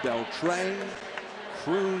matchup. Beltre,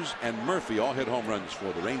 Cruz, and Murphy all hit home runs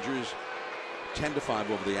for the Rangers.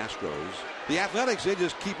 10-5 over the Astros. The Athletics, they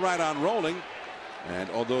just keep right on rolling.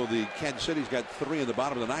 And although the Kansas City's got 3 in the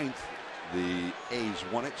bottom of the 9th, the A's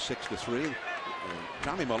won it 6-3.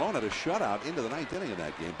 Tommy Malone had a shutout into the 9th inning in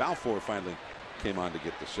that game. Balfour finally came on to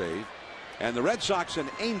get the save. And the Red Sox and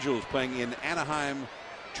Angels playing in Anaheim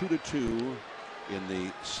 2-2 in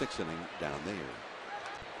the 6th inning down there.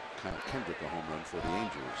 Kyle Kendrick a home run for the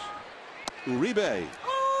Angels. Uribe.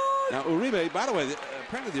 Now Uribe, by the way,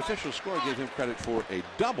 apparently the official score gave him credit for a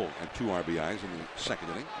double and 2 RBIs in the 2nd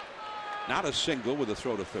inning. Not a single with a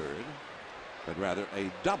throw to third, but rather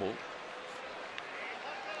a double.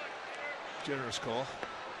 Generous call.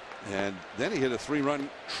 And then he hit a 3-run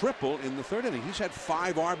triple in the 3rd inning. He's had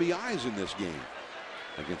 5 RBIs in this game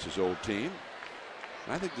against his old team.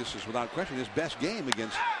 And I think this is without question his best game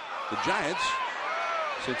against the Giants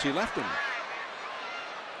since he left them.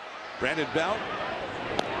 Brandon Belt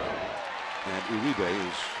and Uribe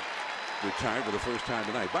is retired for the first time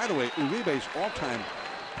tonight. By the way, Uribe's all-time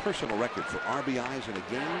personal record for RBIs in a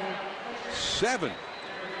game, 7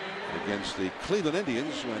 against the Cleveland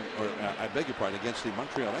Indians, I beg your pardon, against the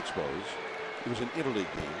Montreal Expos. It was an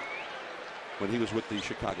interleague game when he was with the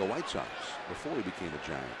Chicago White Sox before he became a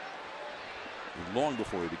Giant and long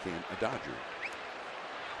before he became a Dodger.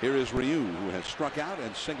 Here is Ryu, who has struck out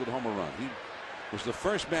and singled home a run. He was the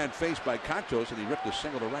first man faced by Cantos, and he ripped a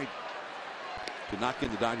single to right to knock in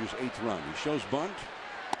the Dodgers' 8th run. He shows bunt,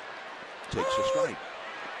 takes a strike.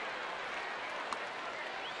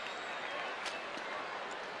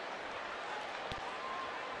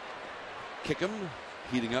 Kickham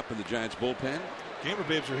heating up in the Giants bullpen. Gamer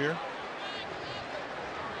babes are here.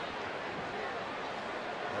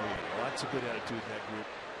 Oh, yeah. Lots of good attitude in that group.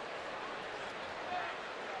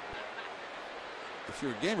 If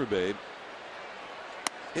you're a gamer babe,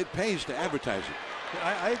 it pays to advertise it.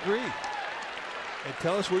 I agree. And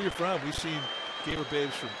tell us where you're from. We've seen gamer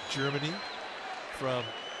babes from Germany, from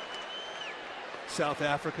South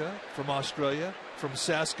Africa, from Australia, from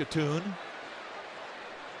Saskatoon.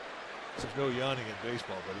 There's no yawning in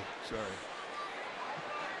baseball, buddy. Sorry.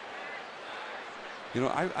 You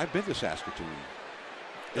know, I've been to Saskatoon.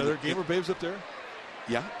 Are there gamer babes up there?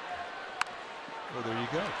 Yeah. Well, there you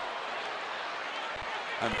go.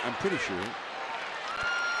 I'm pretty sure.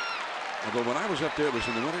 Although when I was up there, it was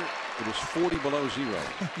in the winter. It was 40 below zero.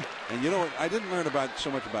 And you know what? I didn't learn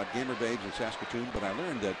so much about gamer babes in Saskatoon, but I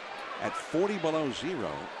learned that at 40 below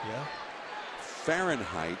zero, yeah,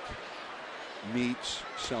 Fahrenheit meets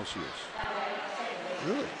Celsius.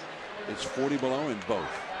 Really? It's 40 below in both.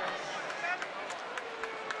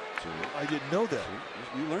 So I didn't know that.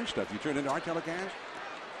 You learn stuff. You turn into our telecast.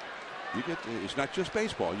 You get. It's not just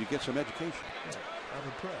baseball. You get some education. I'm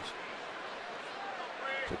impressed.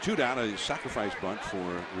 So 2 down, a sacrifice bunt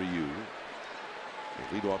for Ryu.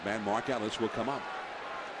 The leadoff man Mark Ellis will come up.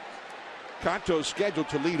 Cantos scheduled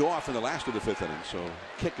to lead off in the last of the 5th inning. So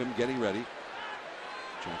Kickham getting ready.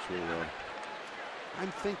 Chance will.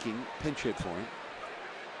 I'm thinking pinch hit for him.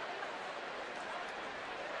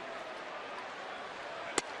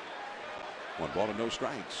 One ball and no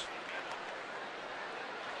strikes.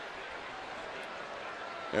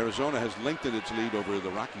 Arizona has lengthened its lead over the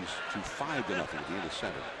Rockies to 5-0 at the end of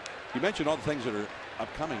 7. You mentioned all the things that are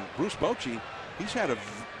upcoming. Bruce Bochy, he's had a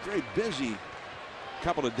very busy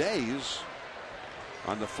couple of days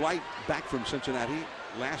on the flight back from Cincinnati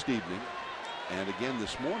last evening and again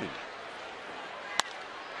this morning.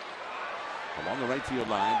 Along the right field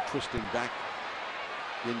line, twisting back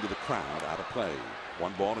into the crowd, out of play.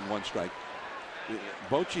 1 ball and 1 strike.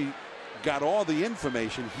 Bochy got all the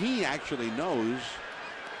information. He actually knows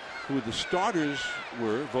who the starters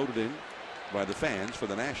were voted in by the fans for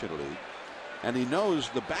the National League. And he knows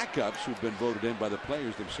the backups who've been voted in by the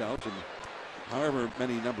players themselves and however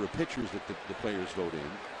many number of pitchers that the players vote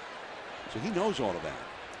in. So he knows all of that.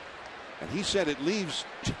 And he said it leaves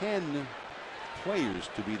 10 players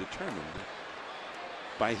to be determined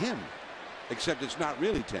by him, except it's not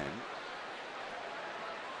really 10.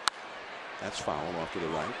 That's foul off to the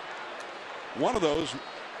right. One of those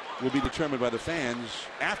will be determined by the fans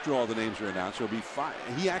after all the names are announced. There'll be 5.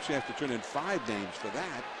 He actually has to turn in 5 names for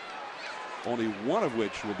that, only one of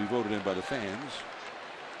which will be voted in by the fans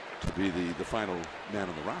to be the final man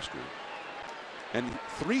on the roster. And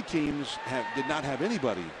 3 teams did not have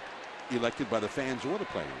anybody elected by the fans or the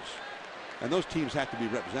players. And those teams have to be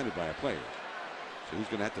represented by a player. So he's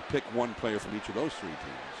going to have to pick one player from each of those 3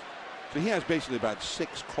 teams. So he has basically about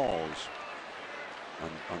 6 calls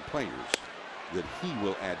on players that he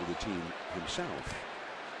will add to the team himself,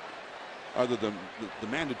 other than the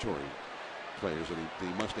mandatory players that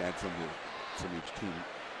he must add from each team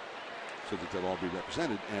so that they'll all be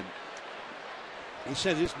represented. And he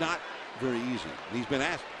said it's not very easy. He's been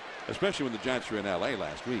asked, especially when the Giants were in LA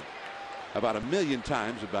last week, about 1 million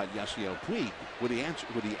times about Yasiel Puig. Would he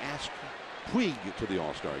ask Puig to the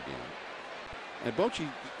All-Star game? And Bochy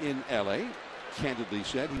in LA candidly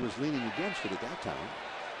said he was leaning against it at that time.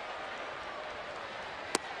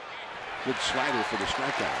 Good slider for the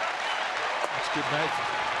strikeout. That's good night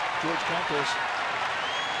for George Campos.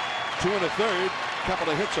 2 1/3,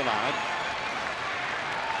 couple of hits allowed.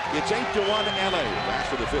 It's 8-1 LA.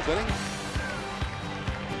 Last of the 5th inning.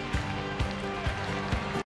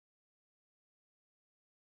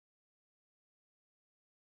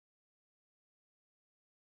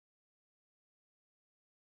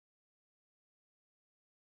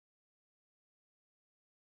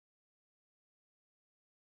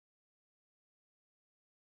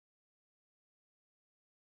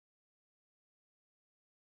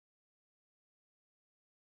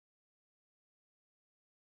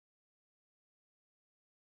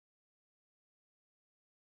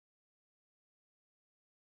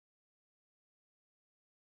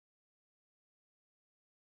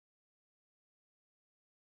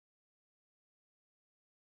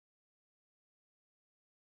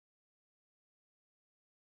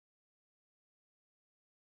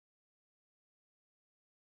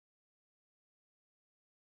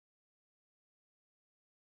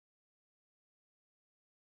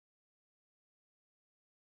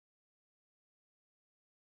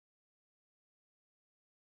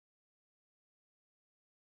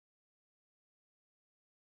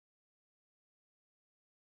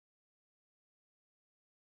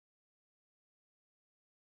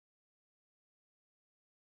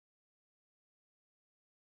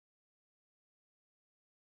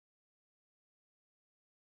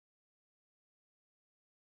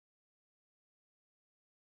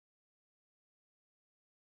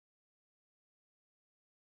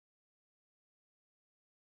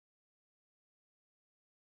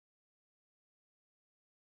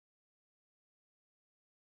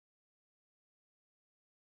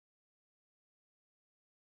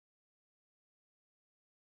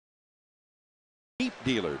 Jeep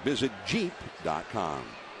dealer. Visit Jeep.com.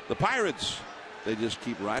 The Pirates, they just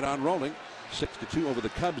keep right on rolling. 6-2 over the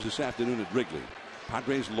Cubs this afternoon at Wrigley.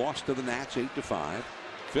 Padres lost to the Nats 8-5.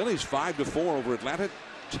 Phillies 5-4 over Atlanta.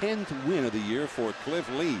 10th win of the year for Cliff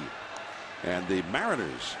Lee. And the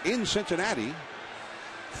Mariners in Cincinnati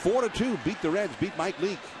 4-2 beat the Reds, beat Mike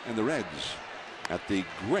Leake and the Reds at the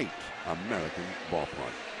Great American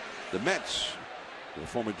Ballpark. The Mets, the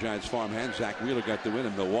former Giants farmhand Zach Wheeler, got the win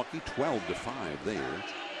in Milwaukee 12-5 there.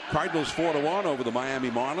 Cardinals 4-1 over the Miami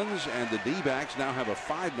Marlins, and the D-backs now have a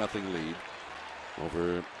 5-0 lead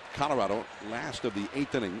over Colorado, last of the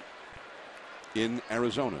 8th inning in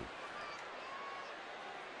Arizona.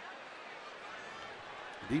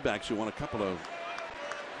 D-backs who won a couple of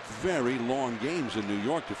very long games in New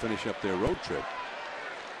York to finish up their road trip.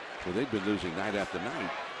 So they've been losing night after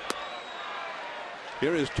night.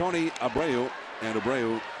 Here is Tony Abreu, and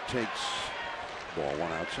Abreu takes ball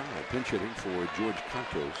one outside. Pinch hitting for George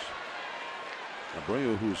Cantos.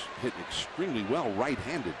 Abreu, who's hit extremely well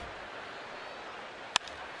right-handed.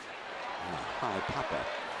 high pop-up.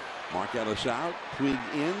 Mark Ellis out. Puig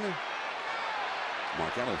in.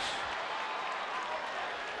 Mark Ellis.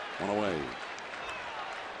 One away.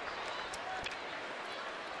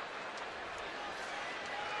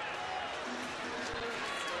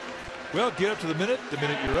 Well, get up to the minute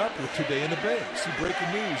you're up with Today in the Bay. See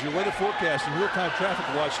breaking news, your weather forecast, and real-time traffic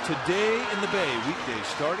watch Today in the Bay. Weekdays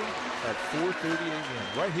starting at 4:30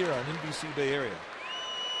 a.m. right here on NBC Bay Area.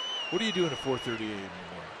 What are you doing at 4:30 a.m. in the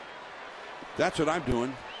morning? That's what I'm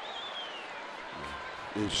doing.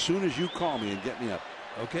 As soon as you call me and get me up.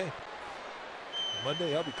 Okay.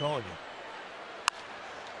 Monday, I'll be calling you.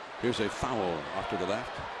 Here's a foul off to the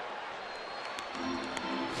left.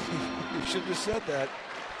 You shouldn't have said that.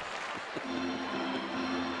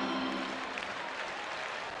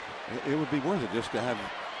 It would be worth it just to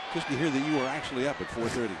hear that you were actually up at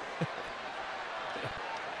 4:30.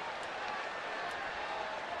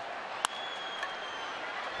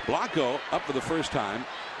 Blanco up for the first time.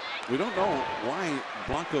 We don't know why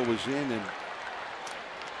Blanco was in and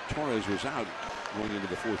Torres was out going into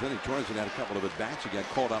the fourth inning. Torres had a couple of at-bats. He got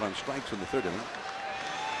called out on strikes in the third inning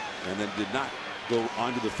and then did not go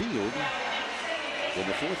onto the field in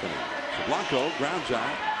the fourth inning. So Blanco grounds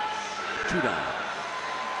out, 2 down.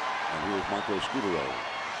 And here's Marco Scutaro.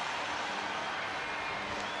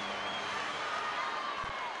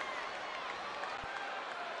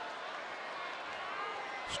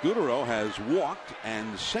 Scutaro has walked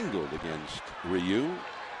and singled against Ryu.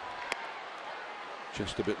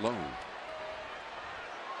 Just a bit low.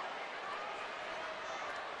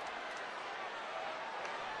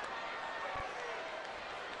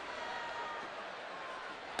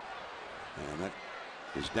 And that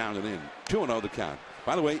is down and in. 2-0 the count.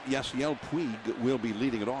 By the way, Yasiel Puig will be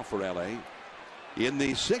leading it off for LA in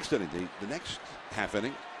the 6th inning, the next half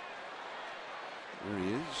inning. There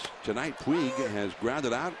he is. Tonight, Puig has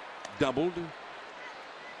grounded out, doubled,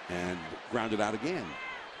 and grounded out again.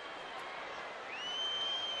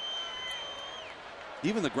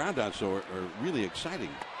 Even the groundouts are really exciting.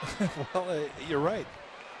 Well, you're right.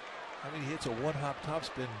 I mean, he hits a one-hop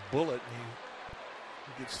topspin bullet, and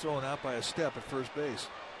he gets thrown out by a step at first base.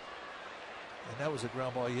 And that was a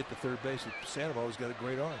ground ball he hit to third base. Sandoval's got a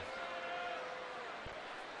great arm.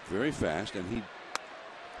 Very fast, and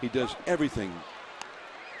he does everything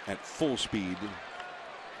at full speed,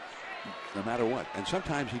 no matter what. And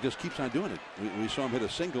sometimes he just keeps on doing it. We saw him hit a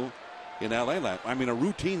single in LA a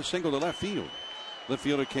routine single to left field. Left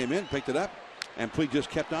fielder came in, picked it up, and Puig just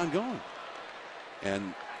kept on going.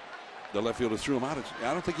 And the left fielder threw him out.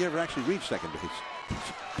 I don't think he ever actually reached second base.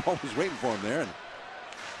 Paul was waiting for him there.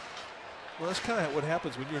 Well, that's kind of what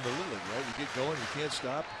happens when you're in the Little League, right? You get going, you can't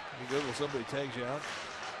stop. You go till somebody tags you out.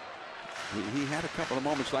 He had a couple of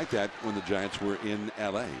moments like that when the Giants were in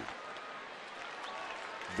LA.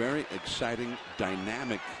 Very exciting,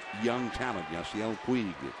 dynamic, young talent, Yasiel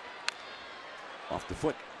Puig. Off the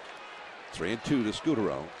foot. 3-2 to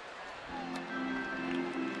Scutaro.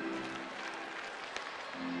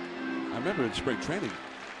 I remember in spring training,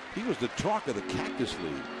 he was the talk of the Cactus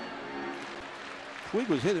League. Puig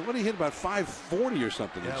was hitting, what did he hit, about 540 or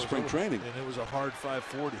something in spring training? And it was a hard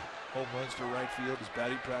 540. Home runs to right field. His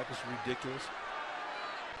batting practice ridiculous.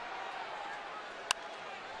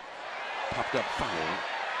 Popped up foul.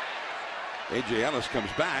 A.J. Ellis comes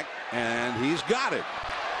back, and he's got it.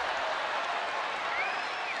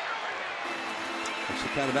 That's the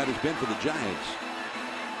kind of night it's been for the Giants.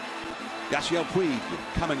 Yasiel Puig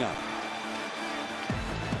coming up.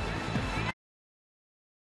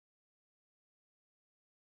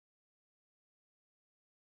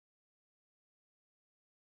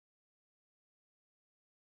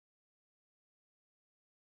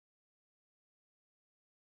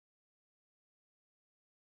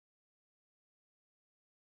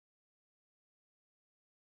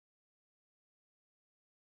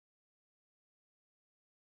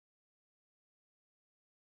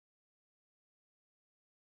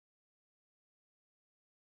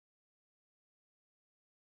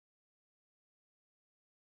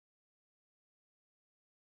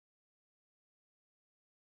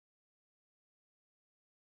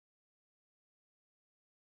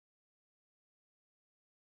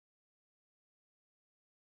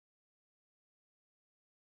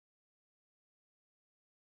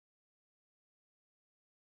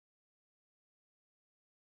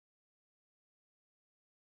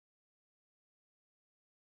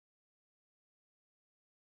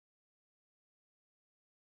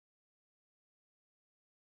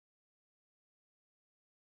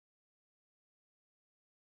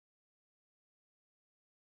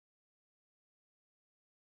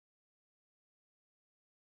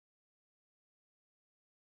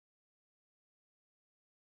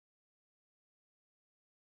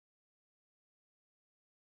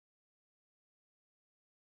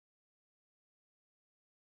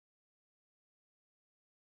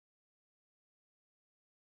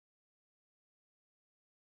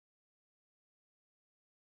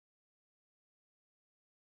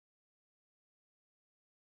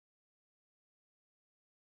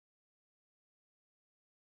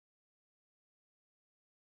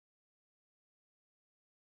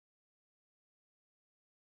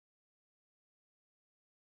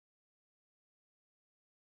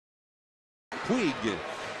 Puig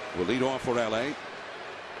will lead off for LA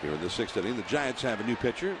here in the 6th inning. The Giants have a new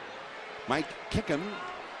pitcher, Mike Kickham,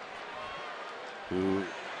 who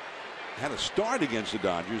had a start against the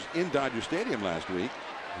Dodgers in Dodger Stadium last week.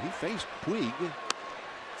 He faced Puig.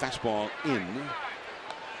 Fastball in.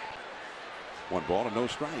 1 ball and no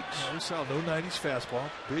strikes. Yeah, we saw no 90s fastball.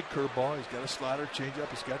 Big curveball. He's got a slider, changeup.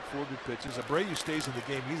 He's got 4 good pitches. Abreu stays in the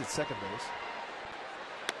game. He's at second base.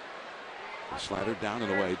 The slider down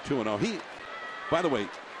and away. 2-0. By the way,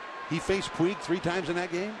 he faced Puig 3 times in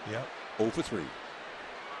that game. Yeah. 0 for 3.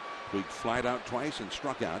 Puig flied out twice and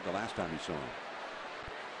struck out the last time he saw him.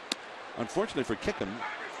 Unfortunately for Kickham,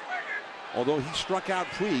 although he struck out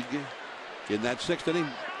Puig in that 6th inning,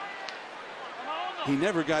 he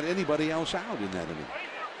never got anybody else out in that inning.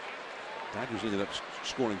 Dodgers ended up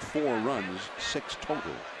scoring 4 runs, 6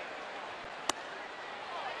 total.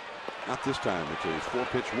 Not this time. It's a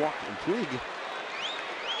 4-pitch walk, and Puig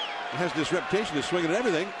has this reputation of swinging at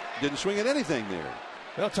everything. Didn't swing at anything there.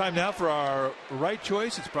 Well, time now for our right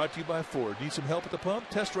choice. It's brought to you by Ford. Need some help at the pump?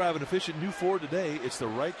 Test drive an efficient new Ford today. It's the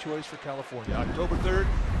right choice for California. October 3rd,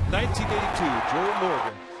 1982, Joe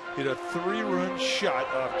Morgan hit a 3-run shot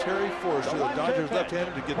off Terry Forster, the Dodgers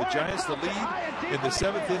left-hander, to give the Giants the lead in the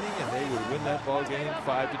 7th inning, and they would win that ball game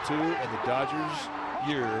 5-2, and the Dodgers'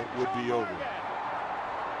 year would be over.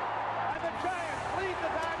 And the Giants lead the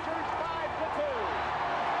Dodgers 5-2.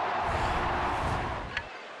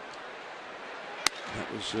 That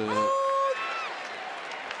was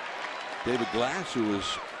David Glass, who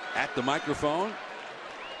was at the microphone.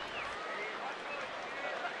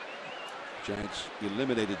 Giants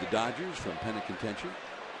eliminated the Dodgers from pennant contention.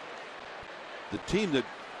 The team that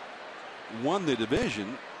won the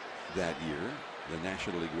division that year, the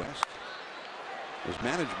National League West, was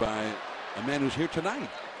managed by a man who's here tonight,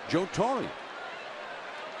 Joe Torre.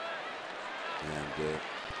 And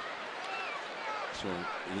so,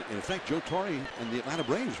 in effect, Joe Torre and the Atlanta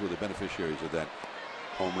Braves were the beneficiaries of that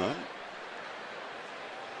home run.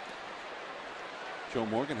 Joe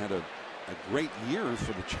Morgan had a great year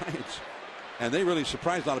for the Giants. And they really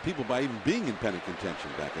surprised a lot of people by even being in pennant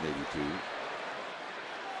contention back in '82.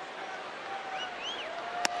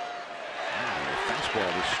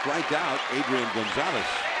 Fastball to strike out Adrian Gonzalez.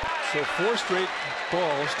 So 4 straight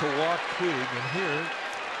balls to walk Puig, and here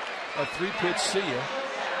a 3-pitch see ya.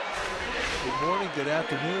 Good morning, good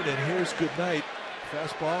afternoon, and here's good night.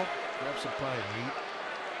 Fastball, grab some pie and eat.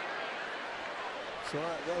 So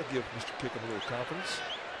that'll give Mr. Kickham a little confidence.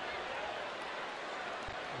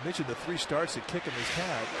 I mentioned the 3 starts that Kickham has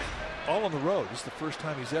had, all on the road. This is the first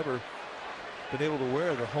time he's ever been able to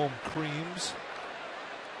wear the home creams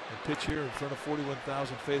and pitch here in front of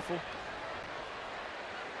 41,000 faithful.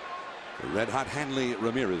 The red-hot Hanley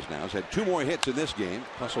Ramirez now has had 2 more hits in this game,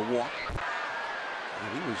 plus a walk.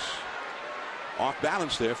 And he was off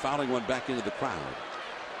balance there, fouling one back into the crowd.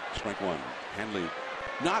 Strike 1. Hanley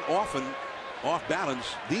not often off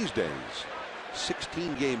balance these days.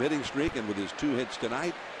 16-game hitting streak, and with his 2 hits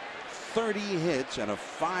tonight, 30 hits and a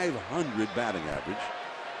 .500 batting average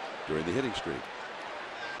during the hitting streak.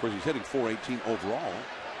 Of course, he's hitting .418 overall.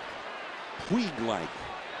 Puig-like.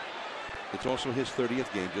 It's also his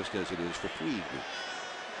 30th game, just as it is for Puig.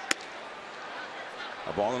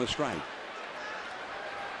 A ball and a strike.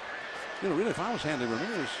 You know, really, if I was Hanley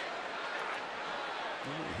Ramirez,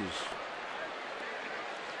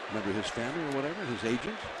 remember his family or whatever, his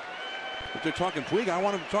agent. If they're talking Puig, I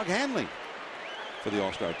want him to talk Hanley for the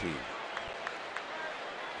All-Star team.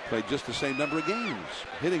 Played just the same number of games,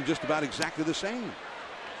 hitting just about exactly the same,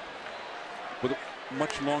 with a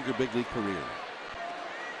much longer big league career.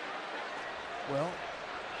 Well,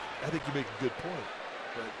 I think you make a good point,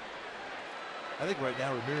 but I think right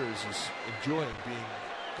now Ramirez is enjoying being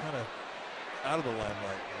kind of out of the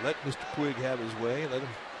limelight. Let Mr. Puig have his way. Let him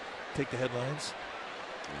take the headlines.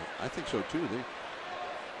 I think so too.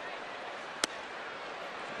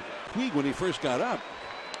 Puig, when he first got up,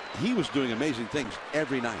 he was doing amazing things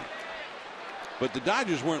every night. But the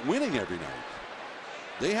Dodgers weren't winning every night.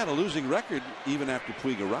 They had a losing record even after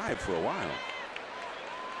Puig arrived for a while.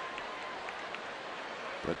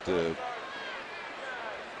 But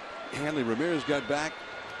Hanley Ramirez got back,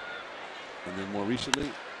 and then more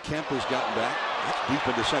recently, Kemp has gotten back. That's deep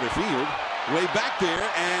into center field. Way back there,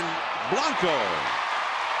 and Blanco.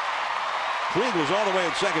 Puig was all the way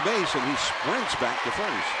at second base, and he sprints back to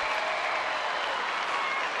first.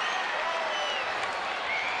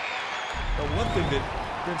 Well, one thing that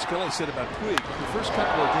Vince Scully said about Puig, the first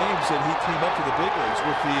couple of games that he came up to the big leagues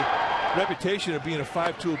with the reputation of being a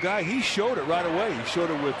 5-tool guy, he showed it right away. He showed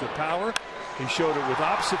it with the power. He showed it with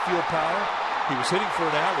opposite field power. He was hitting for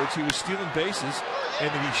an average. He was stealing bases. and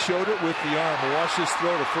then he showed it with the arm. Watch this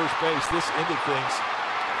throw to first base. This ended things.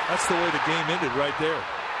 That's the way the game ended right there.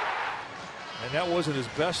 And that wasn't his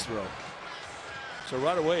best throw. So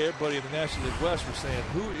right away, everybody in the National League West were saying,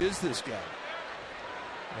 who is this guy?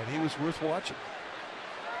 And he was worth watching.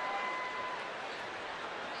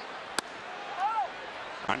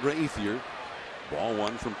 Andre Ethier, ball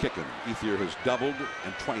one from Kickham. Ethier has doubled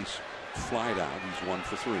and twice flied out. He's 1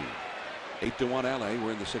 for 3. 8-1 LA.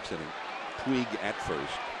 We're in the 6th inning. Puig at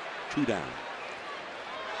first. 2 down.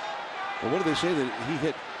 Well, what do they say that he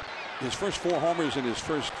hit his first 4 homers in his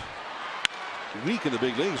first week in the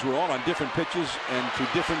big leagues were all on different pitches and to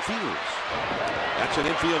different fields. That's an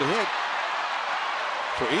infield hit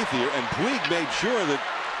for Ethier, and Puig made sure that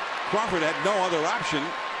Crawford had no other option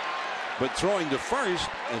but throwing to first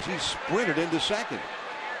as he sprinted into second.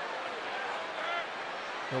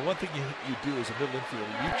 Now, one thing you do as a middle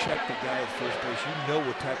infielder, you check the guy at first base. You know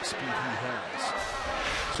what type of speed he has.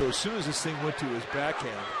 So as soon as this thing went to his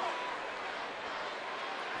backhand,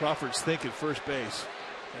 Crawford's thinking first base.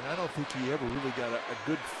 And I don't think he ever really got a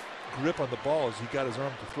good grip on the ball as he got his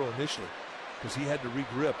arm to throw initially, because he had to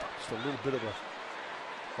re-grip. Just a little bit of a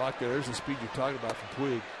block there. There's the speed you're talking about from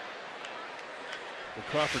Puig. But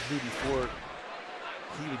Crawford knew before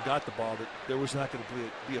he even got the ball that there was not going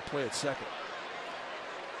to be a play at second.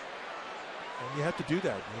 And you have to do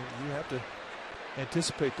that. You have to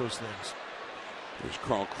anticipate those things. There's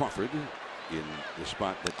Carl Crawford in the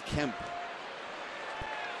spot that Kemp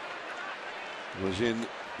was in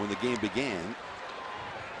when the game began.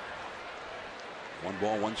 1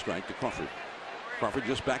 ball, 1 strike to Crawford. Crawford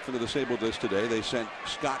just back from the disabled list today. They sent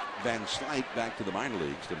Scott Van Slyke back to the minor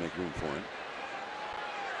leagues to make room for him.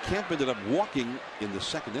 Kemp ended up walking in the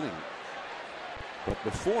 2nd inning. But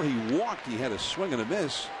before he walked, he had a swing and a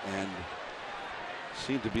miss and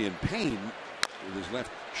seemed to be in pain with his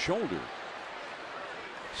left shoulder.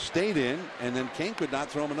 Stayed in, and then Kane could not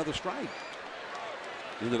throw him another strike.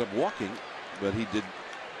 He ended up walking, but he did,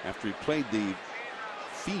 after he played the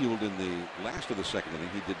field in the last of the 2nd inning,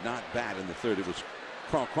 he did not bat in the 3rd. It was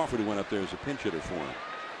Carl Crawford who went up there as a pinch hitter for him.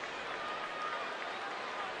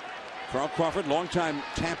 Carl Crawford, longtime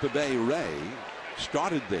Tampa Bay Ray,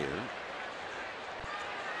 started there,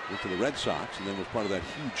 went to the Red Sox, and then was part of that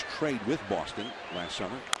huge trade with Boston last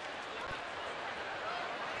summer.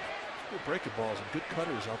 Good breaking balls and good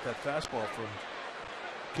cutters off that fastball from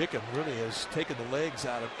Kickham. Really has taken the legs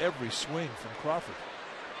out of every swing from Crawford.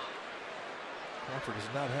 Crawford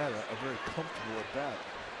has not had a very comfortable at bat.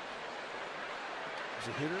 As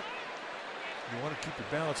a hitter, you want to keep your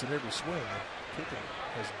balance in every swing. And Kickham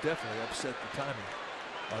has definitely upset the timing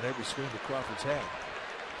on every swing that Crawford's had.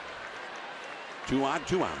 2 on,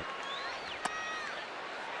 2 out.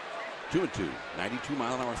 2-2.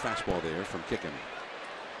 92-mile-an-hour fastball there from Kickham.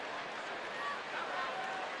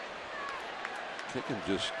 Kickham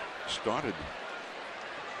just started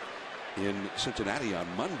in Cincinnati on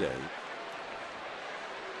Monday.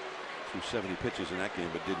 Threw 70 pitches in that game,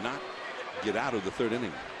 but did not get out of the 3rd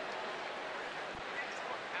inning.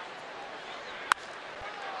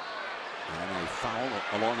 And a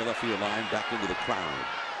foul along the left field line back into the crowd.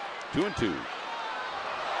 2-2.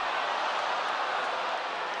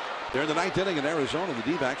 They're in the 9th inning in Arizona.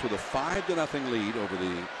 The D-backs with a 5-0 lead over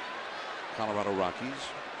the Colorado Rockies.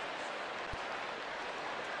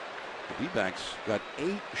 The D-backs got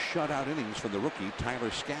 8 shutout innings from the rookie Tyler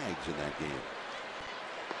Skaggs in that game.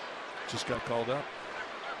 Just got called up.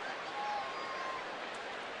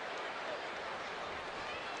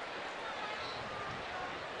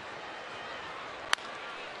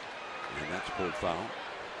 And that's pulled foul.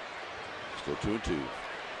 Still 2-2.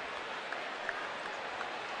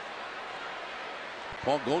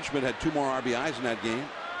 Paul Goldschmidt had 2 more RBIs in that game.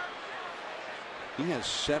 He has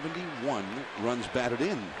 71 runs batted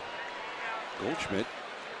in. Goldschmidt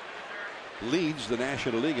leads the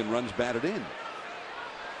National League in runs batted in.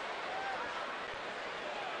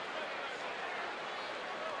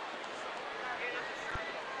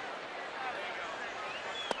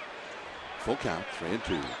 Full count, 3-2.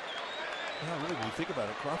 Yeah, really, when you think about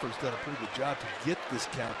it, Crawford's done a pretty good job to get this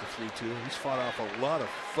count to 3-2. He's fought off a lot of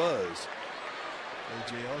fuzz.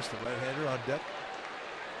 A.J. Ellis, the right-hander, on deck.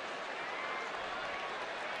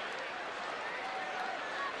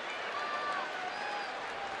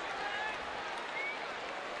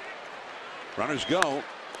 Runners go.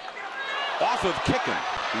 Off of Kickham.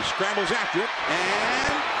 He scrambles after it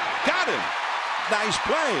and got him. Nice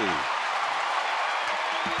play.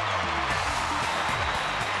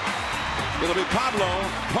 It'll be Pablo,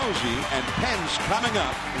 Posey, and Pence coming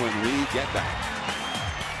up when we get back.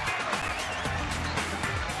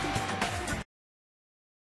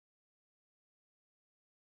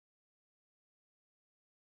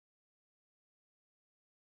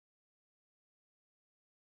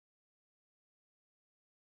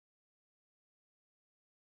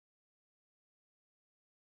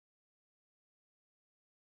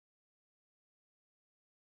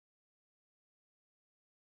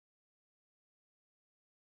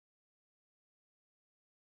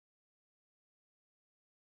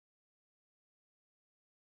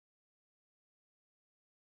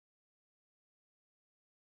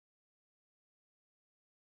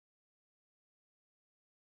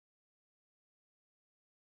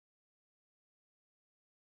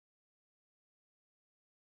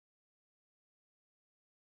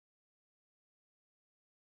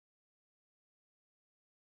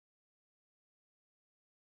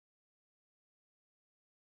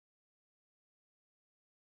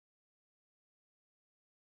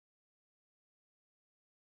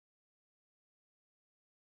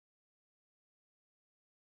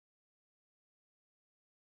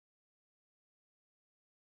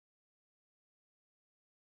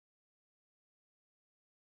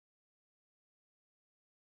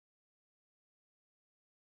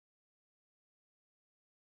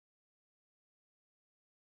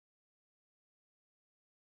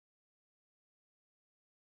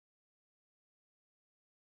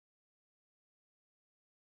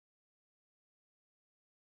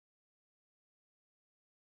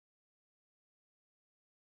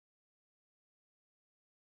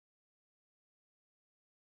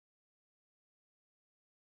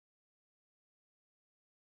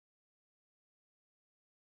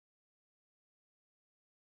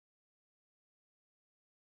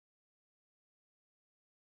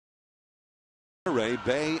 Monterey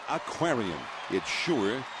Bay Aquarium. It's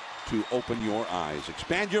sure to open your eyes,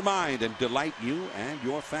 expand your mind, and delight you and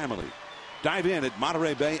your family. Dive in at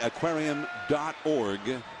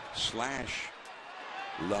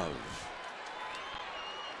MontereyBayAquarium.org/love.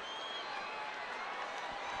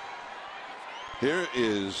 Here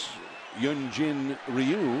is Hyunjin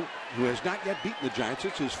Ryu, who has not yet beaten the Giants.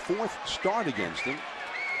 It's his 4th start against them.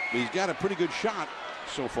 He's got a pretty good shot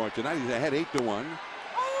so far tonight. He's ahead 8-1.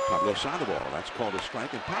 Pablo Sandoval. That's called a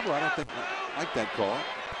strike. And Pablo, I don't think like that call.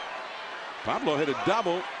 Pablo hit a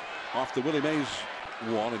double off the Willie Mays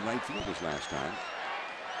wall in right field this last time.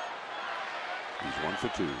 He's 1 for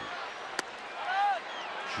 2.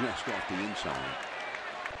 Just off the inside.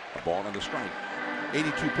 A ball and a strike.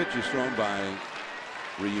 82 pitches thrown by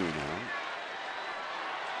Ryu now.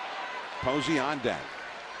 Posey on deck.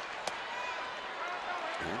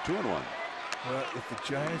 And 2-1. Well, if the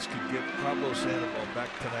Giants could get Pablo Sandoval back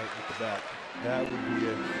tonight with the bat, that would be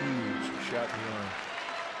a huge shot in the arm.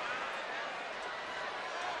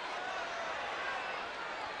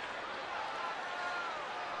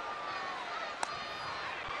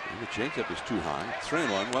 The changeup is too high.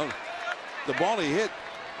 3-1. Well, the ball he hit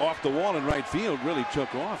off the wall in right field really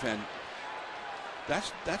took off, and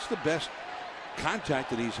that's the best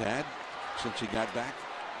contact that he's had since he got back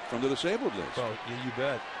from the disabled list. Oh, yeah, you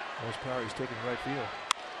bet. Most power he's taking right field.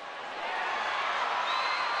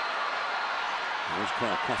 There's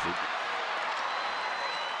Carl Crawford.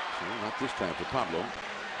 So not this time for Pablo.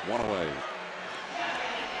 1 away.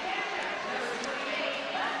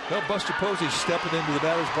 Well, Buster Posey stepping into the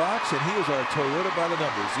batter's box, and he is our Toyota by the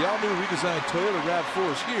numbers. The all-new redesigned Toyota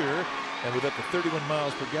RAV4 is here, and with up to 31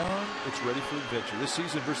 miles per gallon, it's ready for adventure. This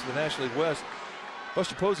season versus the National League West,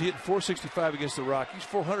 Buster Posey hitting .465 against the Rockies,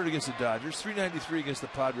 .400 against the Dodgers, .393 against the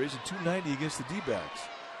Padres, and .290 against the D-backs.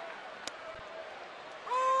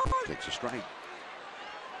 Takes a strike.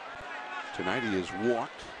 Tonight he has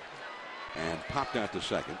walked and popped out to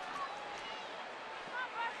second.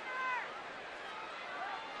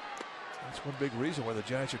 That's one big reason why the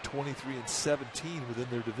Giants are 23-17 within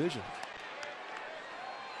their division.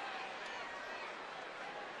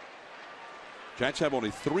 Giants have only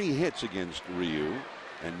 3 hits against Ryu,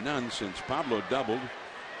 and none since Pablo doubled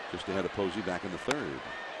just ahead of Posey back in the 3rd.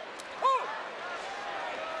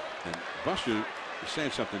 And Buster is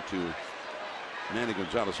saying something to Manny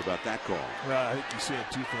Gonzalez about that call. Well, I think he's saying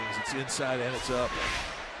 2 things. It's inside and it's up.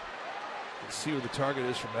 Let's see where the target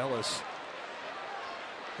is from Ellis.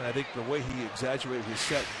 And I think the way he exaggerated his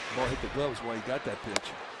set, the ball hit the glove, is why he got that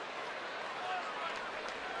pitch.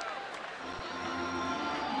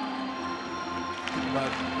 But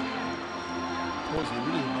Posey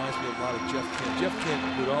really reminds me a lot of Jeff Kent. Jeff Kent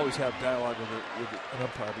would always have dialogue with an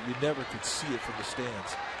umpire, but you never could see it from the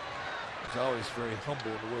stands. He was always very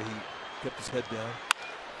humble in the way he kept his head down.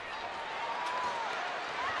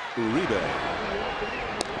 Uribe.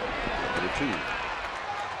 Number 2.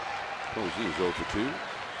 Posey is 0 for 2.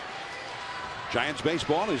 Giants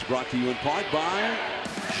baseball is brought to you in part by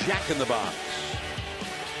Jack in the Box.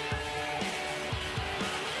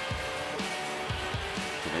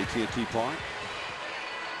 From AT&T Park,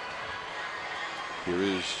 here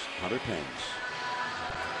is Hunter Pence.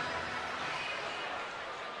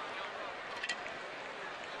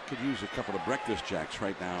 Could use a couple of breakfast jacks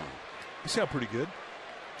right now. You sound pretty good.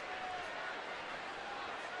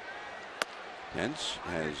 Pence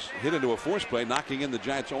has hit into a force play, knocking in the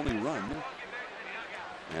Giants' only run.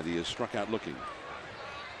 And he is struck out looking.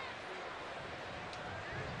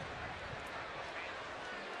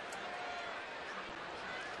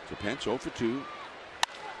 So Pence 0 for 2. And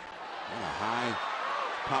a high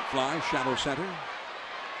pop fly, shallow center.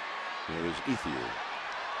 There is Ethier.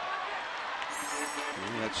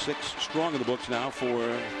 And that's 6 strong in the books now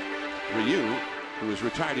for Ryu, who has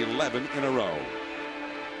retired 11 in a row.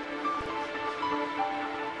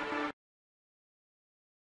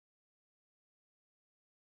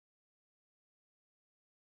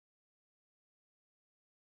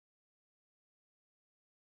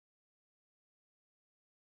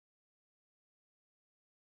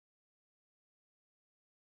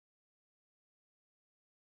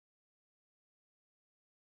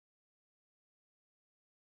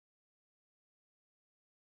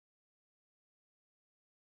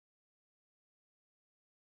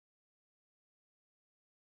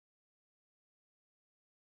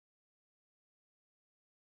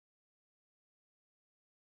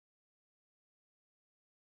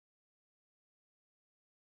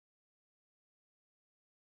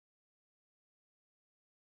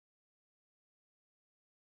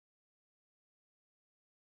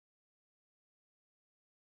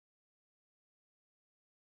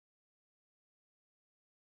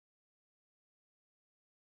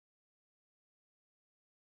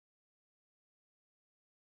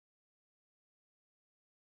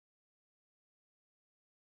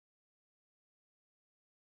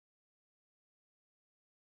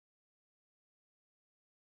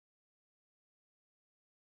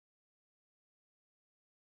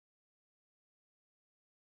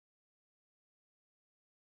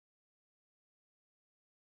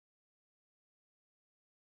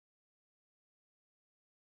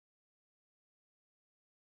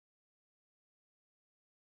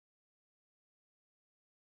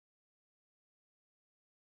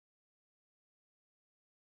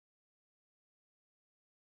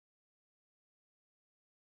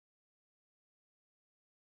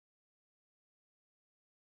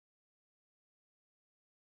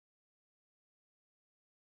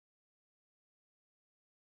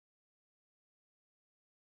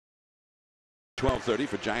 12:30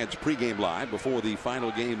 for Giants pregame live before the final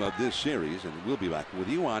game of this series. And we'll be back with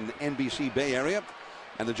you on NBC Bay Area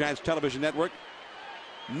and the Giants television network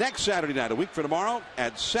next Saturday night, a week from tomorrow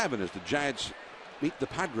at 7 as the Giants meet the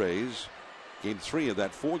Padres. Game 3 of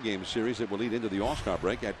that 4-game series that will lead into the All-Star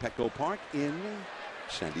break at Petco Park in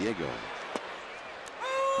San Diego.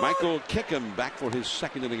 Michael Kickham back for his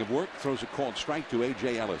second inning of work. Throws a called strike to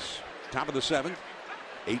A.J. Ellis. Top of the 7th.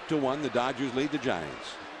 8-1. The Dodgers lead the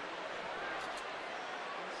Giants.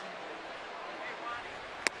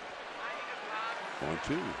 On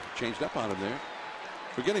 2. Changed up on him there.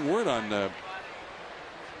 We're getting word on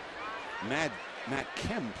Matt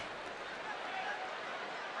Kemp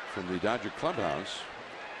from the Dodger clubhouse.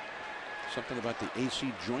 Something about the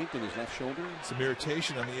AC joint in his left shoulder. Some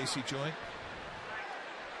irritation on the AC joint.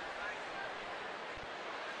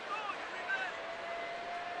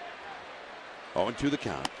 Oh, and 2 the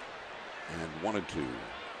count. And 1-2.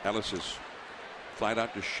 Ellis is flied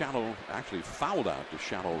out to shallow, actually fouled out to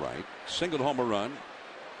shallow right. Singled home a run,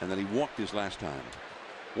 and then he walked his last time.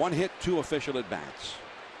 1 hit, 2 official at bats.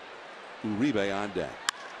 Uribe on deck.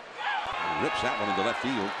 And rips that one into left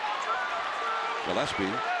field. Gillespie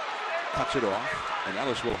cuts it off, and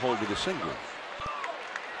Ellis will hold with a single.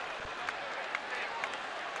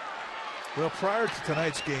 Well, prior to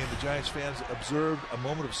tonight's game, the Giants fans observed a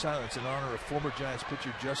moment of silence in honor of former Giants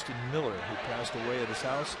pitcher Justin Miller, who passed away at his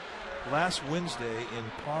house last Wednesday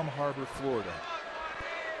in Palm Harbor, Florida.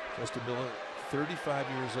 Justin Miller, 35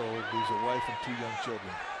 years old, leaves a wife and 2 young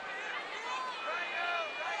children.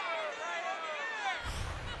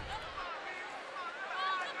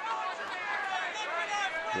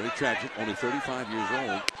 Very tragic, only 35 years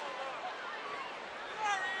old.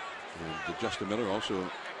 And Justin Miller also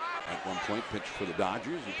at one point pitched for the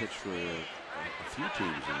Dodgers. He pitched for a few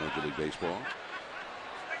teams in Major League Baseball.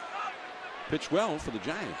 Pitched well for the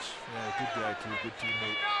Giants. Yeah, good guy too, good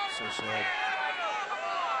teammate. So sad.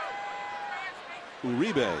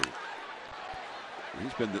 Uribe.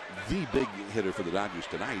 He's been the big hitter for the Dodgers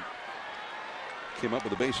tonight. Came up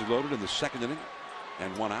with the bases loaded in the 2nd inning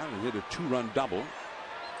and 1 out and hit a 2-run double.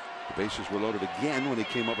 The bases were loaded again when he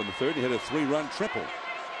came up in the 3rd. He hit a 3-run triple.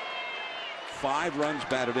 5 runs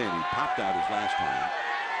batted in. He popped out his last time.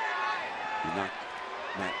 He knocked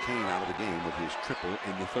Matt Cain out of the game with his triple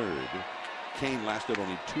in the 3rd. Cain lasted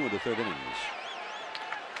only 2 of the 3rd innings.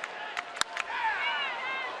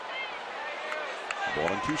 A ball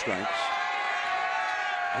and 2 strikes.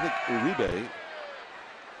 I think Uribe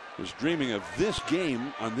was dreaming of this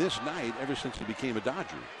game on this night ever since he became a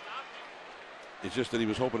Dodger. It's just that he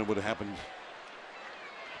was hoping it would have happened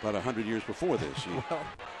about 100 years before this. Well,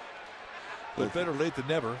 but better late than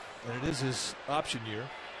never, and it is his option year.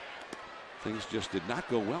 Things just did not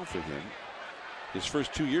go well for him. His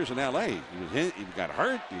first 2 years in LA, he got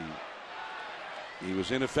hurt. He was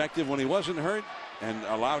ineffective when he wasn't hurt, and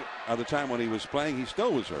a lot of the time when he was playing, he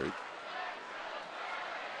still was hurt.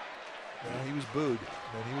 Yeah, he was booed,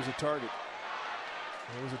 and he was a target.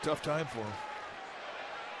 It was a tough time for him.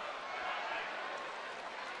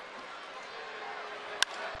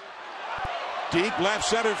 Deep left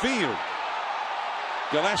center field.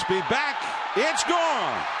 Gillespie back. It's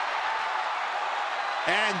gone.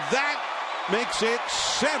 And that makes it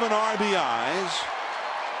 7 RBIs,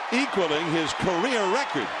 equaling his career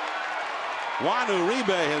record. Juan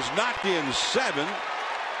Uribe has knocked in 7.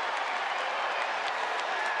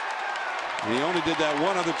 He only did that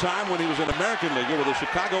one other time when he was an American leaguer with the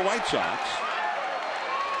Chicago White Sox.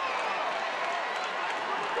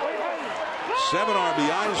 7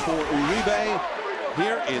 RBIs for Uribe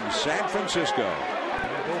here in San Francisco.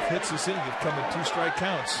 Both hits this inning have come in 2-strike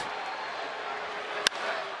counts.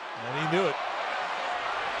 And he knew it.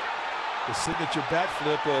 The signature bat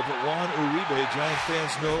flip of Juan Uribe, Giant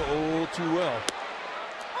fans know all too well.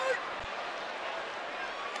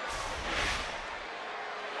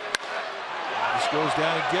 Just goes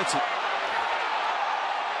down and gets it.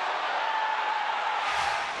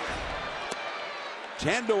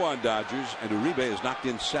 (10-1) Dodgers, and Uribe has knocked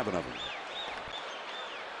in 7 of them.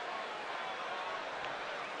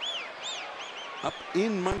 Up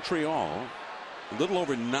in Montreal, a little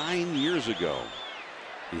over 9 years ago,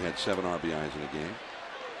 he had 7 RBIs in a game.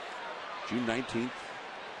 June 19th,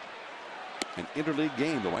 an interleague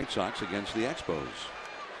game, the White Sox against the Expos.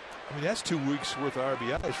 I mean, that's 2 weeks worth of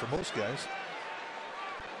RBIs for most guys.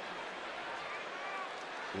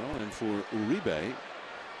 Well, and for Uribe,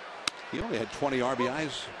 he only had 20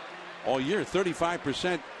 RBIs all year.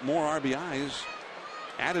 35% more RBIs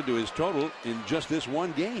added to his total in just this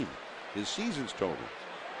one game, his season's total.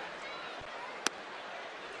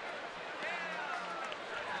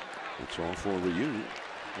 It's all for Ryu,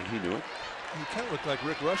 and he knew it. He kind of looked like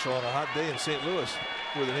Rick Russell on a hot day in St. Louis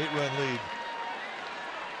with an 8-run lead.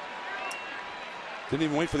 Didn't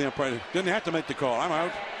even wait for the umpire. Didn't have to make the call. I'm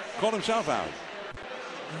out. Called himself out.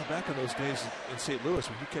 Back in those days in St. Louis,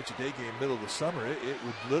 when you catch a day game middle of the summer, it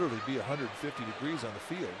would literally be 150 degrees on the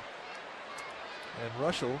field. And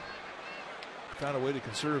Russell found a way to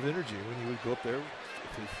conserve energy when he would go up there.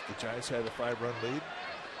 If the Giants had a 5-run lead,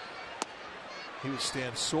 he would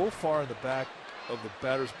stand so far in the back of the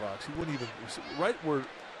batter's box, he wouldn't even, right where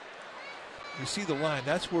you see the line,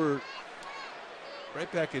 that's where,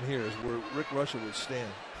 right back in here is where Rick Russell would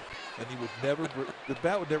stand. And he would never, the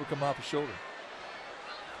bat would never come off his shoulder.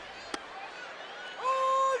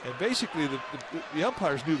 And basically, the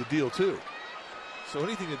umpires knew the deal, too. So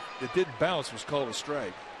anything that didn't bounce was called a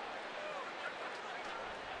strike.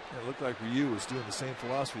 And it looked like Ryu was doing the same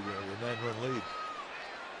philosophy there with a 9-run lead.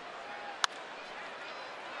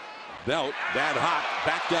 Belt, bad hot,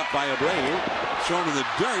 backed up by Abreu, thrown in the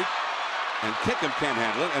dirt, and Kickham can't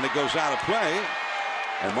handle it, and it goes out of play.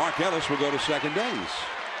 And Mark Ellis will go to second base.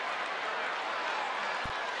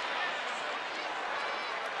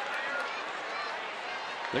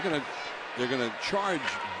 They're gonna charge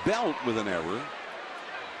Belt with an error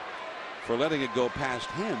for letting it go past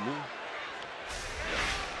him,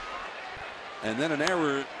 and then an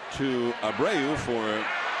error to Abreu for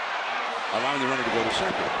allowing the runner to go to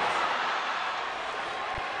second.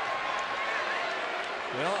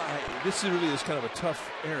 Well, this really is kind of a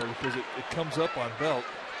tough error because it comes up on Belt.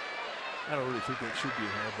 I don't really think that should be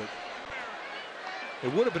an error, but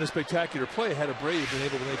it would have been a spectacular play had Abreu been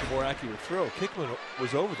able to make a more accurate throw. Kickman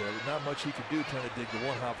was over there, but not much he could do trying to dig the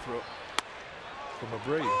one-hop throw from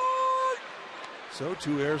Abreu. So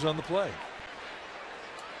 2 errors on the play.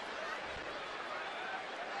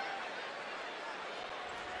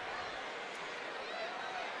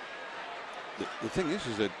 The thing is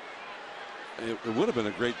that it would have been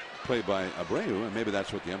a great play by Abreu, and maybe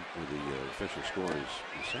that's what the official score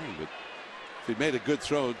is saying. But if he'd made a good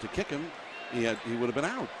throw to kick him, he would have been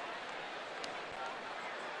out.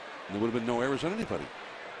 And there would have been no errors on anybody.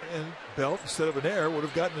 And Belt, instead of an error, would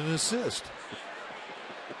have gotten an assist.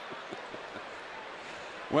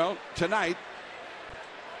 Well, tonight,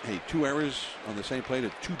 hey, 2 errors on the same play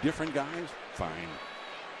to 2 different guys? Fine.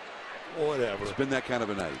 Whatever. It's been that kind of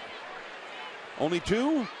a night. Only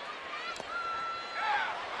 2?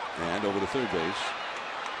 And over to third base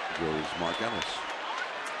goes Mark Ellis.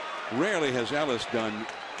 Rarely has Ellis done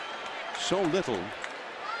so little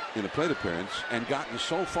in a plate appearance and gotten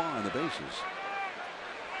so far on the bases.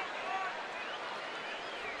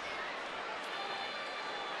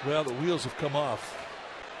 Well, the wheels have come off.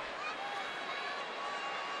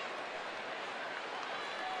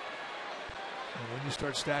 And when you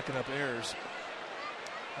start stacking up errors,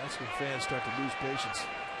 that's when fans start to lose patience.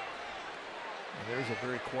 And there's a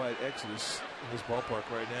very quiet exodus in this ballpark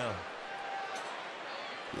right now.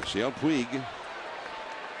 Yasiel Puig.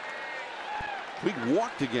 Puig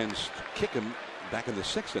walked against Kickham back in the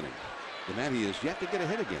 6th inning. The man he has yet to get a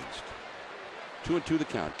hit against. 2-2 the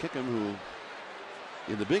count. Kickham,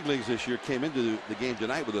 who in the big leagues this year came into the game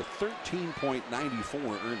tonight with a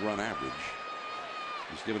 13.94 earned run average.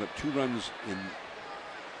 He's given up 2 runs in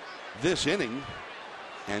this inning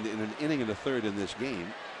and in an inning and a third in this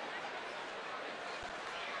game.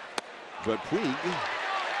 But Puig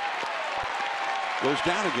goes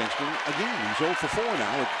down against him again. He's 0 for 4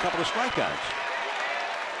 now with a couple of strikeouts.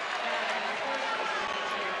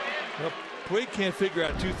 Well, Puig can't figure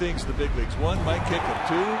out 2 things in the big leagues. 1, Mike Kickham.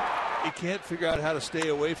 2, he can't figure out how to stay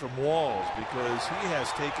away from walls because he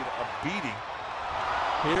has taken a beating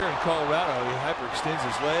here in Colorado. He hyperextends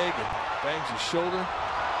his leg and bangs his shoulder.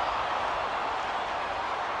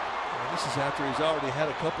 And this is after he's already had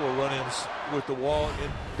a couple of run-ins with the wall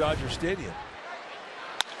in Dodger Stadium.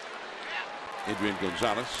 Adrian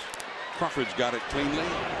Gonzalez. Crawford's got it cleanly.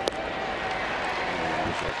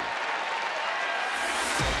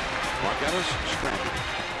 Mark Ellis stranded.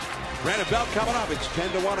 Brandon Belt coming up. It's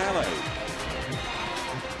 10-1 LA.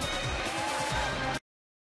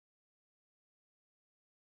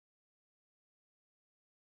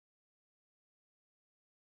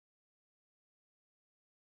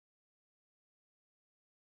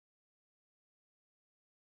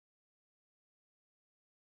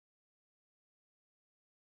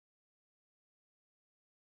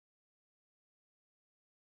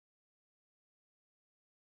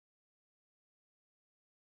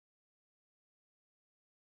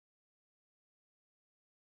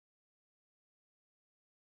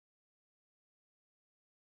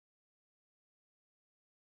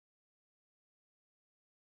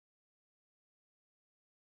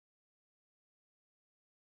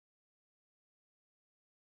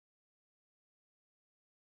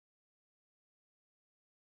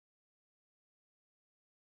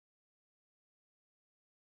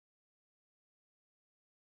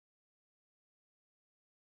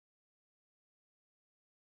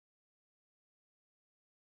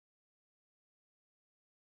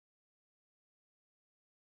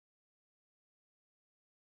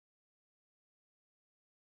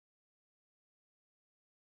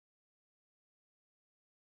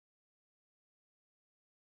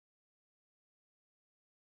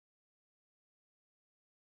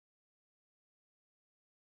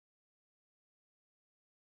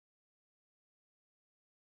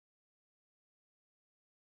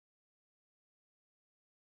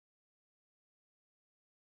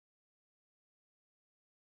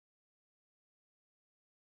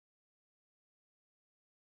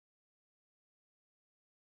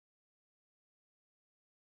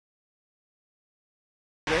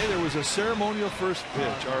 was a ceremonial first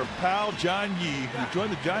pitch. Our pal John Yee, who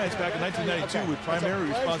joined the Giants back in 1992 with primary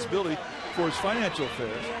responsibility for his financial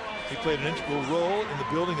affairs. He played an integral role in the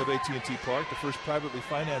building of AT&T Park, the first privately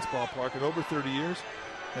financed ballpark in over 30 years.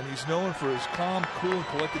 And he's known for his calm, cool, and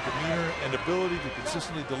collected demeanor and ability to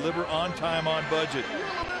consistently deliver on time, on budget.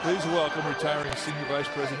 Please welcome retiring Senior Vice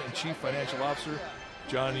President and Chief Financial Officer,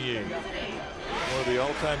 John Yee. One of the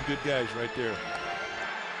all-time good guys right there.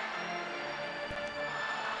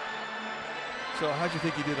 So how'd you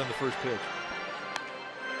think he did on the first pitch?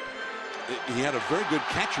 He had a very good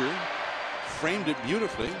catcher, framed it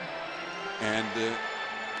beautifully, and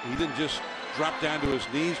he didn't just drop down to his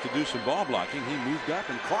knees to do some ball blocking. He moved up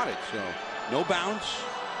and caught it. So no bounce.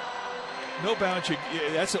 No bounce.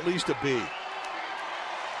 That's at least a B.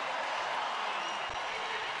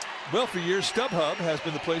 Well, for years, StubHub has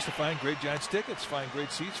been the place to find great Giants tickets, find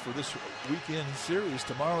great seats for this weekend series.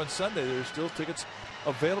 Tomorrow and Sunday, there's still tickets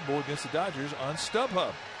available against the Dodgers on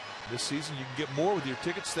StubHub. This season, you can get more with your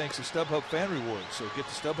tickets thanks to StubHub Fan Rewards. So get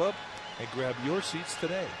to StubHub and grab your seats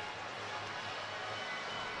today.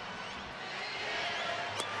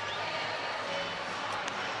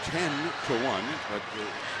 (10-1), but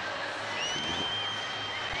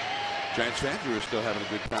Giants fans who are still having a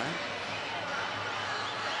good time.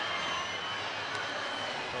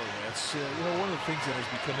 Oh, yeah, it's one of the things that has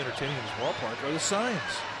become entertaining in this ballpark are the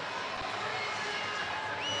signs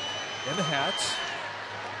and the hats.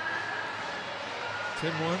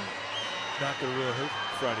 10-1, not going to really hurt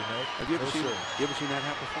Friday night. Have you ever seen that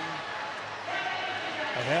hat before?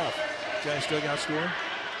 I have. Giants dugout score.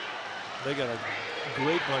 They got a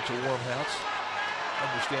great bunch of warm hats,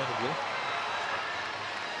 understandably.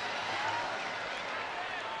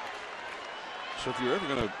 So if you're ever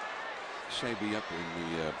going to, say, be up in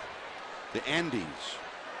the Andes,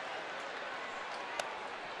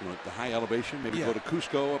 at the high elevation, maybe go to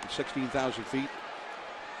Cusco up at 16,000 feet,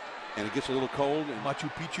 and it gets a little cold. And Machu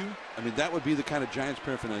Picchu? I mean, that would be the kind of Giants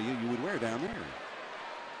paraphernalia you would wear down there.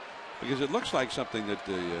 Because it looks like something that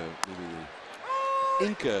the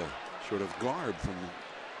Inca sort of garb from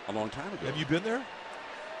a long time ago. Have you been there?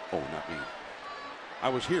 Oh, not me. I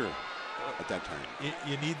was here at that time.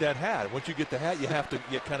 You need that hat. Once you get the hat, you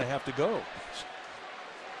kind of have to go.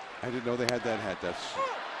 I didn't know they had that hat. That's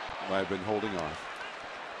why I've been holding off.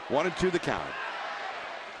 1-2 the count.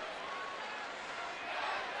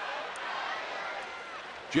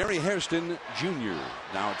 Jerry Hairston Jr.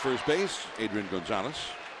 now at first base. Adrian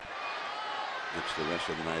Gonzalez gets the rest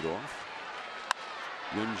of the night off.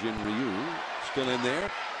 Yunjin Ryu still in there.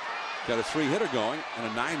 Got a 3-hitter going and a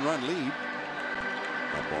 9-run lead.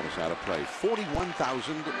 That ball is out of play.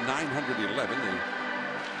 41,911. The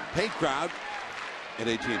paid crowd at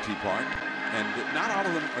AT&T Park, and not all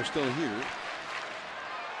of them are still here.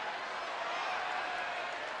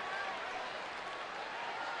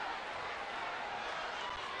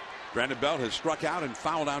 Brandon Belt has struck out and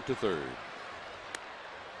fouled out to third.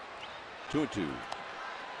 2-2.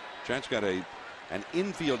 Giants got an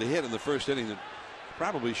infield hit in the first inning that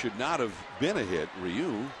probably should not have been a hit.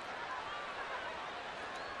 Ryu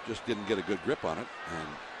just didn't get a good grip on it and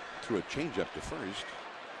threw a changeup to first.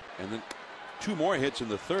 And then 2 more hits in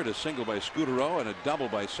the third, a single by Scudero and a double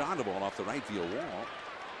by Sandoval off the right field wall.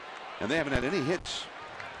 And they haven't had any hits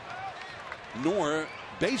nor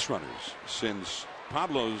base runners since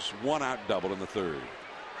Pablo's 1-out double in the third.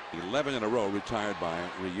 11 in a row retired by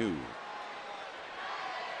Ryu.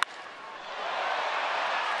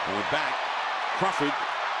 Going back, Crawford,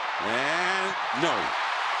 and no.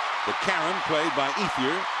 The carom played by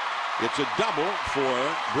Ethier. It's a double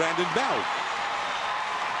for Brandon Belt.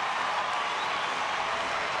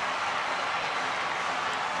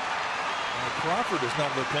 Crawford does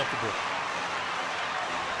not look comfortable.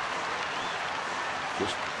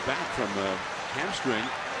 Just back from a hamstring,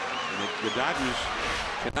 and the Dodgers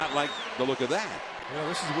cannot like the look of that. Well,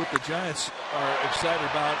 this is what the Giants are excited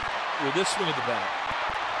about with this swing of the bat.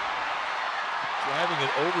 Driving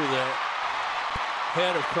it over the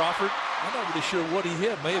head of Crawford. I'm not really sure what he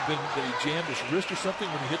hit. May have been that he jammed his wrist or something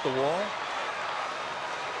when he hit the wall.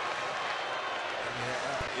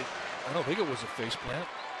 I don't think it was a face plant.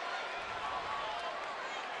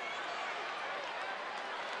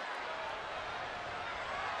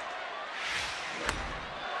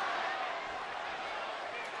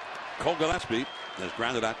 Cole Gillespie has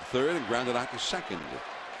grounded out to third and grounded out to second.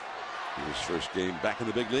 His first game back in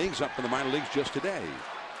the big leagues, up in the minor leagues just today.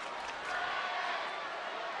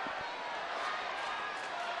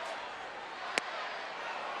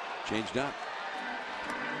 Changed up.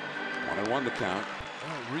 1-1 the count.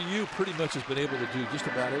 Well, Ryu pretty much has been able to do just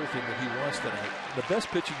about everything that he wants tonight. The best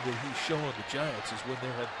pitching that he's shown the Giants is when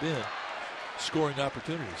there have been scoring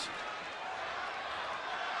opportunities.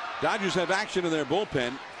 Dodgers have action in their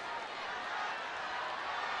bullpen.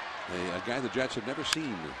 A guy the Jets have never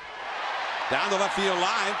seen. Down the left field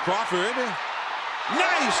line, Crawford.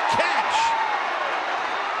 Nice catch!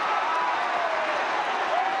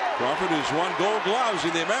 Crawford has won Gold Gloves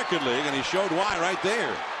in the American League, and he showed why right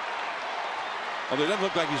there. Although it doesn't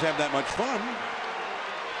look like he's having that much fun.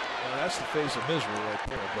 Well, that's the face of misery right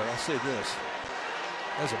there. But I'll say this.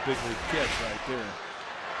 That's a big league catch right there.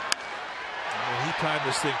 I mean, he timed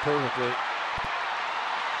this thing perfectly. He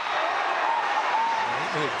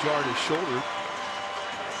may have jarred his shoulder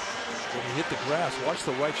when he hit the grass. Watch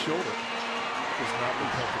the right shoulder. Does not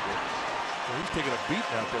look comfortable. Well, he's taking a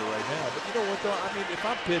beating out there right now. But you know what, though? I mean, if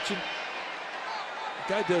I'm pitching, the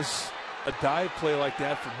guy does a dive play like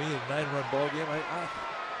that for me in a 9-run ball game. I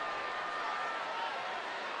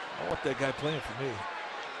want that guy playing for me.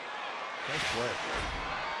 Nice play.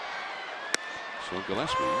 So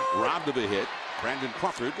Gillespie robbed of a hit. Brandon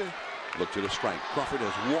Crawford looked at a strike. Crawford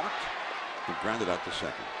has walked and grounded out to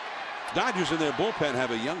second. Dodgers in their bullpen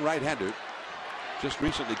have a young right-hander just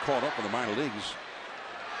recently called up in the minor leagues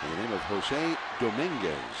by the name of Jose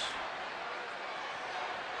Dominguez.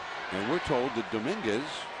 And we're told that Dominguez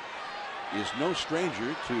is no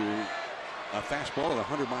stranger to a fastball at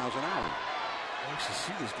 100 miles an hour. Nice to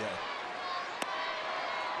see this guy.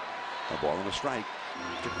 A ball and a strike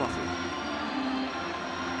to Crawford.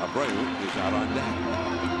 Abreu is out on deck.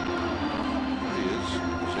 There he is,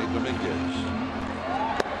 Jose Dominguez.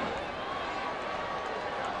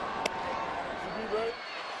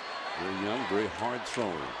 Very young, very hard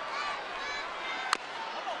thrower.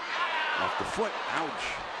 Off the foot, ouch.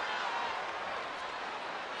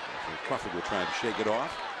 So Crawford will try to shake it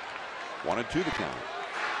off. 1-2 the count.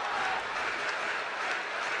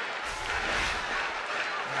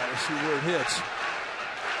 Let's see where it hits.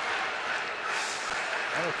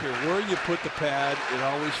 I don't care where you put the pad, it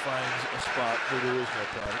always finds a spot where there is no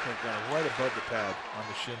pad. It comes down right above the pad on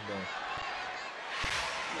the shin bone.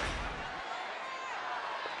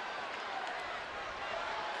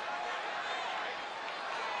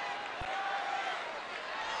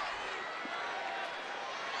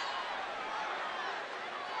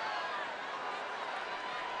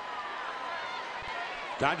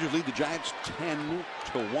 Dodgers lead the Giants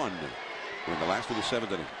 10-1 in the last of the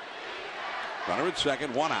 7th inning. Runner at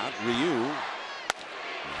second, one out. Ryu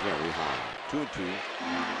very high. 2-2.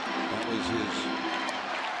 That was his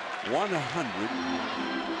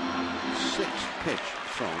 106th pitch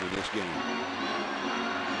thrown in this game.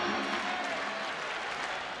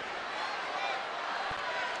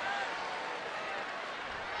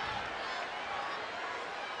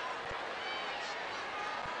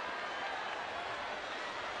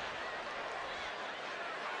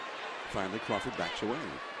 Finally, Crawford backs away.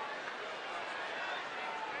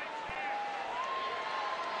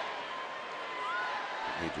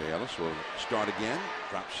 A.J. Ellis will start again.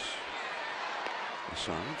 Drops the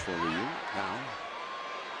sign for Ryu.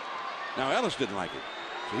 Now Ellis didn't like it.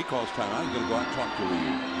 So he calls timeout. He's going to go out and talk to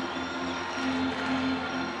Ryu.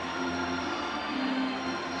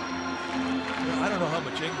 I don't know how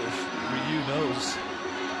much English Ryu knows.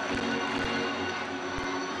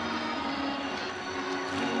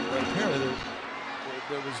 But apparently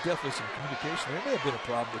there was definitely some communication. There may have been a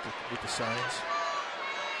problem with the signs.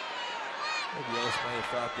 Maybe Ellis may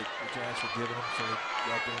have thought that the Giants were giving him, so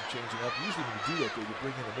they got them changing up. Usually when you do that, you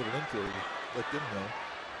bring in a middle infielder to let them know.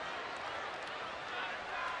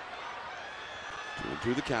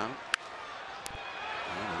 2-2 the count.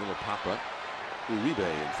 And a little pop-up. Uribe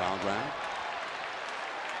in foul ground.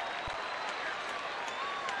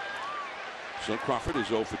 So Crawford is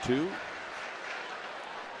 0 for 2.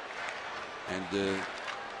 And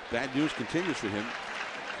bad news continues for him.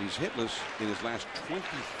 He's hitless in his last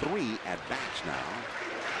 23 at-bats now,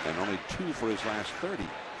 and only 2 for his last 30.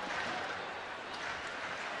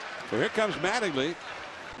 So here comes Mattingly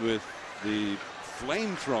with the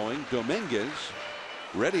flame-throwing Dominguez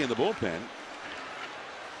ready in the bullpen.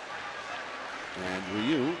 And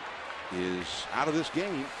Ryu is out of this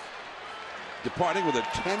game, departing with a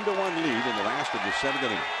 10-1 lead in the last of the 7th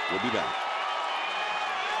inning. We'll be back.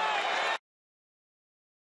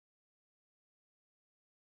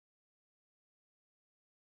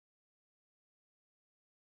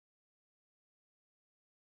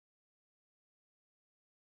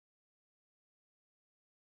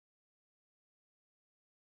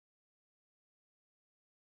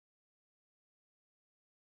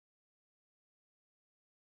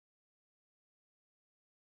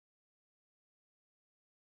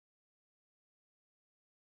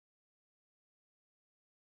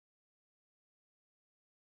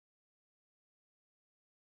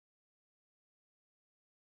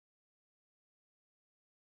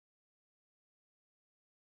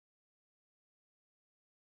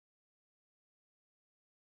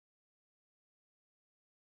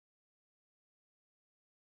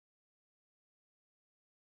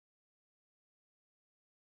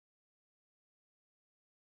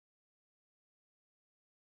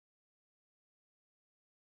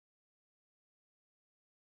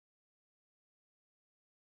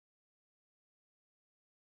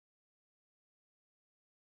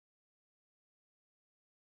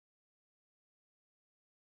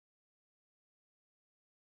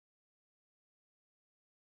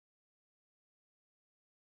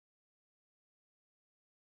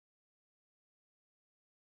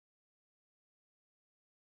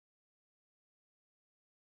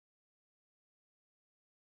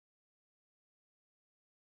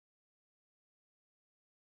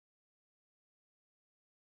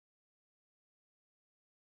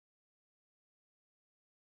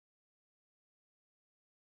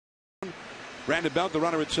 Brandon Belt, the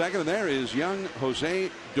runner at second, and there is young Jose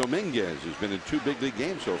Dominguez, who's been in 2 big league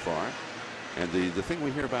games so far. And the thing we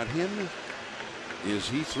hear about him is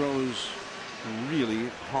he throws really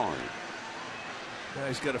hard. Yeah,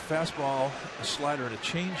 he's got a fastball, a slider, and a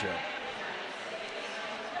changeup.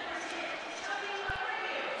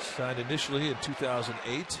 Signed initially in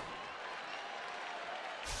 2008.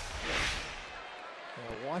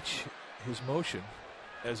 Now watch his motion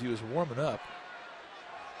as he was warming up.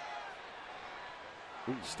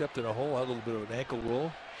 Stepped in a hole, had a little bit of an ankle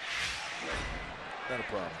roll. Not a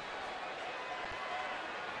problem.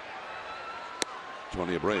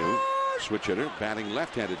 Tony Abreu, switch hitter, batting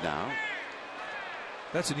left-handed now.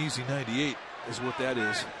 That's an easy 98 is what that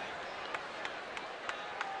is.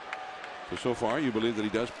 So far, you believe that he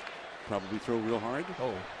does probably throw real hard?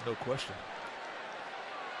 Oh, no question.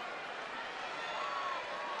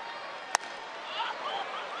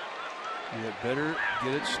 You had better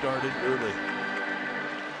get it started early.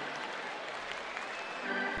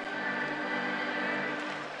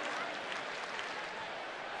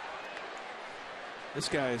 This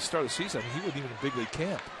guy, at the start of the season, he wasn't even in big league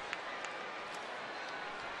camp.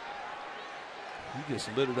 He just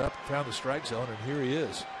lit it up, found the strike zone, and here he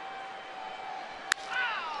is.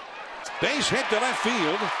 Base hit to left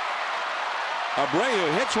field.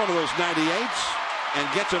 Abreu hits one of those 98s and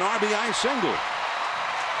gets an RBI single.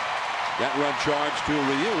 That run charged to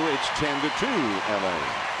Ryu. It's 10-2 LA.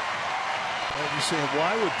 And you say,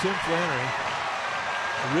 why would Tim Flannery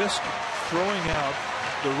risk throwing out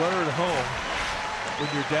the runner at home when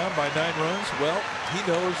you're down by 9 runs? Well, he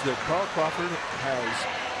knows that Carl Crawford has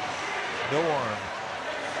no arm.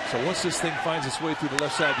 So once this thing finds its way through the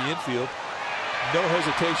left side of the infield, no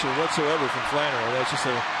hesitation whatsoever from Flannery. That's just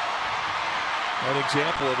an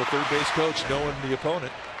example of a third base coach knowing the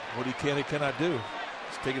opponent, what he can and cannot do.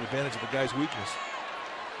 He's taking advantage of the guy's weakness.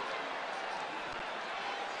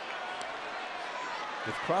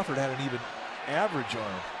 If Crawford had an even average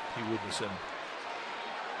arm, he wouldn't have sent him.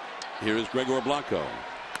 Here is Gregor Blanco.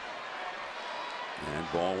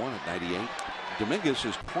 And ball 1 at 98. Dominguez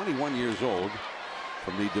is 21 years old,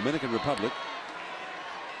 from the Dominican Republic.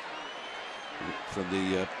 From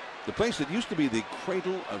the place that used to be the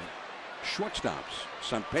cradle of shortstops,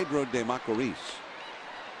 San Pedro de Macorís.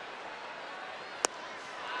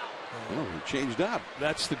 Oh, he changed up.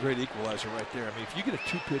 That's the great equalizer right there. I mean, if you get a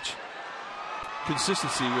 2-pitch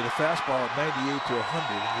consistency with a fastball at 98 to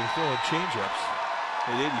 100, and you're throwing changeups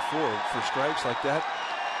at 84 for strikes like that,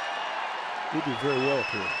 you'll do very well up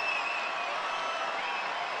here.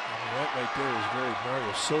 I mean, that right there is very Mario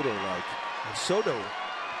Soto-like. And Soto,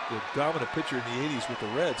 the dominant pitcher in the 80s with the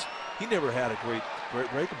Reds, he never had a great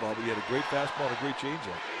breaking ball, but he had a great fastball and a great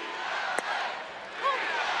changeup.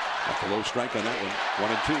 That's a low strike on that one.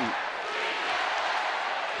 1 and 2.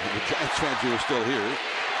 And the Giants fans who are still here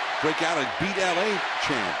break out a beat LA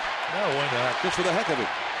chant. No, why not? Just for the heck of it.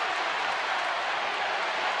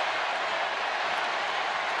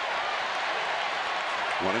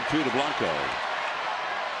 One and 2 to Blanco.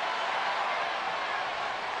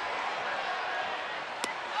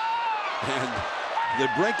 And the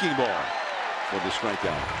breaking ball for the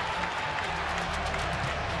strikeout.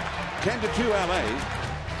 10-2 LA.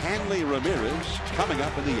 Hanley Ramirez coming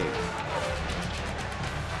up in the 8th.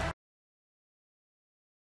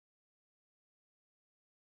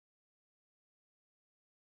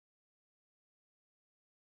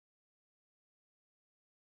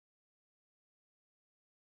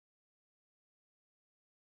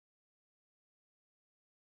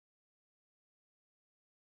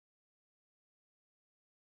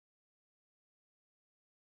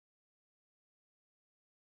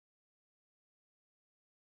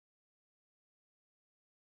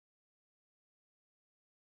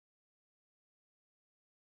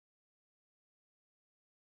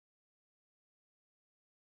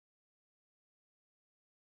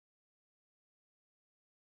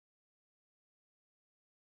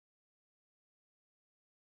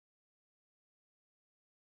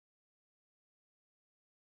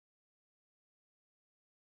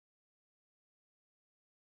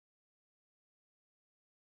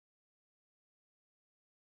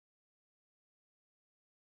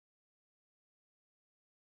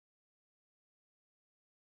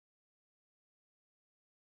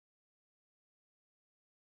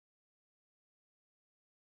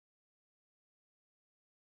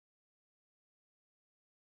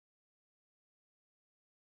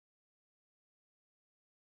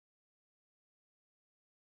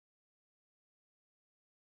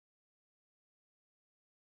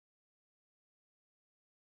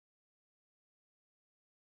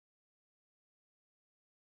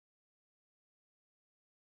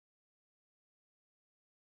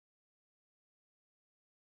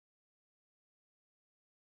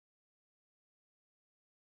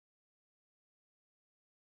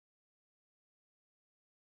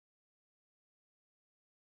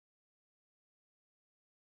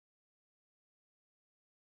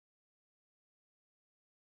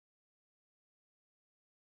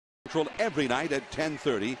 Central every night at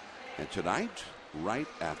 10:30. And tonight, right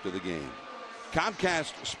after the game.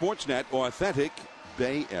 Comcast Sportsnet, authentic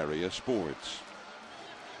Bay Area sports.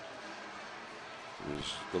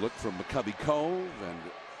 There's the look from McCovey Cove and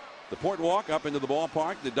the Port Walk up into the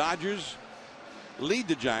ballpark. The Dodgers lead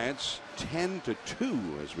the Giants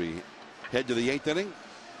 10-2 as we head to the 8th inning.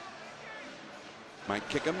 Mike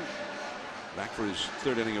Kickham back for his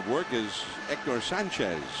 3rd inning of work as Hector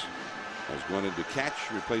Sanchez has gone into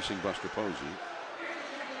catch, replacing Buster Posey.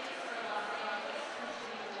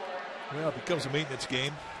 Well, it becomes a maintenance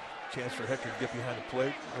game. Chance for Hector to get behind the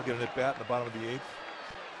plate. He'll get an at-bat in the bottom of the 8th.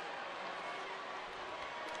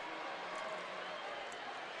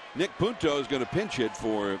 Nick Punto is going to pinch hit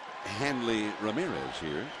for Hanley Ramirez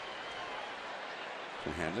here.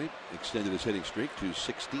 So Hanley extended his hitting streak to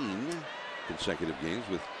 16 consecutive games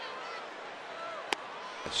with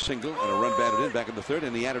a single and a run batted in back in the 3rd,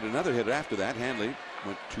 and he added another hitter after that. Hanley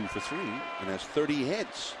went 2 for 3 and has 30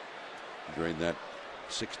 hits during that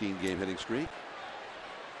 16-game hitting streak.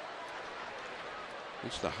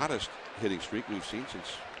 It's the hottest hitting streak we've seen since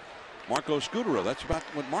Marco Scutaro. That's about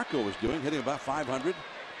what Marco was doing, hitting about 500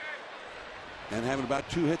 and having about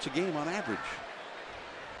 2 hits a game on average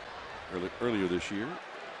earlier this year.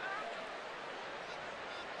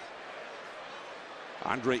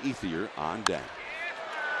 Andre Ethier on deck.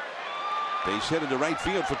 Base hit into right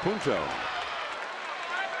field for Punto.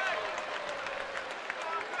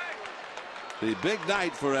 The big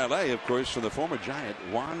night for LA, of course, for the former Giant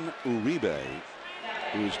Juan Uribe,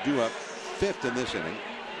 who is due up 5th in this inning.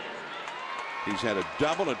 He's had a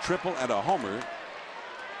double, a triple, and a homer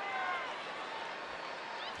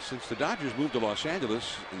since the Dodgers moved to Los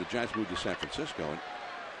Angeles and the Giants moved to San Francisco. And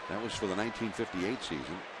that was for the 1958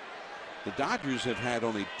 season. The Dodgers have had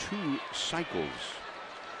only 2 cycles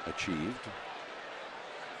achieved.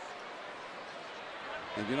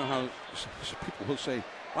 And you know how some people will say,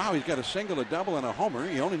 wow, he's got a single, a double, and a homer.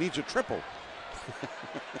 He only needs a triple.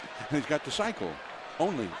 And he's got the cycle.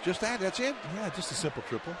 Only. Just that. That's it. Yeah, just a simple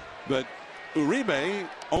triple. But Uribe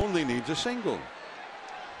only needs a single.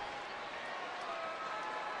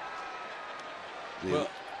 Well,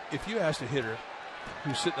 if you asked a hitter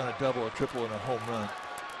who's sitting on a double, a triple, and a home run,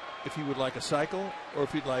 if he would like a cycle or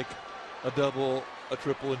if he'd like a double, a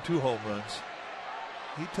triple, and 2 home runs,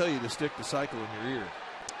 he'd tell you to stick the cycle in your ear.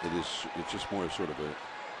 It's just more sort of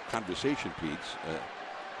a conversation piece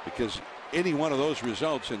because any one of those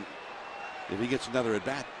results, and if he gets another at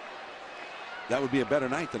bat, that would be a better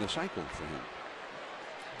night than a cycle for him.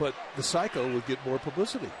 But the cycle would get more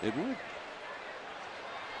publicity. It would.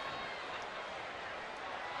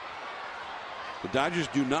 The Dodgers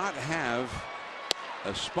do not have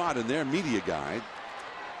a spot in their media guide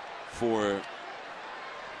for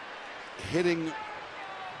hitting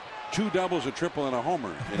 2 doubles, a triple, and a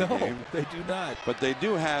homer in a game. No, they do not. But they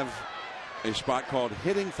do have a spot called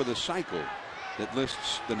Hitting for the Cycle that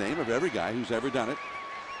lists the name of every guy who's ever done it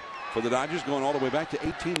for the Dodgers, going all the way back to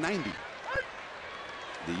 1890,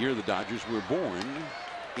 the year the Dodgers were born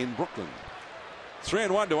in Brooklyn.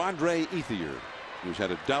 3-1 to Andre Ethier, who's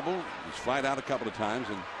had a double. He's flied out a couple of times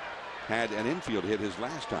and had an infield hit his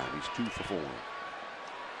last time. He's 2 for 4.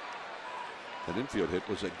 That infield hit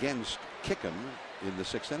was against Kickham in the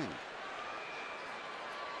 6th inning.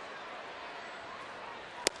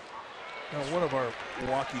 Now, one of our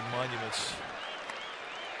walking monuments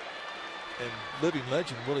and living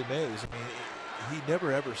legend, Willie Mays, I mean, he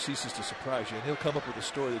never ever ceases to surprise you. And he'll come up with a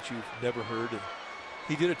story that you've never heard. And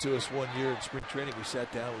he did it to us one year in spring training. We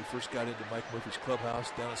sat down. We first got into Mike Murphy's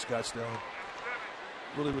clubhouse down in Scottsdale.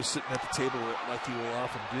 Willie was sitting at the table like he will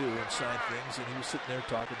often do and sign things. And he was sitting there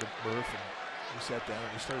talking to Murph. And we sat down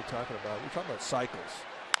and we started talking about cycles.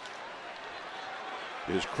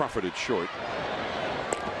 Is Crawford at short.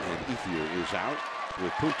 And Ethier is out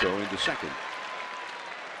with Punto into second.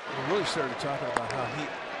 We really started talking about how he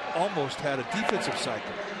almost had a defensive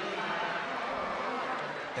cycle.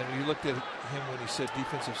 And we looked at him when he said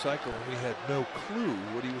defensive cycle, and we had no clue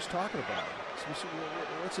what he was talking about. So we said,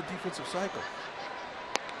 well, what's a defensive cycle?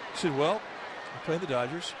 He said, well, I'm playing the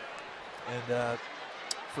Dodgers, and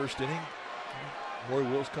first inning, Maury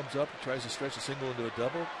Wills comes up and tries to stretch a single into a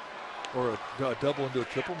double, or a double into a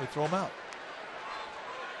triple, and we throw him out.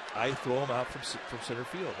 I throw him out from center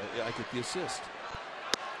field. I get the assist.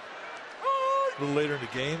 A little later in the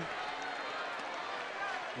game,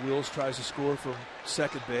 Wills tries to score from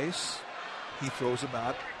second base. He throws him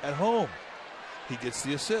out at home. He gets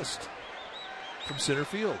the assist from center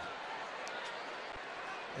field.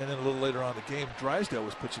 And then a little later on in the game, Drysdale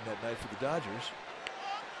was pitching that night for the Dodgers.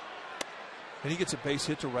 And he gets a base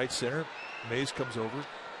hit to right center. Mays comes over.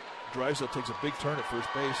 Drysdale takes a big turn at first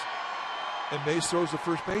base. And Mays throws to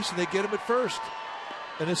first base, and they get him at first.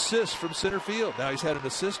 An assist from center field. Now he's had an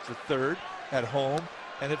assist for third, at home,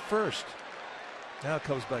 and at first. Now it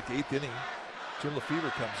comes back to 8th inning. Jim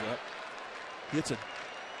Lefevre comes up. Hits a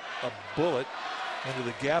bullet into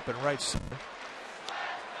the gap in right center.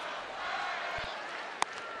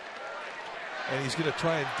 And he's going to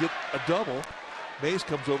try and get a double. Mays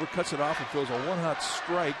comes over, cuts it off, and throws a one-hot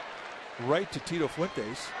strike right to Tito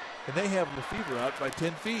Fuentes. And they have Lefevre out by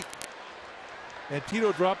 10 feet. And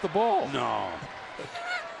Tito dropped the ball. No.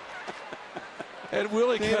 And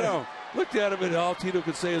Willie kind of looked at him, and all Tito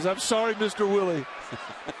could say is, "I'm sorry, Mr. Willie."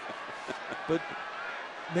 But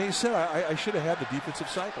Mays said, I should have had the defensive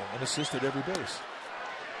cycle and assisted every base.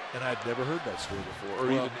 And I'd never heard that story before,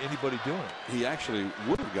 or even anybody doing it. He actually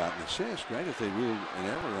would have gotten an assist, right, if they ruled an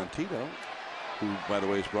error on Tito, who, by the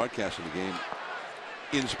way, is broadcasting the game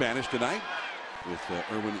in Spanish tonight with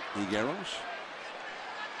Erwin Higueros.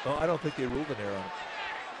 Well, I don't think they ruled an error on it.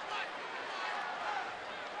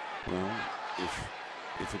 Well,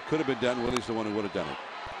 if it could have been done, Willie's the one who would have done it.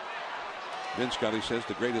 Vin Scully says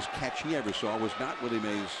the greatest catch he ever saw was not Willie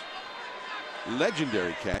Mays'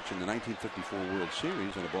 legendary catch in the 1954 World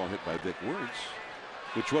Series on a ball hit by Vic Wertz,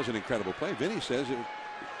 which was an incredible play. Vinny says it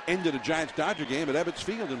ended a Giants-Dodger game at Ebbets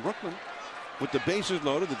Field in Brooklyn. With the bases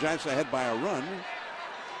loaded, the Giants ahead by a run.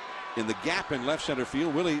 In the gap in left center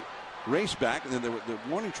field, Willie raced back, and then the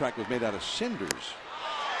warning track was made out of cinders.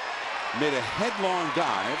 Made a headlong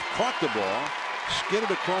dive, caught the ball,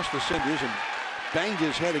 skidded across the cinders, and banged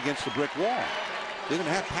his head against the brick wall. They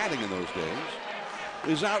didn't have padding in those days.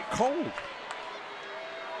 He was out cold.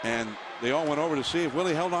 And they all went over to see if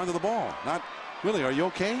Willie held on to the ball. Not, "Willie, are you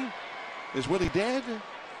okay? Is Willie dead?"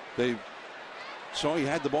 They saw he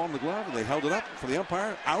had the ball in the glove, and they held it up for the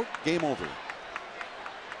umpire. Out, game over.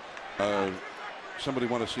 Somebody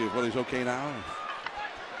want to see if Willie's okay now?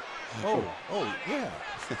 Oh, yeah.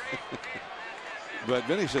 But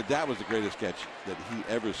Vinny said that was the greatest catch that he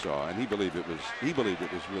ever saw, and he believed it was Willie's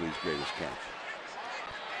greatest catch.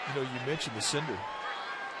 You know, you mentioned the cinder.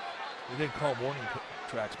 They didn't call warning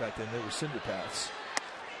tracks back then. They were cinder paths.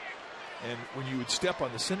 And when you would step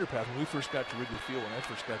on the cinder path, when we first got to Wrigley Field, when I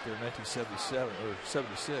first got there in 1977 or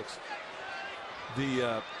 76,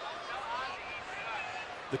 the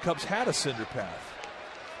Cubs had a cinder path.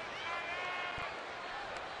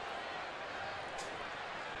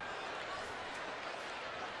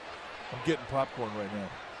 I'm getting popcorn right now.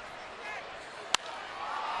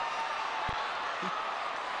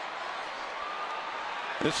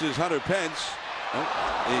 This is Hunter Pence.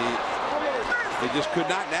 They just could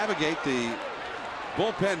not navigate the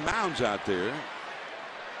bullpen mounds out there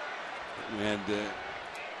and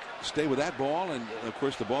stay with that ball, and of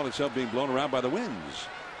course the ball itself being blown around by the winds.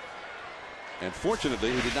 And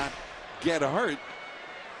fortunately he did not get hurt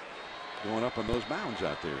going up on those mounds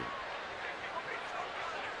out there.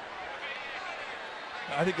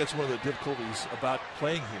 I think that's one of the difficulties about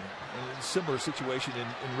playing here. And a similar situation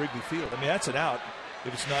in Wrigley Field. I mean, that's an out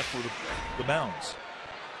if it's not for the mounds.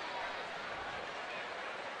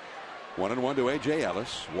 1-1 to A.J.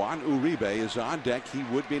 Ellis. Juan Uribe is on deck. He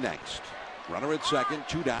would be next. Runner at second,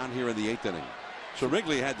 2 down here in the 8th inning. So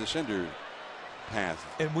Wrigley had the cinder path.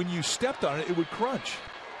 And when you stepped on it, it would crunch.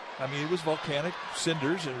 I mean, it was volcanic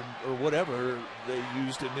cinders or whatever they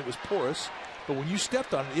used, and it was porous. But when you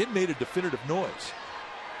stepped on it, it made a definitive noise.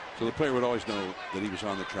 So the player would always know that he was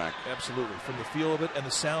on the track. Absolutely, from the feel of it and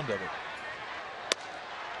the sound of it.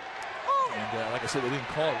 And like I said, they didn't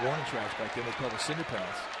call it warning tracks back then. They called it cinder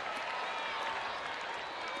paths.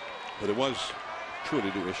 But it was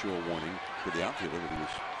truly to issue a warning to the outfielder that he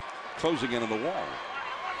was closing in on the wall.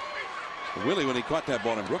 And Willie, when he caught that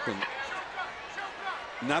ball in Brooklyn,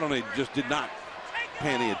 not only just did not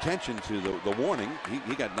pay any attention to the warning,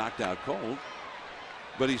 he got knocked out cold,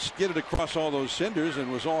 but he skidded across all those cinders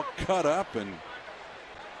and was all cut up and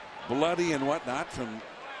bloody and whatnot from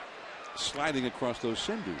sliding across those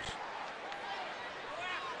cinders.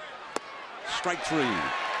 Strike 3.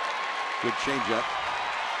 Good changeup.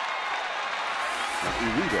 Now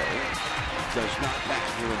Uribe does not bat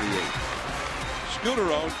here in the 8th.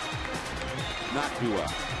 Scudero not due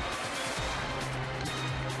up.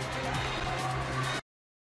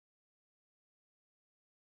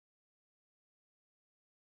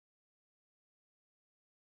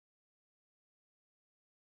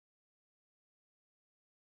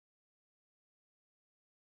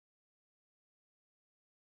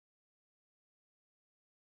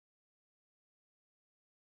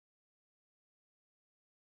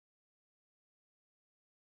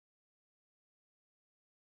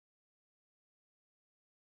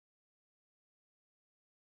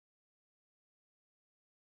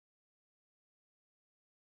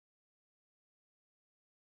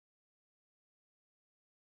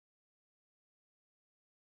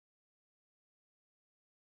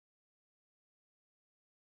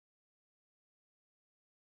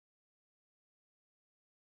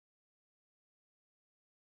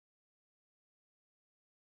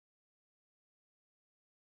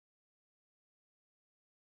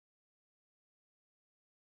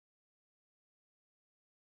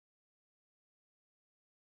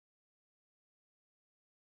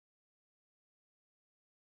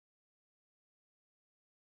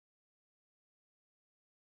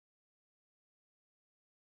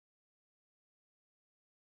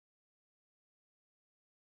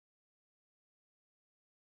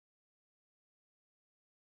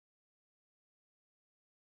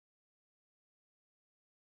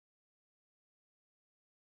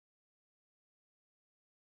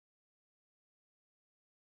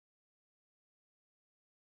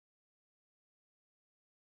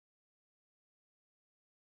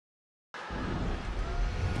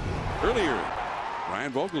 earlier.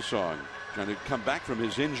 Ryan Vogelsong trying to come back from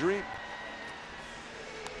his injury.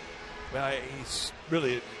 Well, he's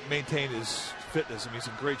really maintained his fitness. I mean, he's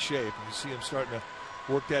in great shape. You see him starting to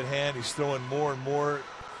work that hand. He's throwing more and more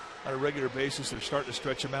on a regular basis. They're starting to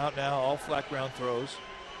stretch him out now, all flat ground throws.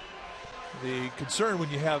 The concern when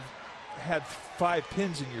you have had 5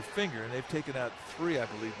 pins in your finger, and they've taken out 3, I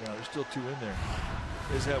believe now, there's still 2 in there,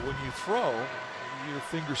 is that when you throw, your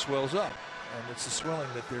finger swells up. And it's the swelling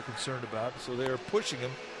that they're concerned about. So they're pushing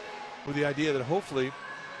him with the idea that hopefully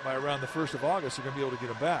by around the 1st of August, they're going to be able to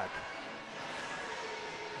get him back.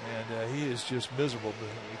 And he is just miserable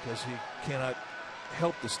because he cannot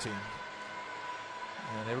help this team.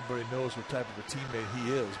 And everybody knows what type of a teammate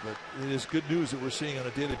he is. But it is good news that we're seeing on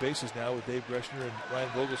a daily basis now with Dave Greshner and Ryan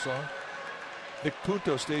Vogelsong. Nick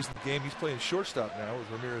Punto stays in the game. He's playing shortstop now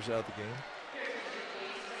with Ramirez out of the game.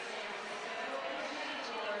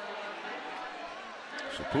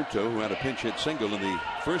 So Punto, who had a pinch hit single in the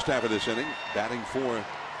first half of this inning, batting for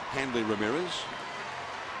Hanley Ramirez.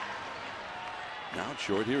 Now it's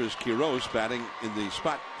short. Here is Quiroz batting in the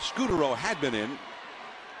spot Scutaro had been in,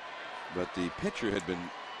 but the pitcher had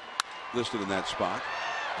been listed in that spot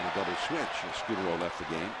in a double switch as Scutaro left the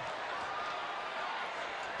game.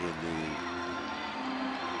 In the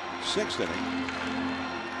 6th inning,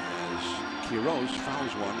 as Quiroz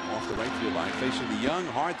fouls one off the right field line, facing the young,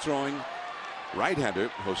 hard-throwing right-hander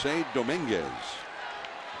Jose Dominguez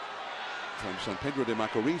from San Pedro de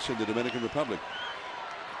Macorís in the Dominican Republic.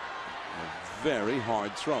 A very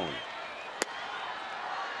hard throw. 88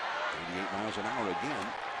 miles an hour again.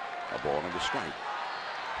 A ball and a strike.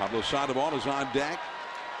 Pablo Sandoval is on deck.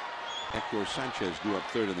 Hector Sanchez due up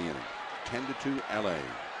 3rd in the inning. 10-2 LA.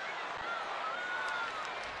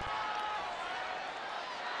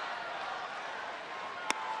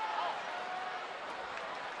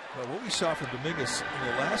 Well, what we saw from Dominguez in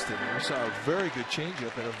the last inning, we saw a very good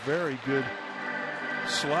changeup and a very good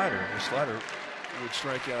slider. The slider would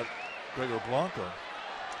strike out Gregor Blanco.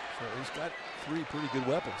 So he's got 3 pretty good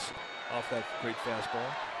weapons off that great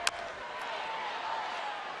fastball.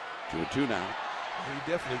 2-2 now.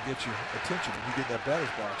 He definitely gets your attention when you get in that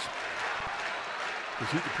batter's box,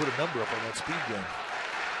 because he can put a number up on that speed gun.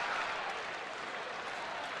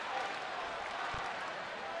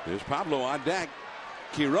 There's Pablo on deck.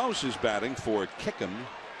 Quiroz is batting for Kickham,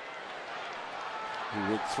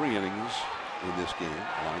 who went 3 innings in this game,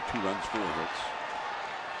 allowing 2 runs, 4 hits.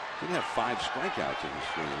 Did have 5 strikeouts in his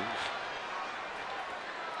 3 innings.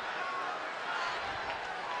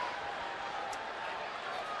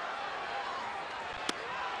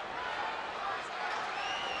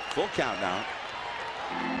 Full count now.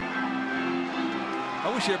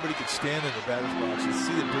 I wish everybody could stand in the batter's box and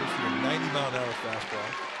see the difference between a 90-mile-an-hour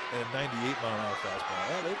fastball and a 98-mile-an-hour fastball.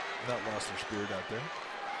 Well, they've not lost their spirit out there.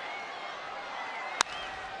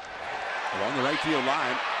 Along the right field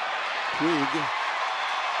line, Krug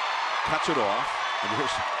cuts it off. And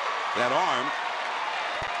there's that arm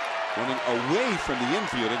running away from the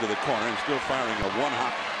infield into the corner and still firing a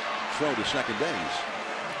one-hop throw to second base.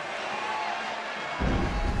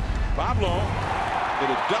 Pablo did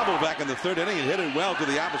a double back in the 3rd inning and hit it well to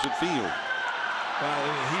the opposite field.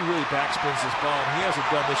 He really backspins this ball. He hasn't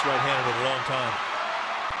done this right-handed in a long time.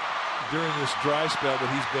 During this dry spell that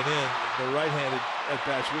he's been in, the right-handed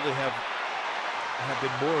at-bats really have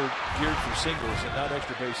been more geared for singles and not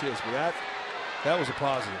extra base hits. But that was a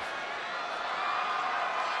positive.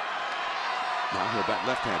 Now he'll bat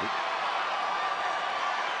left-handed.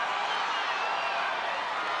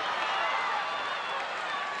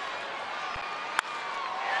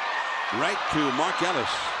 Right to Mark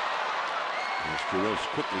Ellis. As Quiroz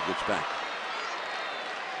quickly gets back.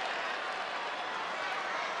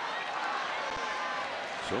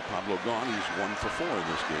 So Pablo gone. He's 1 for 4 in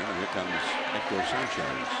this game. And here comes Hector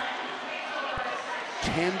Sanchez.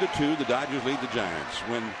 10-2. The Dodgers lead the Giants.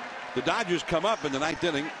 When the Dodgers come up in the 9th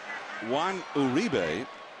inning, Juan Uribe,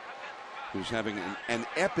 who's having an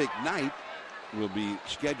epic night, will be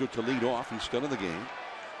scheduled to lead off. He's still in the game.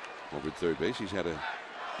 Over at third base, he's had a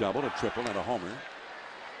double, a triple, and a homer.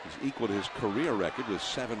 He's equaled his career record with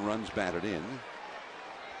 7 runs batted in.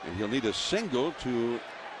 And he'll need a single to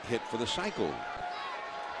hit for the cycle.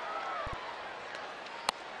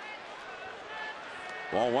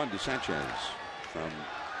 Ball 1 to Sanchez from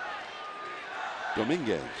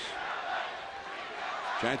Dominguez.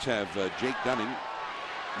 Giants have Jake Dunning,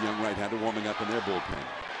 young right-hander, warming up in their bullpen.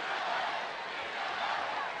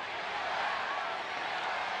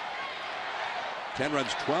 Ten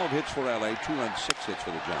runs, 12 hits for LA, 2 runs, 6 hits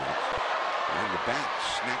for the Giants. And the bat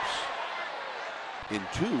snaps in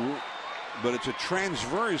 2, but it's a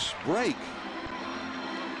transverse break.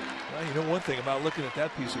 Well, You know one thing about looking at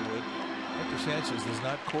that piece of wood, Hector Sanchez does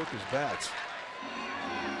not cork his bats.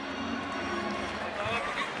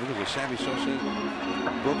 Look at Sammy Sosa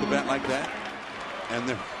broke a bat like that, and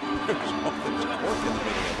there's all this cork in the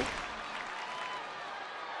middle of it.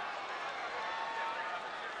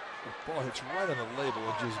 The ball hits right on the label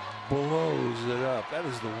and just blows it up. That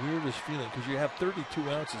is the weirdest feeling because you have 32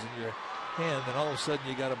 ounces in your hand, and all of a sudden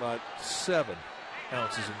you got about 7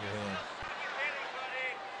 ounces in your hand.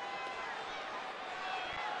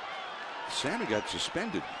 Sammy got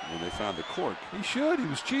suspended when they found the cork. He should. He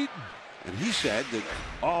was cheating. And he said that,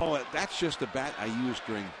 oh, that's just a bat I used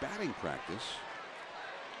during batting practice,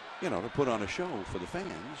 you know, to put on a show for the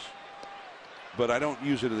fans. But I don't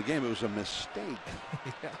use it in the game. It was a mistake.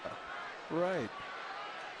 Yeah, right.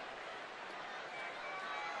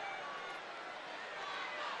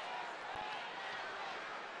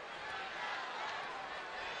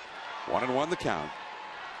 One and one the count.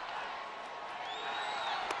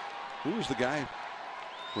 Who was the guy?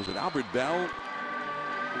 Was it Albert Bell?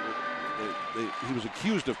 He was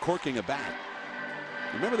accused of corking a bat.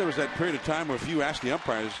 Remember there was that period of time where if you asked the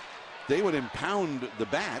umpires, they would impound the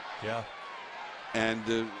bat. Yeah. And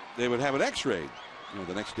they would have it x-rayed, you know,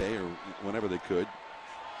 the next day or whenever they could.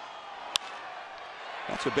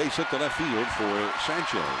 That's a base hit to left field for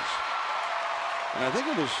Sanchez. And I think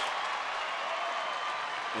it was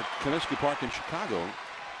at Comiskey Park in Chicago.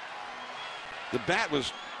 The bat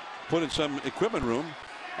was put in some equipment room,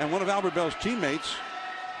 and one of Albert Bell's teammates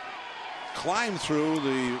climbed through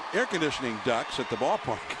the air conditioning ducts at the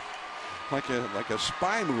ballpark like a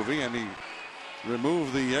spy movie, and he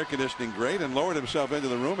removed the air conditioning grate and lowered himself into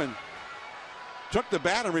the room and took the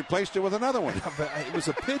bat and replaced it with another one. It was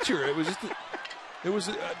a pitcher. It was just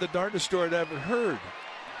the darndest story I'd ever heard.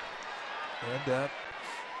 And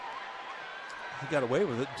he got away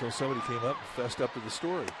with it until somebody came up and fessed up to the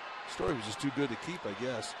story. The story was just too good to keep, I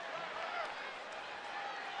guess.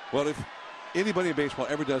 Well, if anybody in baseball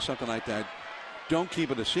ever does something like that, don't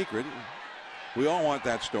keep it a secret. We all want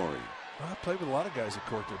that story. Well, I played with a lot of guys that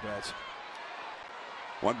corked their bats.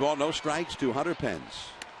 1 ball, no strikes to Hunter Pence.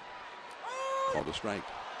 Called a strike.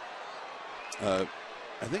 I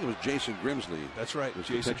think it was Jason Grimsley. That's right,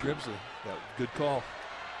 Jason Grimsley. Yeah, good call.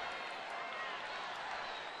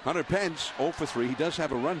 Hunter Pence 0 for 3. He does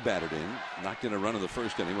have a run batted in. Knocked in a run in the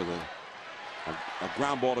first inning with a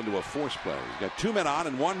ground ball into a force play. He's got 2 men on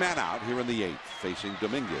and 1 man out here in the 8th, facing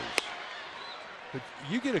Dominguez. But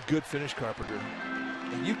you get a good finish, Carpenter,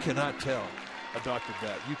 and you cannot tell a doctored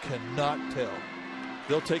bat. You cannot tell.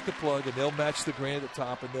 They'll take the plug and they'll match the grain at the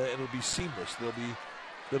top, and it'll be seamless. There'll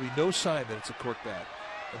be no sign that it's a cork bat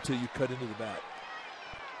until you cut into the bat.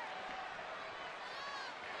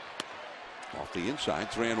 Off the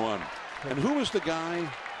inside, 3-1. And who was the guy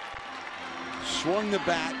swung the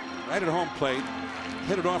bat right at home plate,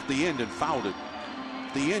 hit it off the end and fouled it?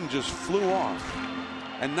 The end just flew off,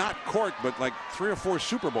 and not cork, but like 3 or 4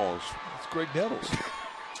 Super Balls. It's Greg Nettles.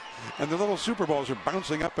 And the little Super Balls are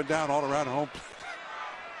bouncing up and down all around home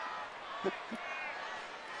plate.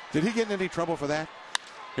 Did he get in any trouble for that?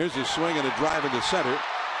 Here's his swing and a drive into center.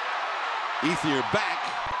 Ethier back.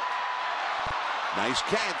 Nice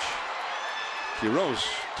catch. Quiroz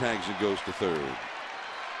tags and goes to third.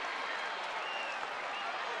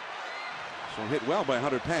 So hit well by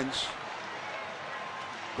Hunter Pence,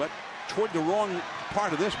 but toward the wrong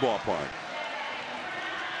part of this ballpark.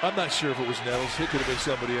 I'm not sure if it was Nettles. It could have been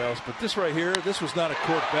somebody else. But this right here, this was not a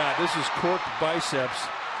cork bat. This is corked biceps.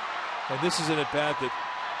 And this is an at-bat that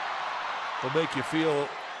will make you feel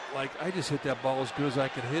like I just hit that ball as good as I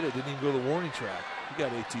can hit it. Didn't even go to the warning track. He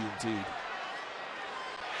got AT&T'd.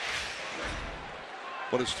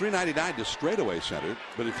 Well, it's 399 to straightaway center.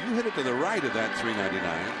 But if you hit it to the right of that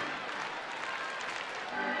 399,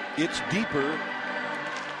 it's deeper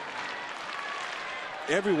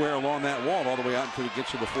everywhere along that wall all the way out until it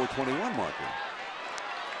gets to the 421 marker.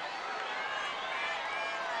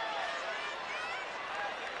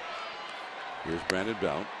 Here's Brandon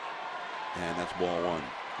Belt, and that's ball 1.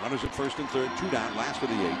 Runners at first and third, 2 down, last of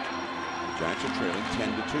the 8th. Giants are trailing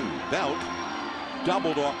 10-2. Belt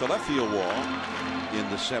doubled off the left field wall in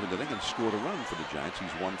the 7th inning and scored a run for the Giants.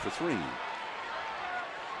 He's 1 for 3.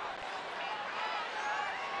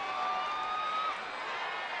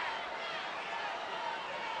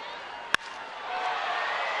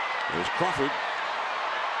 There's Crawford,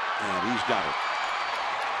 and he's got it.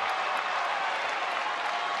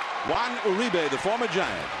 Juan Uribe, the former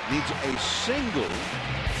Giant, needs a single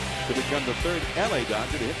to become the 3rd LA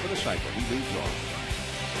Dodger to hit for the cycle. He leads off.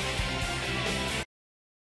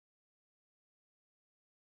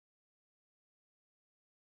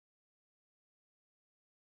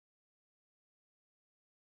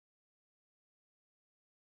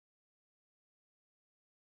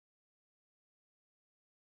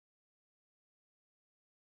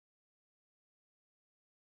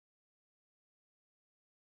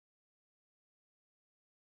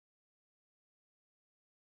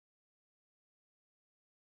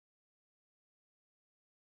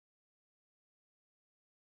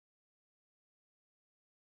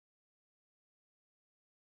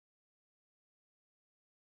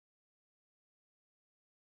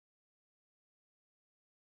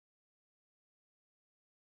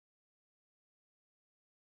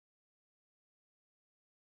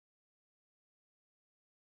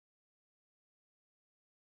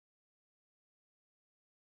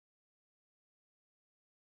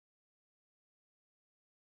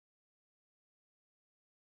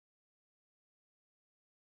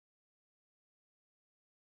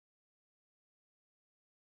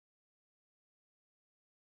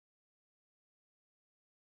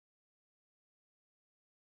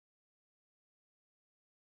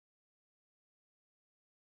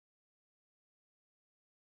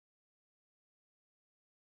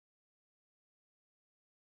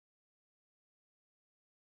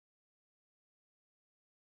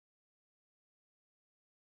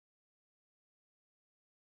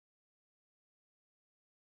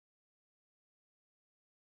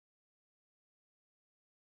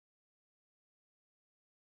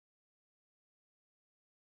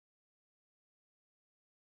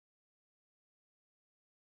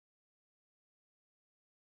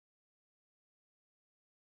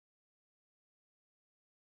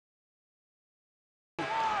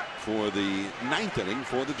 for the 9th inning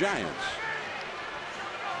for the Giants.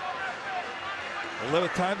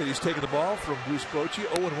 11th time that he's taken the ball from Bruce Bochy.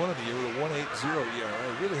 0-1 in the year with a 1.80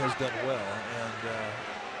 ERA. He really has done well, and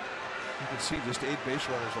you can see just 8 base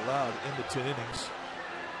runners allowed in the 10 innings.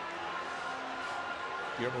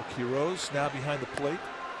 Guillermo Quiroz now behind the plate.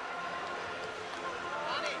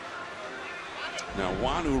 Now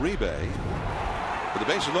Juan Uribe, with the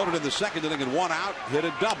bases loaded in the 2nd inning and 1 out, hit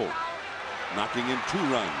a double, knocking in 2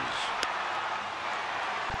 runs.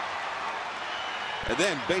 And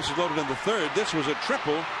then bases loaded in the 3rd. This was a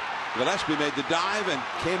triple. Gillespie made the dive and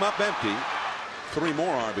came up empty. 3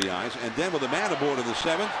 more RBIs. And then with a man aboard in the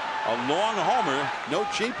 7th, a long homer. No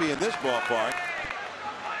cheapie in this ballpark.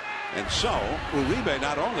 And so Uribe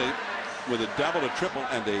not only with a double, a triple,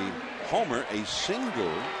 and a homer, a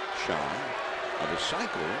single shy of a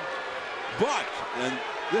cycle, but, and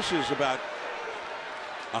this is about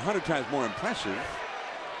 100 times more impressive,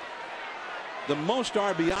 the most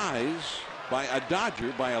RBIs by a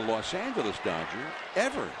Dodger, by a Los Angeles Dodger,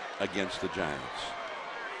 ever against the Giants.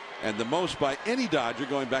 And the most by any Dodger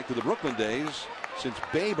going back to the Brooklyn days since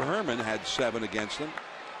Babe Herman had 7 against them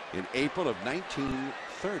in April of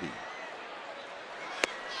 1930.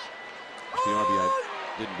 The RBI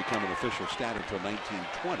didn't become an official stat until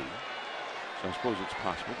 1920. So I suppose it's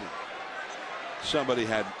possible that somebody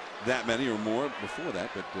had that many or more before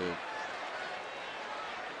that, but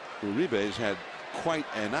Uribe's had quite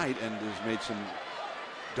a night and has made some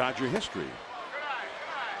Dodger history.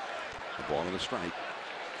 The ball and a strike.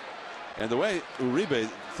 And the way Uribe,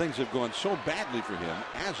 things have gone so badly for him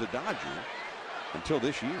as a Dodger until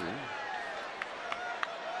this year,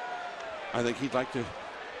 I think he'd like to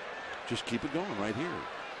just keep it going right here.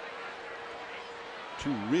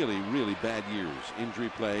 2 really, really bad years, injury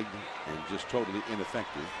plagued and just totally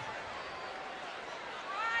ineffective.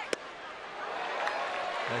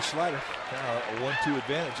 Nice slider. Now a 1-2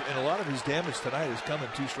 advantage, and a lot of his damage tonight has come in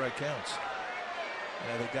 2 strike counts.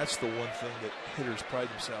 And I think that's the one thing that hitters pride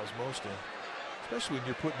themselves most in, especially when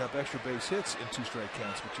you're putting up extra base hits in 2 strike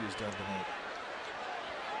counts, which he has done tonight.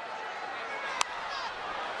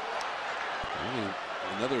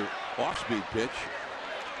 Another off-speed pitch,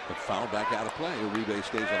 but fouled back out of play. Uribe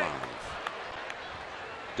stays alive.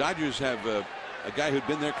 Dodgers have a guy who'd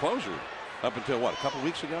been their closer up until what, a couple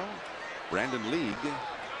weeks ago? Brandon League,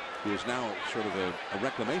 who is now sort of a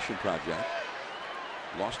reclamation project.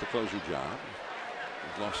 Lost the closer job.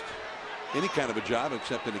 He's lost any kind of a job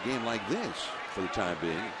except in a game like this for the time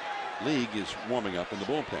being. League is warming up in the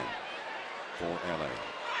bullpen for LA.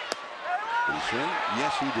 Did he swing?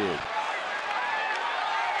 Yes, he did.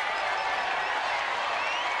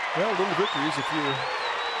 Well, little victories if you're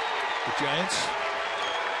the Giants.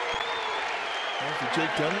 And for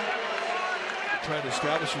Jake Dunning, trying to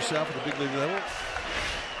establish yourself at the big league level.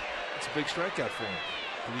 It's a big strikeout for him.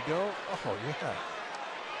 Did he go? Oh, yeah.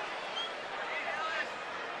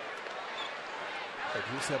 But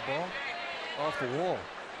here's that ball off the wall.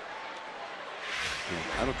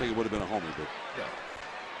 Yeah, I don't think it would have been a homer, but yeah.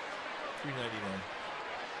 399.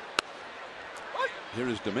 Here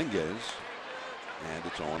is Dominguez. And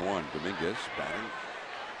it's 0-1. Dominguez batting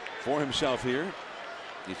for himself here.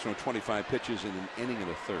 He's thrown 25 pitches in an inning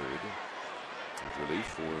and a third. With relief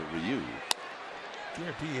for Ryu.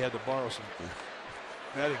 Guarantee he had to borrow some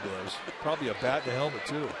batting gloves. Probably a bat and a helmet,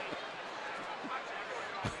 too.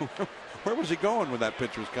 Where was he going when that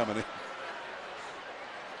pitch was coming in?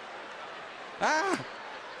 Ah!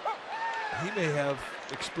 He may have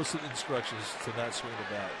explicit instructions to not swing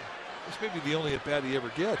the bat. This may be the only at bat he ever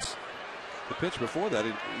gets. The pitch before that,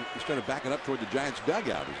 he started backing up toward the Giants'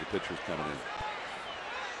 dugout as the pitch was coming in.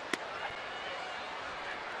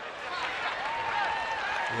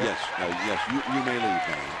 Yep. Yes, you may leave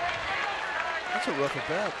now. That's a rough at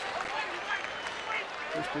bat.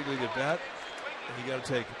 First big league at bat, and you got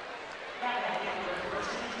to take it.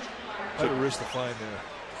 Quite a risk to find there.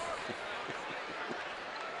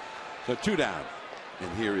 So 2 down,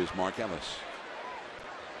 and here is Mark Ellis.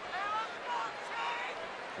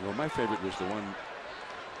 Well, my favorite was the one.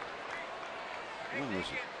 When was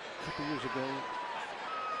it? A couple years ago.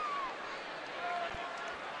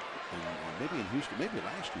 Maybe in Houston, maybe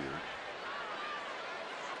last year.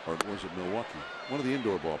 Or was it Milwaukee? One of the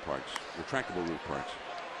indoor ballparks, retractable roof parks.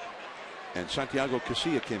 And Santiago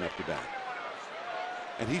Casilla came up to bat.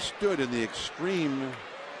 And he stood in the extreme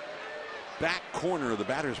back corner of the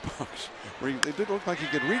batter's box, where it didn't look like he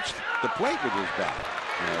could reach the plate with his bat.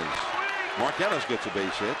 As Mark Ellis gets a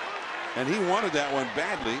base hit, and he wanted that one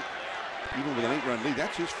badly, even with an 8-run lead.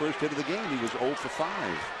 That's his first hit of the game. He was 0 for 5.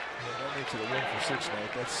 Yeah, that makes it a 1 for 6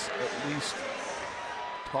 night. That's at least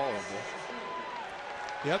tolerable.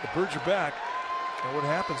 Yeah, the Birds are back. And what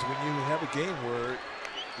happens when you have a game where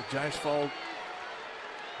the Giants fall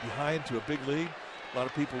behind to a big lead? A lot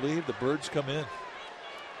of people leave. The Birds come in.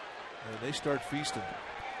 And they start feasting.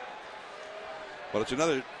 Well, it's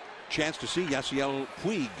another chance to see Yasiel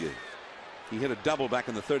Puig. He hit a double back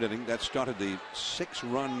in the third inning. That started the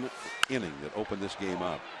 6-run inning that opened this game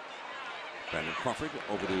up. Brandon Crawford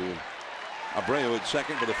over to Abreu at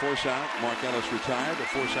second with a force out. Mark Ellis retired. A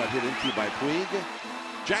force out hit into by Puig.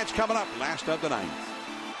 Giants coming up last of the ninth.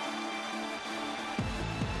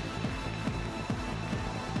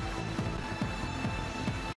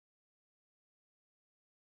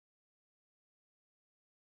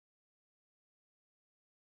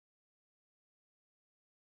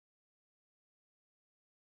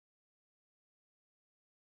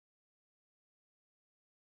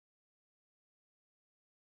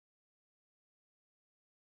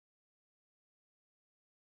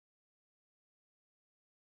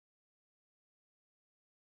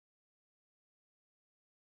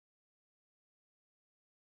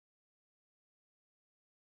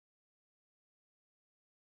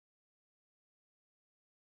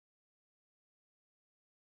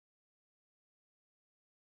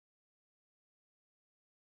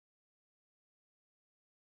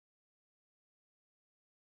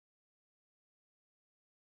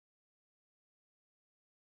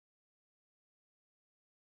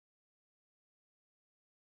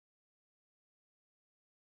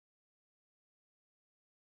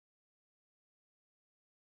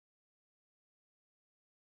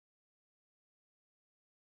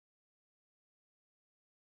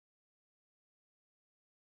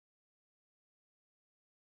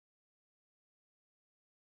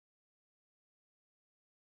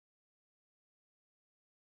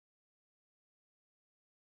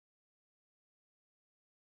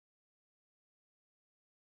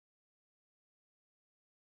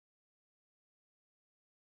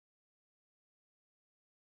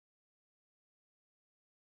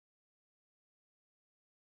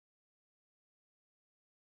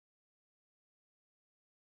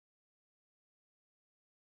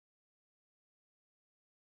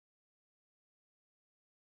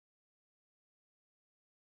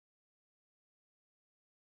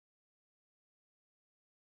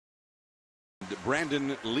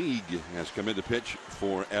 Brandon League has come in to pitch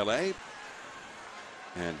for LA.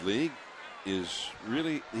 And League is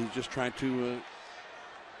really, he's just trying to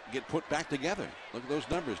get put back together. Look at those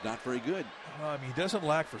numbers, not very good. I mean, he doesn't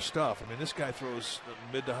lack for stuff. I mean, this guy throws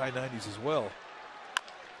mid to high 90s as well.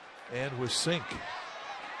 And with sink.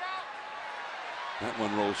 That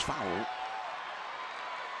one rolls foul.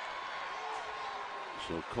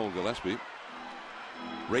 So Cole Gillespie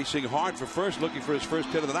racing hard for first, looking for his first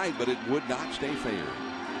hit of the night, but it would not stay fair.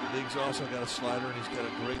 League's also got a slider, and he's got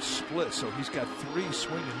a great split. So he's got 3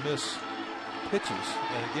 swing and miss pitches.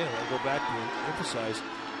 And again, I go back to emphasize,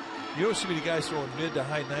 you don't see many guys throwing mid to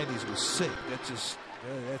high 90s with sink. That's just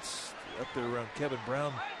that's up there around Kevin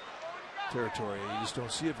Brown territory. You just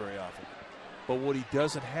don't see it very often. But what he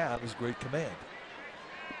doesn't have is great command.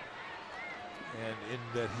 And in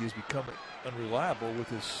that he has become unreliable with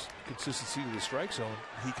his consistency to the strike zone,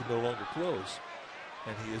 he can no longer close.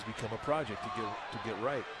 And he has become a project to get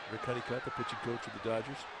right. Rick Honeycutt, the pitching coach of the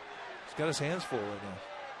Dodgers, he's got his hands full right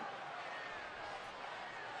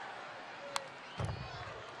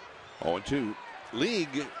now. 0-2.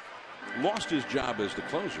 League lost his job as the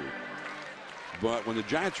closer. But when the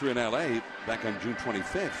Giants were in LA back on June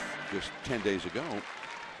 25th, just 10 days ago,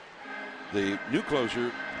 the new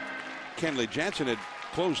closer, Kenley Jansen, had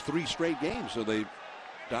closed 3 straight games. So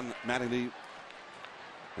Don Mattingly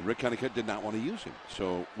and Rick Honeycutt did not want to use him.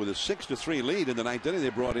 So with a 6-3 lead in the ninth inning, they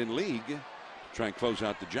brought in League to try and close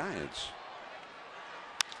out the Giants.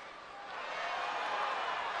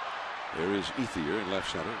 There is Ethier in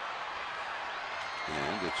left center.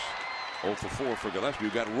 And it's 0 for 4 for Gillespie,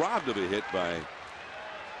 who got robbed of a hit by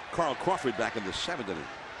Carl Crawford back in the 7th inning.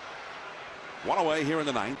 One away here in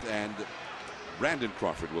the 9th, and Brandon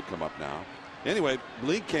Crawford will come up now. Anyway,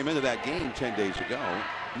 League came into that game 10 days ago,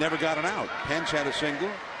 never got an out. Pence had a single,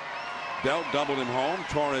 Belt doubled him home,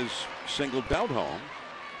 Torres singled Belt home,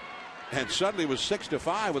 and suddenly it was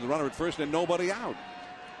 6-5 with a runner at first and nobody out.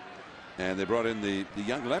 And they brought in the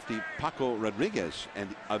young lefty Paco Rodriguez,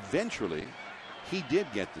 and eventually he did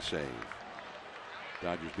get the save.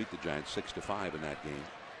 Dodgers beat the Giants 6-5 in that game.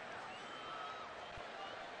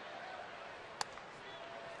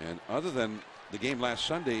 And other than the game last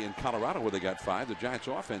Sunday in Colorado where they got 5, the Giants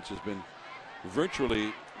offense has been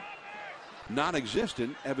virtually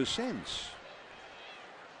non-existent ever since.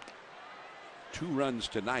 2 runs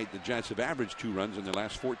tonight. The Giants have averaged 2 runs in their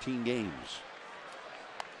last 14 games.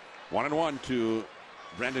 1-1 to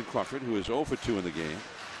Brandon Crawford, who is 0 for 2 in the game.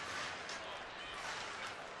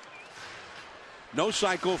 No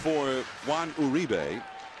cycle for Juan Uribe.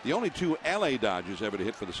 The only two LA Dodgers ever to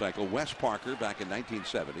hit for the cycle, Wes Parker back in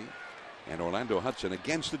 1970 and Orlando Hudson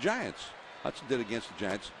against the Giants. Hudson did against the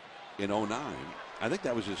Giants in 09. I think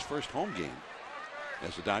that was his first home game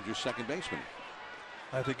as the Dodgers second baseman.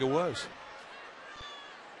 I think it was.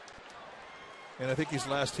 And I think his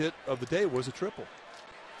last hit of the day was a triple.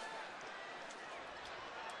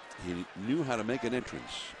 He knew how to make an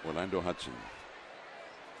entrance, Orlando Hudson.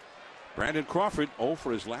 Brandon Crawford 0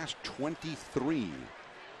 for his last 23.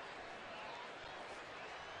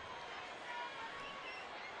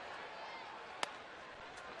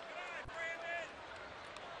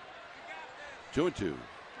 Two and two.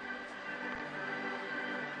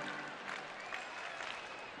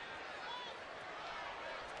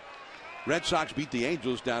 Red Sox beat the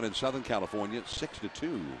Angels down in Southern California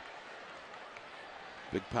 6-2.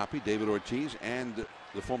 Big Papi, David Ortiz, and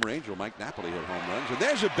the former Angel Mike Napoli hit home runs. And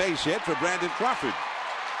there's a base hit for Brandon Crawford.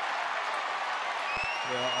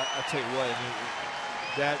 Well, I tell you what, I mean,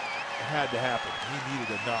 that had to happen. He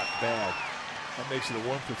needed a knock bad. That makes it a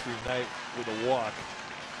 1 for 3 night with a walk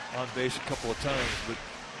on base a couple of times, but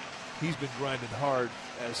he's been grinding hard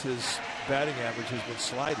as his batting average has been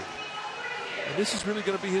sliding. And this is really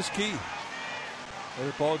going to be his key.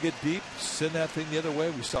 Let the ball get deep, send that thing the other way.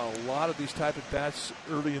 We saw a lot of these type of bats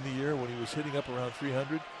early in the year when he was hitting up around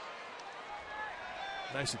 300.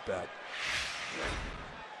 Nice at bat.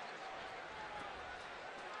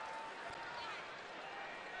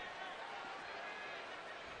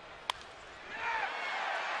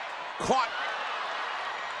 Caught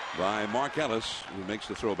by Mark Ellis, who makes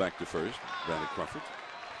the throw back to first. Brandon Crawford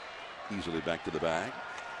easily back to the bag.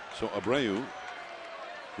 So Abreu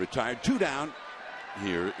retired, 2 down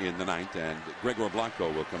here in the 9th, and Gregor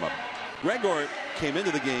Blanco will come up. Gregor came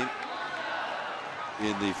into the game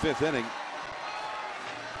in the 5th inning,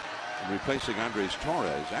 replacing Andres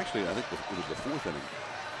Torres. Actually, I think it was the 4th inning.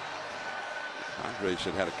 Andres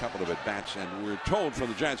had a couple of at-bats, and we're told from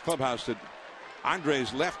the Giants clubhouse that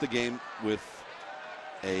Andres left the game with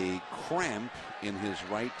a cramp in his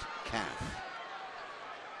right calf.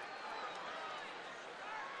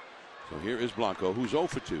 So here is Blanco, who's 0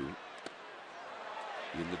 for 2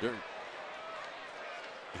 in the dirt.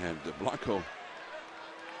 And Blanco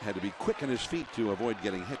had to be quick on his feet to avoid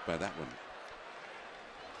getting hit by that one.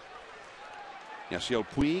 Yasiel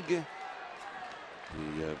Puig,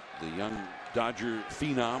 the young Dodger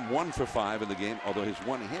phenom, 1 for 5 in the game, although his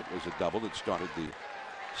one hit was a double that started the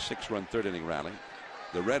 6-run 3rd inning rally.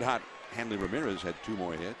 The red-hot Hanley Ramirez had 2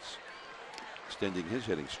 more hits, extending his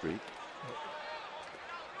hitting streak.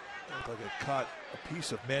 Looked like it caught a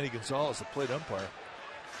piece of Manny Gonzalez, the plate umpire.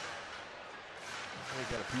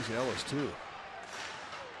 He got a piece of Ellis, too.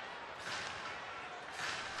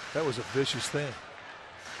 That was a vicious thing.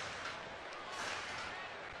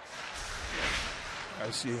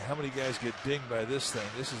 I see how many guys get dinged by this thing.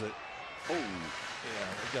 This is a... Oh, yeah,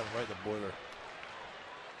 they got him right in the boiler.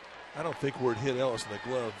 I don't think where it hit Ellis in the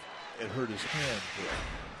glove, it hurt his hand.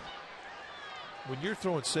 But when you're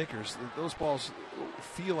throwing sinkers, those balls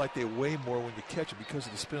feel like they weigh more when you catch them because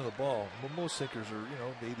of the spin of the ball. Most sinkers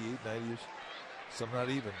are, 88, 90s, some not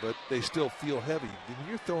even, but they still feel heavy. When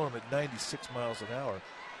you're throwing them at 96 miles an hour,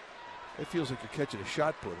 it feels like you're catching a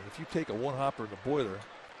shot put. And if you take a one-hopper in the boiler,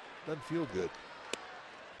 it doesn't feel good.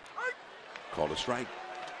 Called a strike.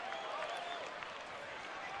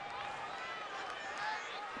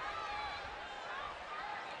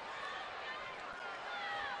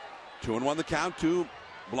 Two and 1 the count to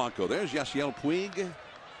Blanco. There's Yasiel Puig.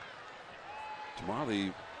 Tomorrow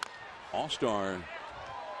the All-Star,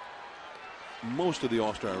 most of the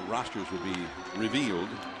All-Star rosters will be revealed.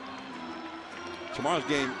 Tomorrow's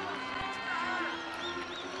game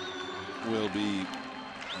will be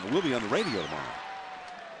on the radio tomorrow.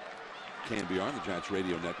 KNBR on the Giants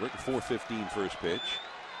radio network. 4:15 first pitch.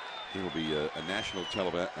 It will be a nationally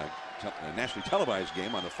televised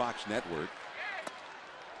game on the Fox network.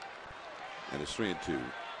 And it's 3-2.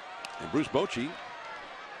 And Bruce Bochy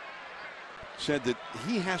said that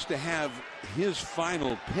he has to have his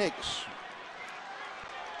final picks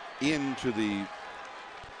into the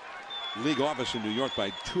league office in New York by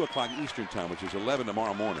 2 o'clock Eastern time, which is 11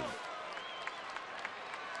 tomorrow morning.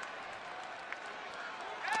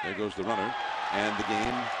 There goes the runner, and the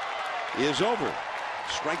game is over.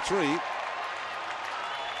 Strike 3.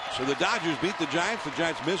 So the Dodgers beat the Giants. The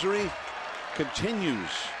Giants' misery continues.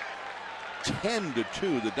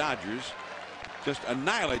 10-2, the Dodgers just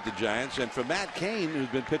annihilate the Giants. And for Matt Cain, who's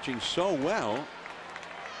been pitching so well,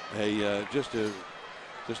 just a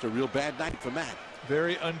Just a real bad night for Matt.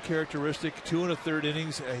 Very uncharacteristic. 2 1/3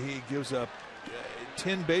 innings. He gives up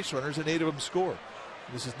 10 base runners and 8 of them score.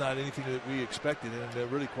 This is not anything that we expected,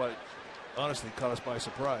 and really quite honestly caught us by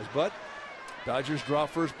surprise. But Dodgers draw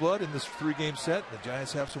first blood in this 3-game set. The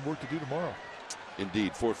Giants have some work to do tomorrow.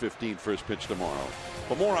 Indeed, 4:15 first pitch tomorrow.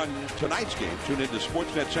 For more on tonight's game, tune into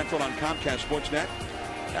Sportsnet Central on Comcast Sportsnet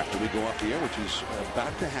after we go off the air, which is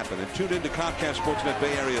about to happen. And tune into Comcast Sportsnet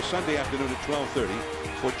Bay Area Sunday afternoon at 12:30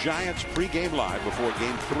 for Giants pregame live before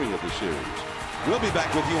Game 3 of the series. We'll be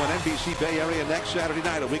back with you on NBC Bay Area next Saturday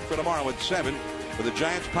night, a week from tomorrow at 7 for the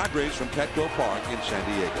Giants Padres from Petco Park in San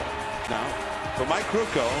Diego. Now, for Mike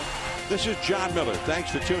Krukow, this is John Miller.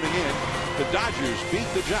 Thanks for tuning in. The Dodgers beat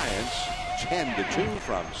the Giants 10-2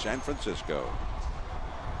 from San Francisco.